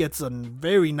Casey, and he gets a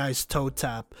very nice toe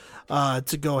tap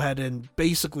to go ahead and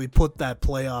basically put that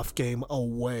playoff game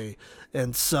away.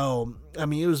 And so,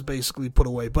 it was basically put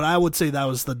away. But I would say that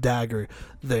was the dagger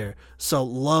there. So,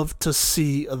 love to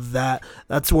see that.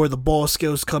 That's where the ball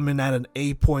skills come in at an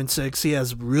 8.6. He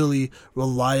has really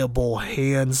reliable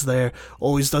hands there.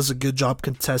 Always does a good job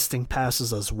contesting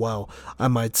passes as well, I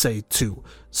might say, too.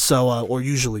 So, or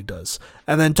usually does.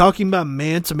 And then talking about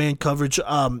man-to-man coverage,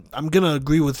 I'm going to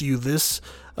agree with you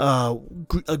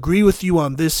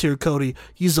on this here, Cody.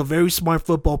 He's a very smart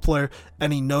football player,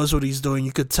 and he knows what he's doing.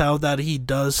 You could tell that he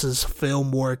does his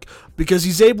film work because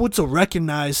he's able to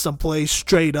recognize some plays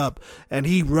straight up, and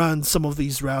he runs some of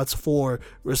these routes for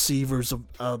receivers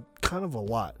kind of a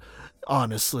lot.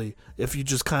 Honestly, if you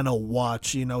just kind of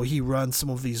watch, he runs some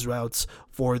of these routes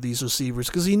for these receivers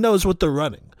because he knows what they're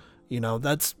running.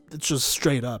 It's just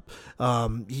straight up.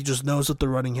 He just knows what they're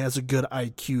running, has a good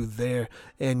IQ there.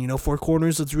 And, for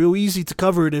corners, it's real easy to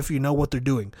cover it if you know what they're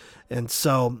doing. And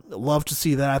so, love to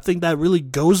see that. I think that really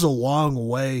goes a long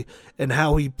way in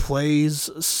how he plays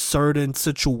certain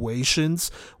situations,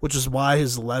 which is why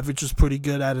his leverage is pretty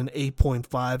good at an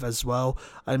 8.5 as well.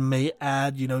 I may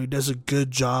add, he does a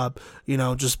good job,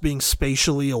 just being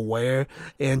spatially aware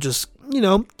and just,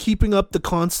 keeping up the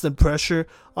constant pressure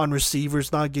on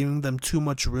receivers, not giving them too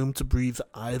much room to breathe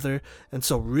either. And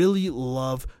so really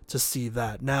love to see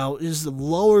that. Now, is the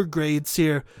lower grades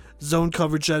here, zone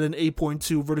coverage at an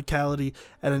 8.2, verticality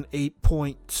at an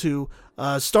 8.2.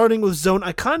 Starting with zone,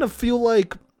 I kind of feel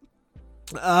like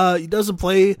he doesn't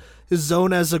play his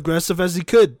zone as aggressive as he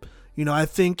could. I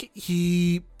think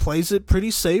he plays it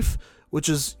pretty safe, which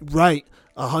is right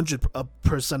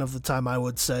 100% of the time, I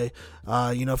would say.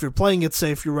 If you're playing it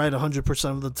safe, you're right 100%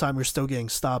 of the time, you're still getting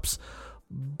stops.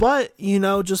 But,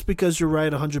 just because you're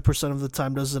right 100% of the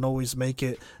time doesn't always make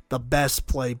it the best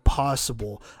play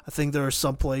possible. I think there are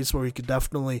some plays where you could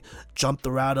definitely jump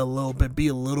the route a little bit, be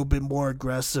a little bit more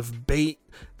aggressive, bait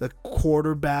the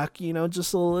quarterback,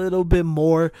 just a little bit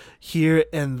more here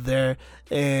and there.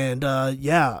 And,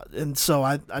 and so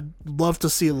I'd love to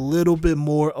see a little bit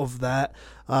more of that.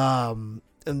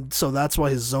 And so that's why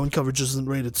his zone coverage isn't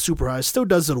rated super high. Still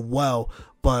does it well,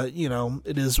 but,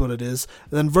 it is what it is.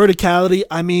 And then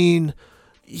verticality,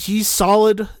 he's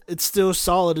solid. It's still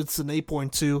solid. It's an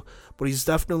 8.2, but he's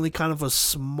definitely kind of a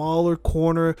smaller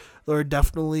corner. There are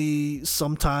definitely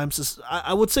sometimes,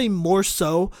 I would say more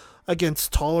so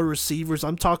against taller receivers.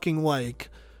 I'm talking like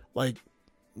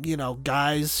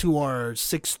guys who are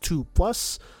 6'2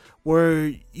 plus,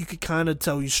 where you could kind of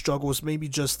tell he struggles maybe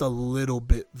just a little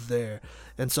bit there.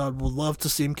 And so I would love to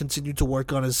see him continue to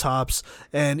work on his hops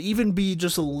and even be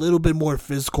just a little bit more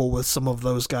physical with some of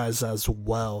those guys as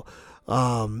well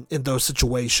in those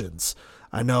situations.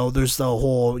 I know there's the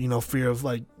whole, fear of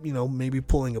maybe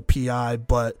pulling a PI,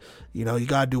 but, you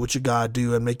got to do what you got to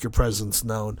do and make your presence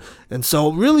known. And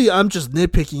so really I'm just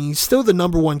nitpicking. He's still the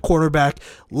number one cornerback.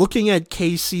 Looking at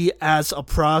Casey as a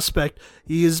prospect,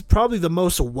 he is probably the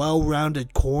most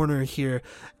well-rounded corner here.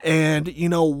 And,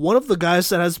 one of the guys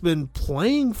that has been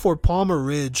playing for Palmer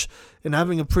Ridge and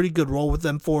having a pretty good role with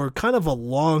them for kind of a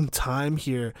long time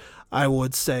here, I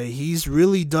would say. He's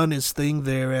really done his thing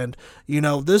there, and,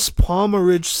 this Palmer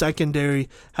Ridge secondary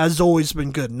has always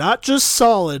been good. Not just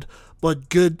solid, but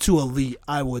good to elite,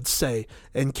 I would say.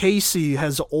 And Casey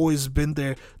has always been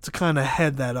there to kind of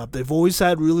head that up. They've always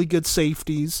had really good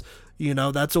safeties.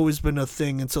 That's always been a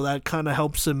thing, and so that kind of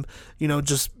helps him,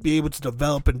 just be able to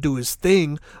develop and do his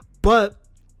thing. But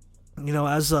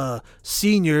as a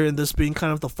senior, and this being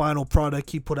kind of the final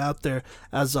product he put out there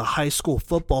as a high school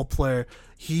football player,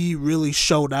 he really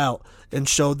showed out and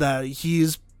showed that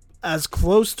he's as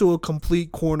close to a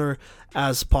complete corner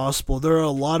as possible. There are a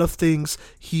lot of things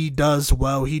he does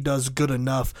well. He does good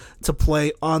enough to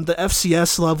play on the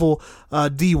FCS level,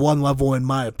 D1 level, in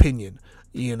my opinion.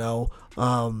 Now,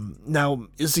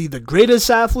 is he the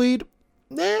greatest athlete?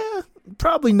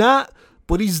 Probably not.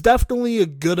 But he's definitely a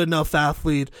good enough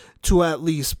athlete to at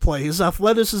least play. His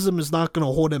athleticism is not going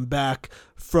to hold him back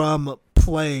from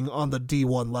playing on the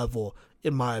D1 level,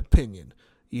 in my opinion.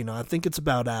 I think it's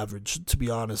about average, to be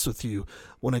honest with you,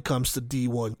 when it comes to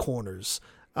D1 corners,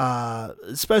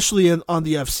 especially on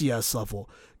the FCS level.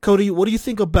 Cody, what do you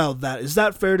think about that? Is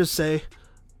that fair to say?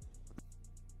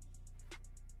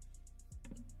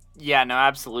 Yeah, no,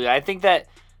 absolutely. I think that,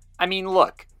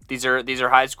 look, These are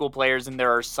high school players, and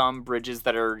there are some bridges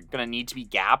that are going to need to be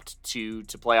gapped to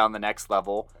play on the next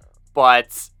level.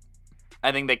 But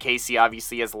I think that Casey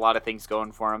obviously has a lot of things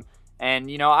going for him, and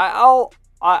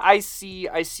I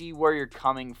see where you're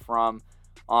coming from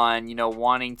on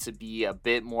wanting to be a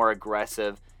bit more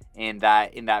aggressive in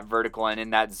that vertical and in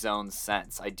that zone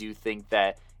sense. I do think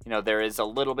that there is a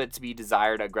little bit to be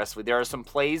desired aggressively. There are some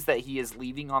plays that he is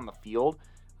leaving on the field,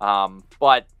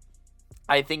 but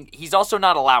I think he's also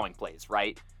not allowing plays,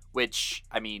 right? Which,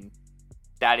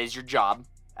 that is your job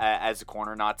as a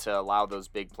corner, not to allow those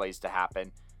big plays to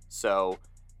happen. So,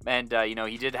 and,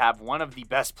 he did have one of the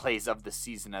best plays of the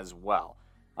season as well.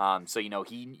 So,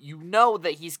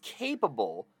 that he's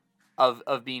capable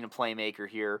of being a playmaker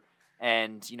here.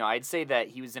 And, I'd say that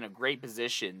he was in a great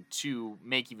position to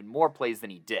make even more plays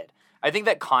than he did. I think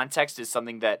that context is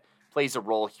something that plays a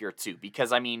role here too.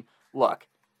 Because, look,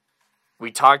 we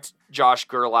talked Josh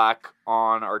Gerlach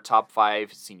on our top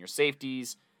 5 senior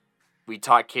safeties. We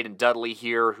talked Caden Dudley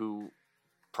here, who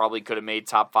probably could have made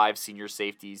top 5 senior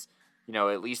safeties.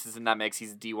 At least is in that mix.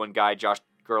 He's a D1 guy. Josh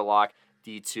Gerlach,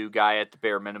 D2 guy at the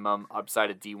bare minimum.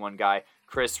 Upside a D1 guy.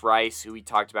 Chris Rice, who we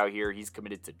talked about here, he's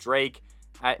committed to Drake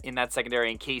in that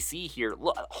secondary. And KC here,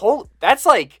 that's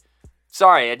like,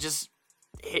 sorry,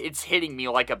 it's hitting me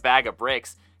like a bag of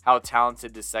bricks how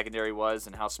talented this secondary was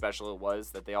and how special it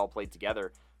was that they all played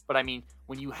together. But I mean,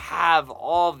 when you have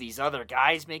all of these other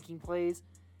guys making plays,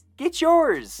 get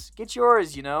yours, get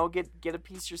a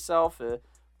piece yourself,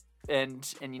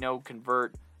 and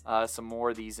convert some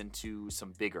more of these into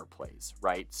some bigger plays,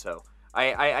 right? So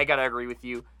I gotta agree with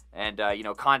you, and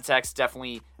context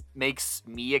definitely makes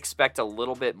me expect a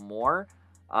little bit more,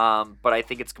 but I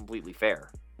think it's completely fair.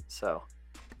 So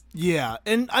yeah,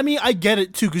 and I mean I get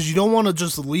it too, because you don't want to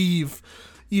just leave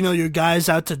your guys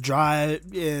out to dry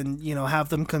and have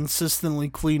them consistently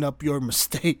clean up your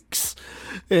mistakes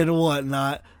and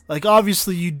whatnot. Like,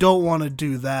 obviously you don't want to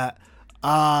do that,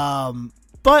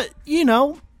 but you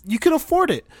can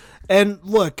afford it. And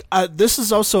look, this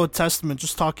is also a testament,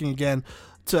 just talking again,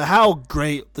 to how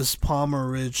great this Palmer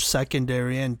Ridge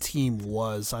secondary and team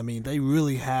was. I mean, they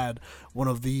really had one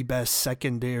of the best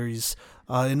secondaries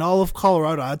in all of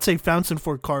Colorado. I'd say Fountain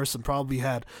Fort Carson probably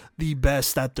had the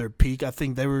best at their peak. I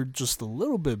think they were just a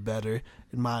little bit better,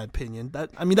 in my opinion.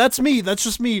 That's me. That's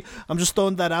just me. I'm just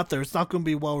throwing that out there. It's not going to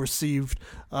be well received,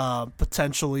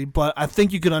 potentially, but I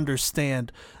think you could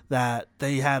understand that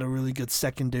they had a really good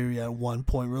secondary at one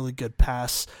point, really good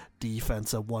pass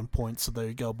defense at one point. So there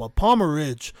you go. But Palmer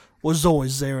Ridge was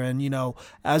always there, and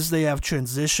as they have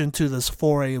transitioned to this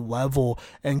 4A level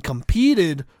and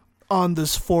competed on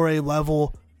this 4A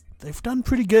level, they've done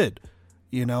pretty good.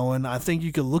 And I think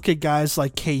you could look at guys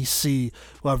like KC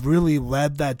who have really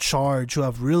led that charge, who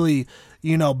have really,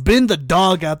 been the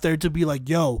dog out there to be like,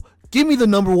 yo, give me the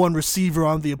number one receiver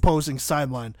on the opposing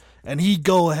sideline. And he'd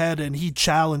go ahead and he'd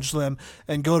challenge them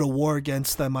and go to war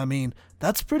against them. I mean,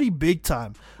 that's pretty big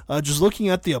time. Just looking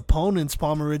at the opponents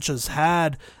Palmer Ridge has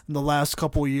had in the last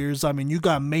couple of years, I mean, you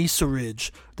got Mesa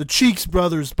Ridge, the Cheeks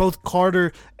brothers, both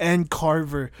Carter and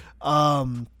Carver.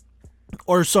 I'm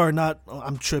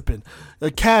tripping.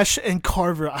 Cash and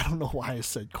Carver. I don't know why I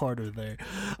said Carter there.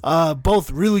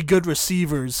 Both really good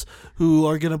receivers who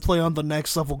are going to play on the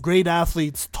next level. Great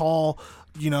athletes, tall,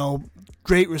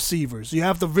 great receivers. You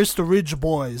have the Vista Ridge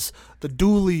boys, the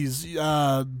Dooleys,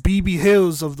 BB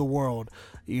Hills of the world.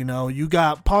 You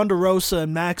got Ponderosa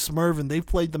and Max Mervin. They've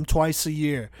played them twice a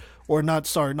year. Not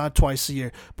twice a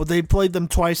year, but they played them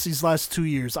twice these last 2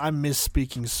 years. I'm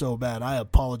misspeaking so bad. I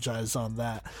apologize on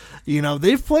that.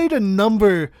 They've played a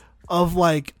number of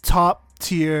top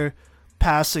tier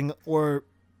passing,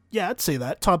 I'd say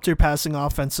that, top tier passing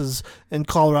offenses in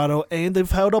Colorado, and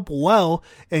they've held up well,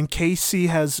 and KC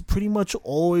has pretty much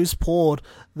always pulled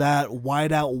that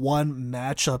wideout one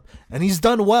matchup, and he's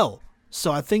done well.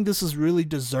 So I think this is really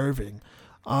deserving.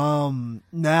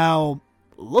 Now,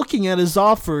 looking at his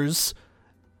offers,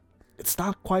 it's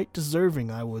not quite deserving,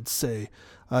 I would say.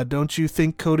 Don't you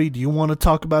think, Cody? Do you want to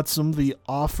talk about some of the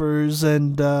offers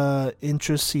and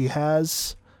interests he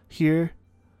has here?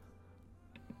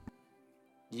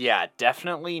 Yeah,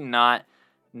 definitely not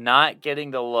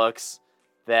getting the looks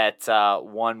that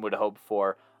one would hope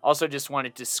for. Also, just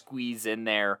wanted to squeeze in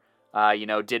there,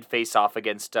 did face off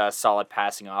against solid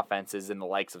passing offenses in the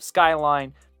likes of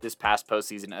Skyline this past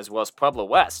postseason, as well as Pueblo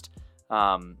West,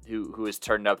 who has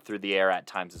turned up through the air at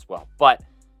times as well. But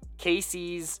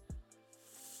KC's,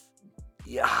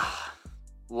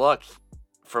 look,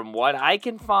 from what I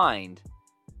can find,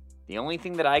 the only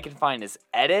thing that I can find is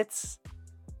edits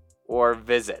or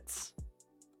visits.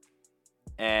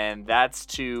 And that's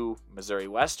to Missouri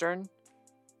Western,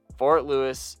 Fort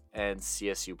Lewis, and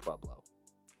CSU Pueblo.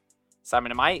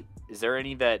 Simon, is there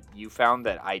any that you found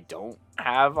that I don't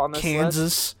have on this Kansas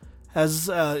list? has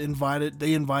invited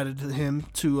him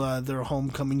to their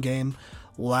homecoming game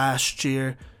last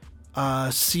year.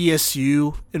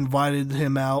 CSU invited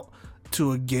him out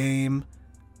to a game,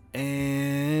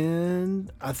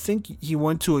 and I think he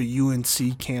went to a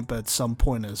UNC camp at some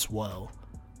point as well.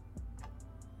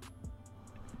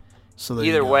 So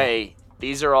either way,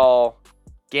 these are all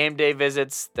game day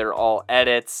visits. They're all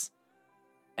edits,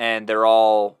 and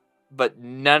but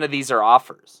none of these are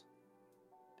offers.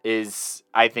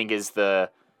 I think is the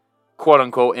quote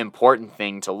unquote important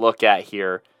thing to look at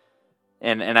here.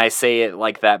 And I say it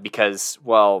like that because,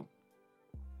 well,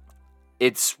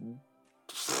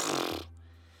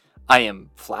 I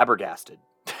am flabbergasted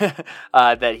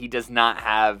that he doesn't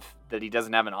have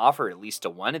an offer at least to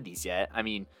one of these yet. I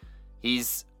mean,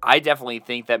 I definitely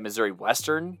think that Missouri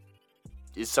Western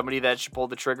is somebody that should pull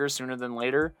the trigger sooner than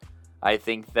later. I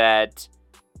think that,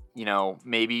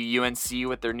 maybe UNC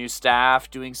with their new staff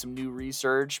doing some new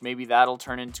research, maybe that'll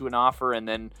turn into an offer, and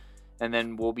then and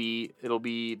then it'll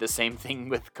be the same thing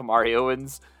with Kamari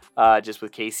Owens, just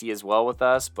with Casey as well with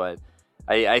us. But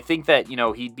I think that,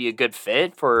 he'd be a good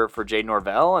fit for Jay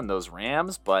Norvell and those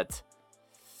Rams, but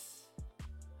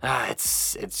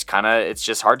it's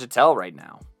just hard to tell right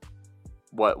now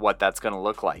what that's going to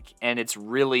look like. And it's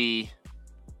really,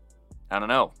 I don't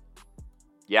know.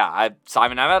 Yeah,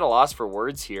 Simon, I'm at a loss for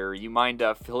words here. You mind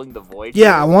filling the void?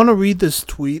 Yeah, I want to read this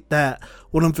tweet that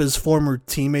one of his former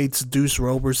teammates, Deuce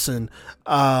Roberson,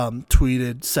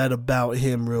 said about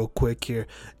him real quick here.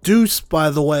 Deuce, by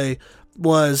the way,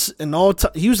 was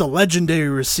he was a legendary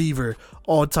receiver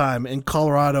all time in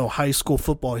Colorado high school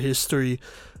football history.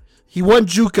 He won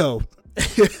JUCO.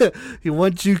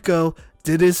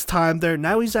 Did his time there.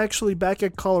 Now he's actually back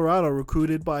at Colorado,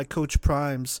 recruited by Coach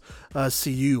Prime's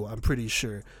CU, I'm pretty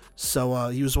sure. So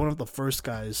he was one of the first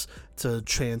guys to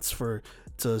transfer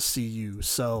to CU.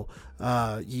 So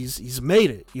he's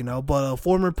made it, But a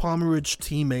former Palmer Ridge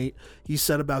teammate, he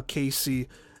said about Casey,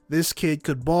 this kid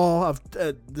could ball.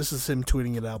 This is him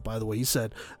tweeting it out, by the way. He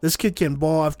said, this kid can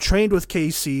ball. I've trained with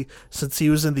Casey since he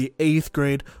was in the 8th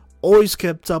grade. Always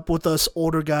kept up with us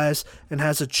older guys and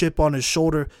has a chip on his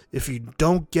shoulder. If you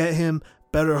don't get him,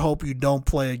 better hope you don't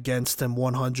play against him.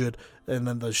 100, and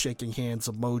then the shaking hands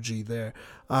emoji there.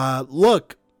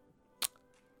 Look,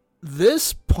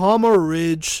 this Palmer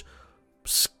Ridge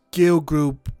skill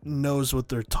group knows what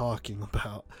they're talking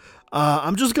about.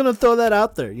 I'm just going to throw that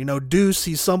out there. Deuce,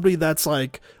 he's somebody that's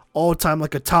like all time,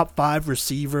 like a top 5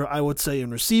 receiver, I would say,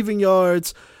 in receiving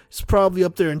yards. He's probably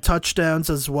up there in touchdowns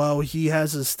as well. He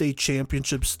has his state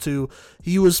championships too.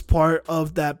 He was part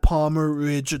of that Palmer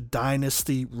Ridge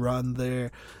dynasty run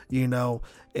there,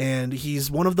 and he's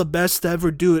one of the best to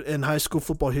ever do it in high school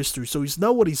football history. So he's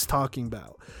know what he's talking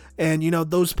about. And,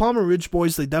 those Palmer Ridge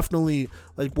boys, they definitely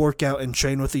work out and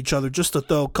train with each other. Just to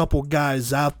throw a couple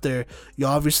guys out there, you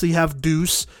obviously have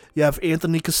Deuce. You have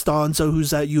Anthony Costanzo,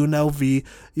 who's at UNLV.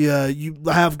 Yeah, you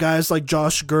have guys like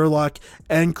Josh Gerlach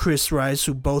and Chris Rice,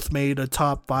 who both made a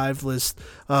top 5 list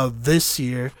this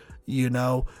year. You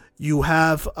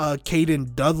have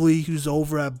Caden Dudley, who's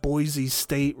over at Boise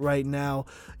State right now.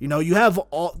 They have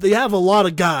a lot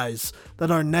of guys that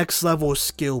are next level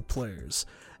skill players.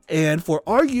 And for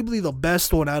arguably the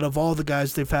best one out of all the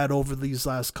guys they've had over these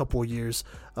last couple of years,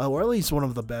 or at least one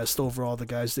of the best over all the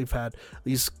guys they've had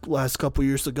these last couple of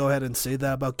years, to go ahead and say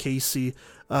that about Casey,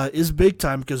 is big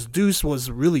time, because Deuce was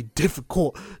really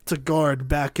difficult to guard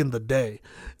back in the day.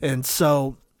 And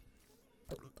so,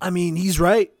 I mean, he's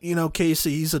right.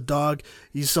 Casey, he's a dog.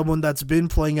 He's someone that's been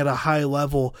playing at a high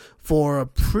level for a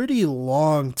pretty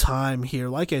long time here.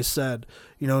 Like I said,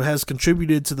 has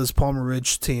contributed to this Palmer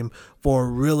Ridge team for a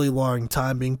really long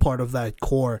time, being part of that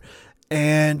core.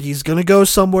 And he's going to go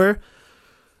somewhere,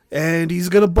 and he's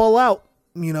going to ball out.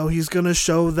 He's going to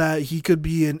show that he could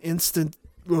be an instant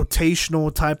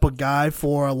rotational type of guy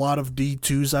for a lot of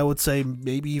D2s, I would say,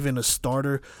 maybe even a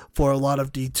starter for a lot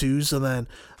of D2s. And then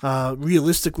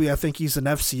realistically, I think he's an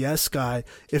FCS guy.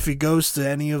 If he goes to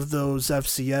any of those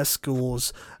FCS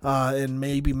schools and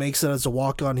maybe makes it as a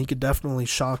walk-on, he could definitely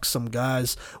shock some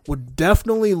guys. Would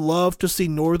definitely love to see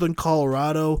Northern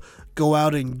Colorado go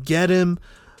out and get him.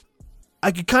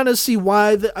 I could kind of see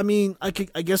why. I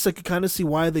guess I could kind of see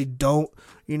why they don't.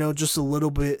 Just a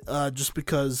little bit, just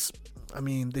because.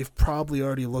 They've probably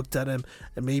already looked at him,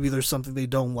 and maybe there's something they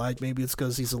don't like. Maybe it's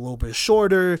because he's a little bit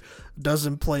shorter,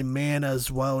 doesn't play man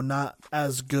as well, not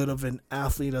as good of an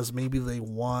athlete as maybe they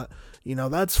want.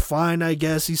 That's fine, I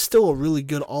guess. He's still a really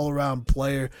good all-around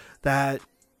player that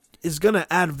is going to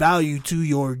add value to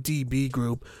your DB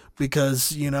group,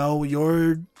 because,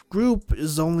 your group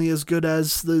is only as good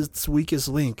as its weakest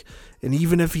link. And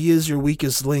even if he is your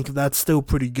weakest link, that's still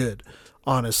pretty good,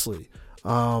 honestly.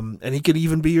 And he could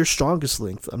even be your strongest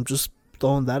link. I'm just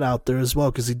throwing that out there as well,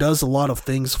 because he does a lot of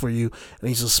things for you, and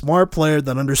he's a smart player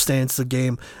that understands the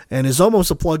game and is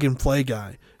almost a plug and play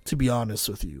guy, to be honest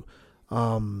with you.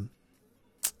 But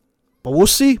we'll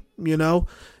see.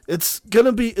 It's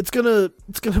gonna be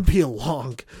a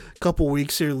long couple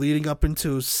weeks here leading up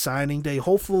into signing day.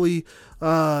 Hopefully,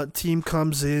 team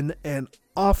comes in and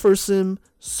offers him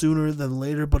sooner than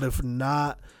later. But if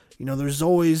not, there's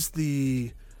always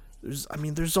the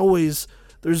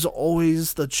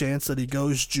chance that he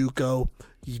goes JUCO.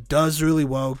 He does really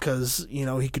well because,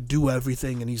 he could do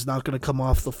everything, and he's not going to come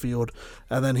off the field,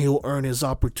 and then he'll earn his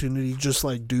opportunity just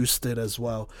like Deuce did as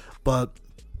well. But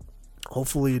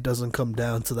hopefully it doesn't come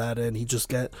down to that, and he just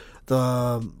get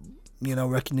the,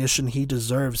 recognition he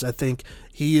deserves. I think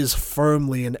he is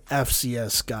firmly an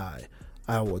FCS guy,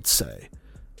 I would say.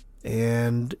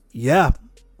 And, yeah.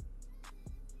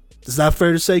 Is that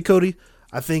fair to say, Cody?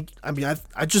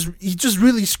 he just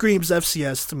really screams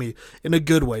FCS to me in a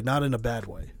good way, not in a bad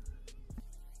way.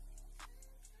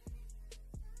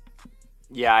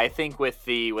 Yeah, I think with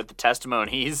the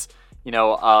testimonies,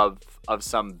 of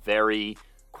some very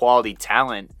quality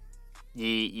talent,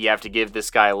 you have to give this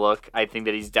guy a look. I think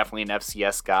that he's definitely an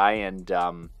FCS guy, and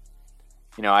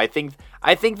I think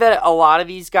that a lot of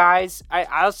these guys,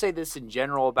 I'll say this in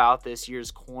general about this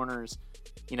year's corners,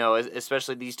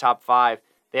 especially these top 5,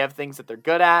 they have things that they're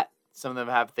good at. Some of them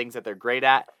have things that they're great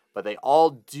at, but they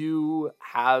all do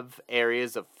have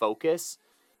areas of focus.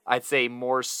 I'd say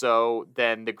more so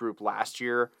than the group last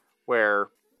year, where,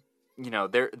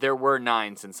 there were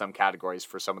 9s in some categories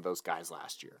for some of those guys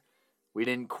last year. We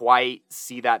didn't quite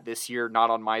see that this year, not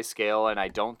on my scale, and I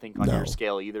don't think on your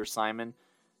scale either, Simon.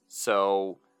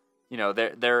 So,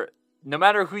 they're no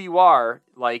matter who you are,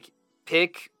 like,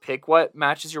 pick what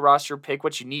matches your roster, pick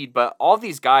what you need, but all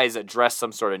these guys address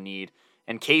some sort of need,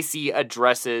 and Casey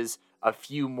addresses a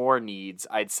few more needs,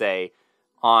 I'd say,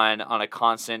 on a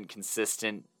constant,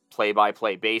 consistent,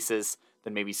 play-by-play basis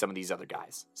than maybe some of these other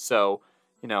guys. So,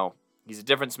 he's a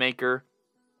difference maker,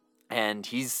 and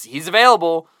he's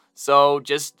available, so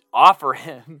just offer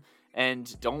him,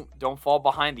 and don't fall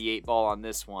behind the 8 ball on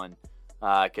this one,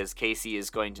 because Casey is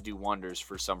going to do wonders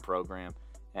for some program.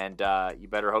 And you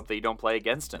better hope that you don't play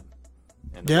against him.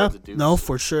 Yeah, no,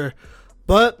 for sure.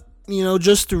 But,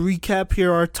 just to recap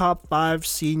here, our top 5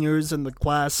 seniors in the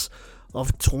class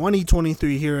of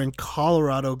 2023 here in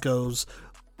Colorado goes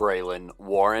Braylon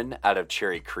Warren out of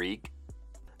Cherry Creek.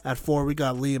 At 4, we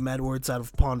got Liam Edwards out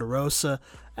of Ponderosa.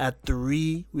 At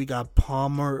 3, we got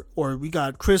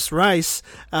Chris Rice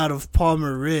out of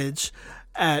Palmer Ridge.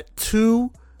 At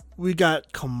 2, we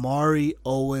got Kamari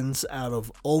Owens out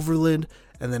of Overland.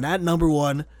 And then at number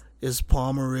 1 is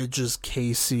Palmer Ridge's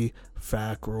Casey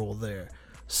Fackrell there.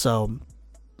 So,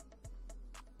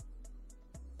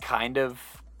 kind of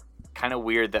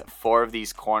weird that 4 of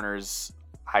these corners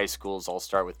high schools all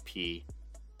start with P.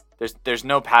 There's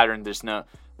no pattern. There's no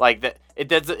like that.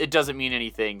 It doesn't mean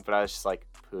anything. But I was just like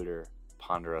Pooter,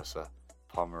 Ponderosa,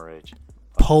 Palmer Ridge,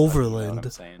 Poverland. You know what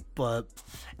I'm saying? But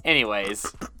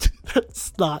anyways.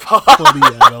 It's not funny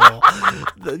at all.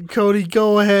 Cody,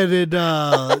 go ahead and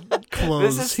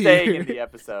close. This is here. staying in the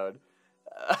episode.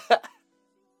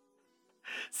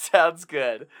 Sounds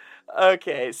good.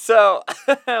 Okay, so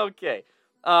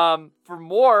for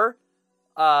more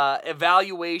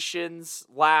evaluations,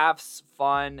 laughs,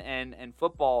 fun, and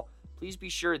football, please be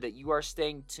sure that you are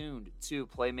staying tuned to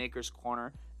Playmakers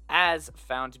Corner, as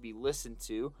found to be listened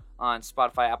to on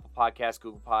Spotify, Apple Podcasts,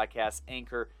 Google Podcasts,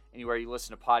 Anchor, anywhere you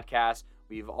listen to podcasts.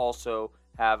 We've also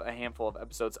have a handful of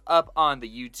episodes up on the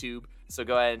YouTube, so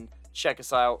go ahead and check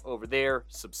us out over there,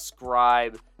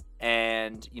 subscribe,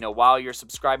 and while you're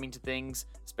subscribing to things,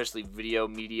 especially video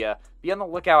media, be on the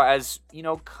lookout as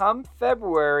come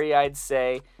February, I'd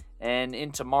say, and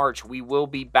into March, we will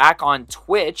be back on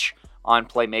Twitch on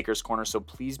Playmakers Corner, so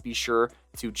please be sure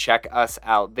to check us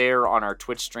out there on our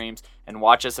Twitch streams and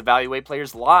watch us evaluate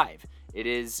players live. It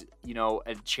is,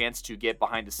 a chance to get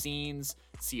behind the scenes,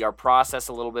 see our process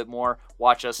a little bit more,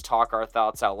 watch us talk our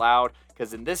thoughts out loud,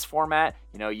 because in this format,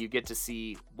 you get to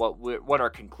see what our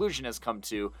conclusion has come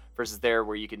to versus there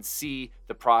where you can see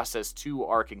the process to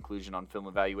our conclusion on film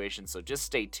evaluation. So just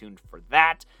stay tuned for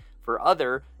that. For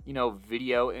other,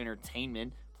 video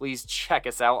entertainment, please check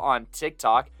us out on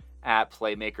TikTok at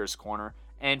Playmakers Corner.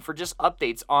 And for just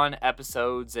updates on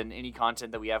episodes and any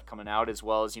content that we have coming out, as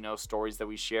well as, stories that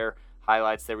we share,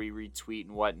 highlights that we retweet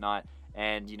and whatnot,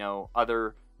 and,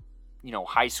 other,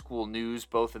 high school news,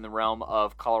 both in the realm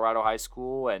of Colorado high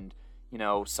school and,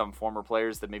 some former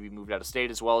players that maybe moved out of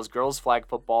state, as well as girls flag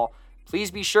football.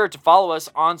 Please be sure to follow us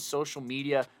on social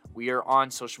media. We are on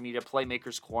social media,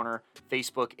 Playmakers Corner,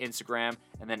 Facebook, Instagram,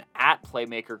 and then at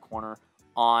Playmaker Corner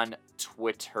on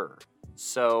Twitter.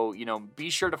 So, be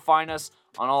sure to find us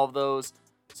on all of those.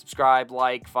 Subscribe,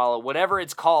 like, follow, whatever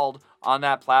it's called on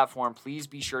that platform. Please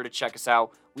be sure to check us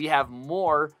out. We have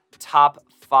more top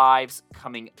 5s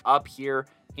coming up here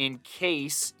in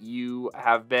case you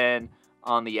have been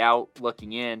on the out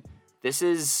looking in. This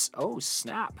is, oh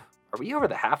snap. Are we over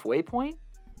the halfway point?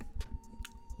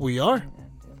 We are.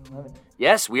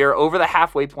 Yes, we are over the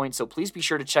halfway point, so please be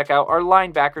sure to check out our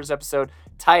linebackers episode,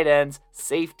 tight ends,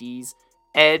 safeties,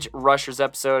 edge rushers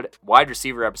episode, wide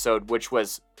receiver episode, which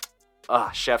was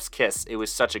chef's kiss. It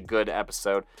was such a good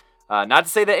episode. Not to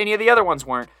say that any of the other ones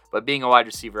weren't, but being a wide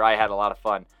receiver, I had a lot of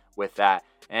fun with that.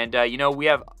 And, we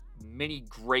have many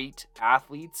great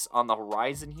athletes on the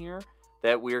horizon here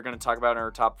that we are going to talk about in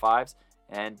our top 5s.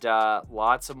 And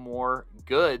lots of more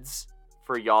goods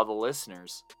for y'all, the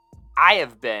listeners. I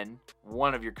have been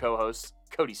one of your co-hosts,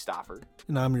 Cody Stafford.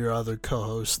 And I'm your other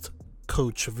co-host,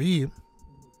 Coach V.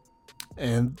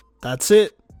 And that's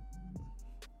it.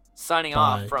 Signing Bye.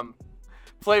 off from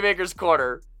Playmakers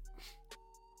Corner.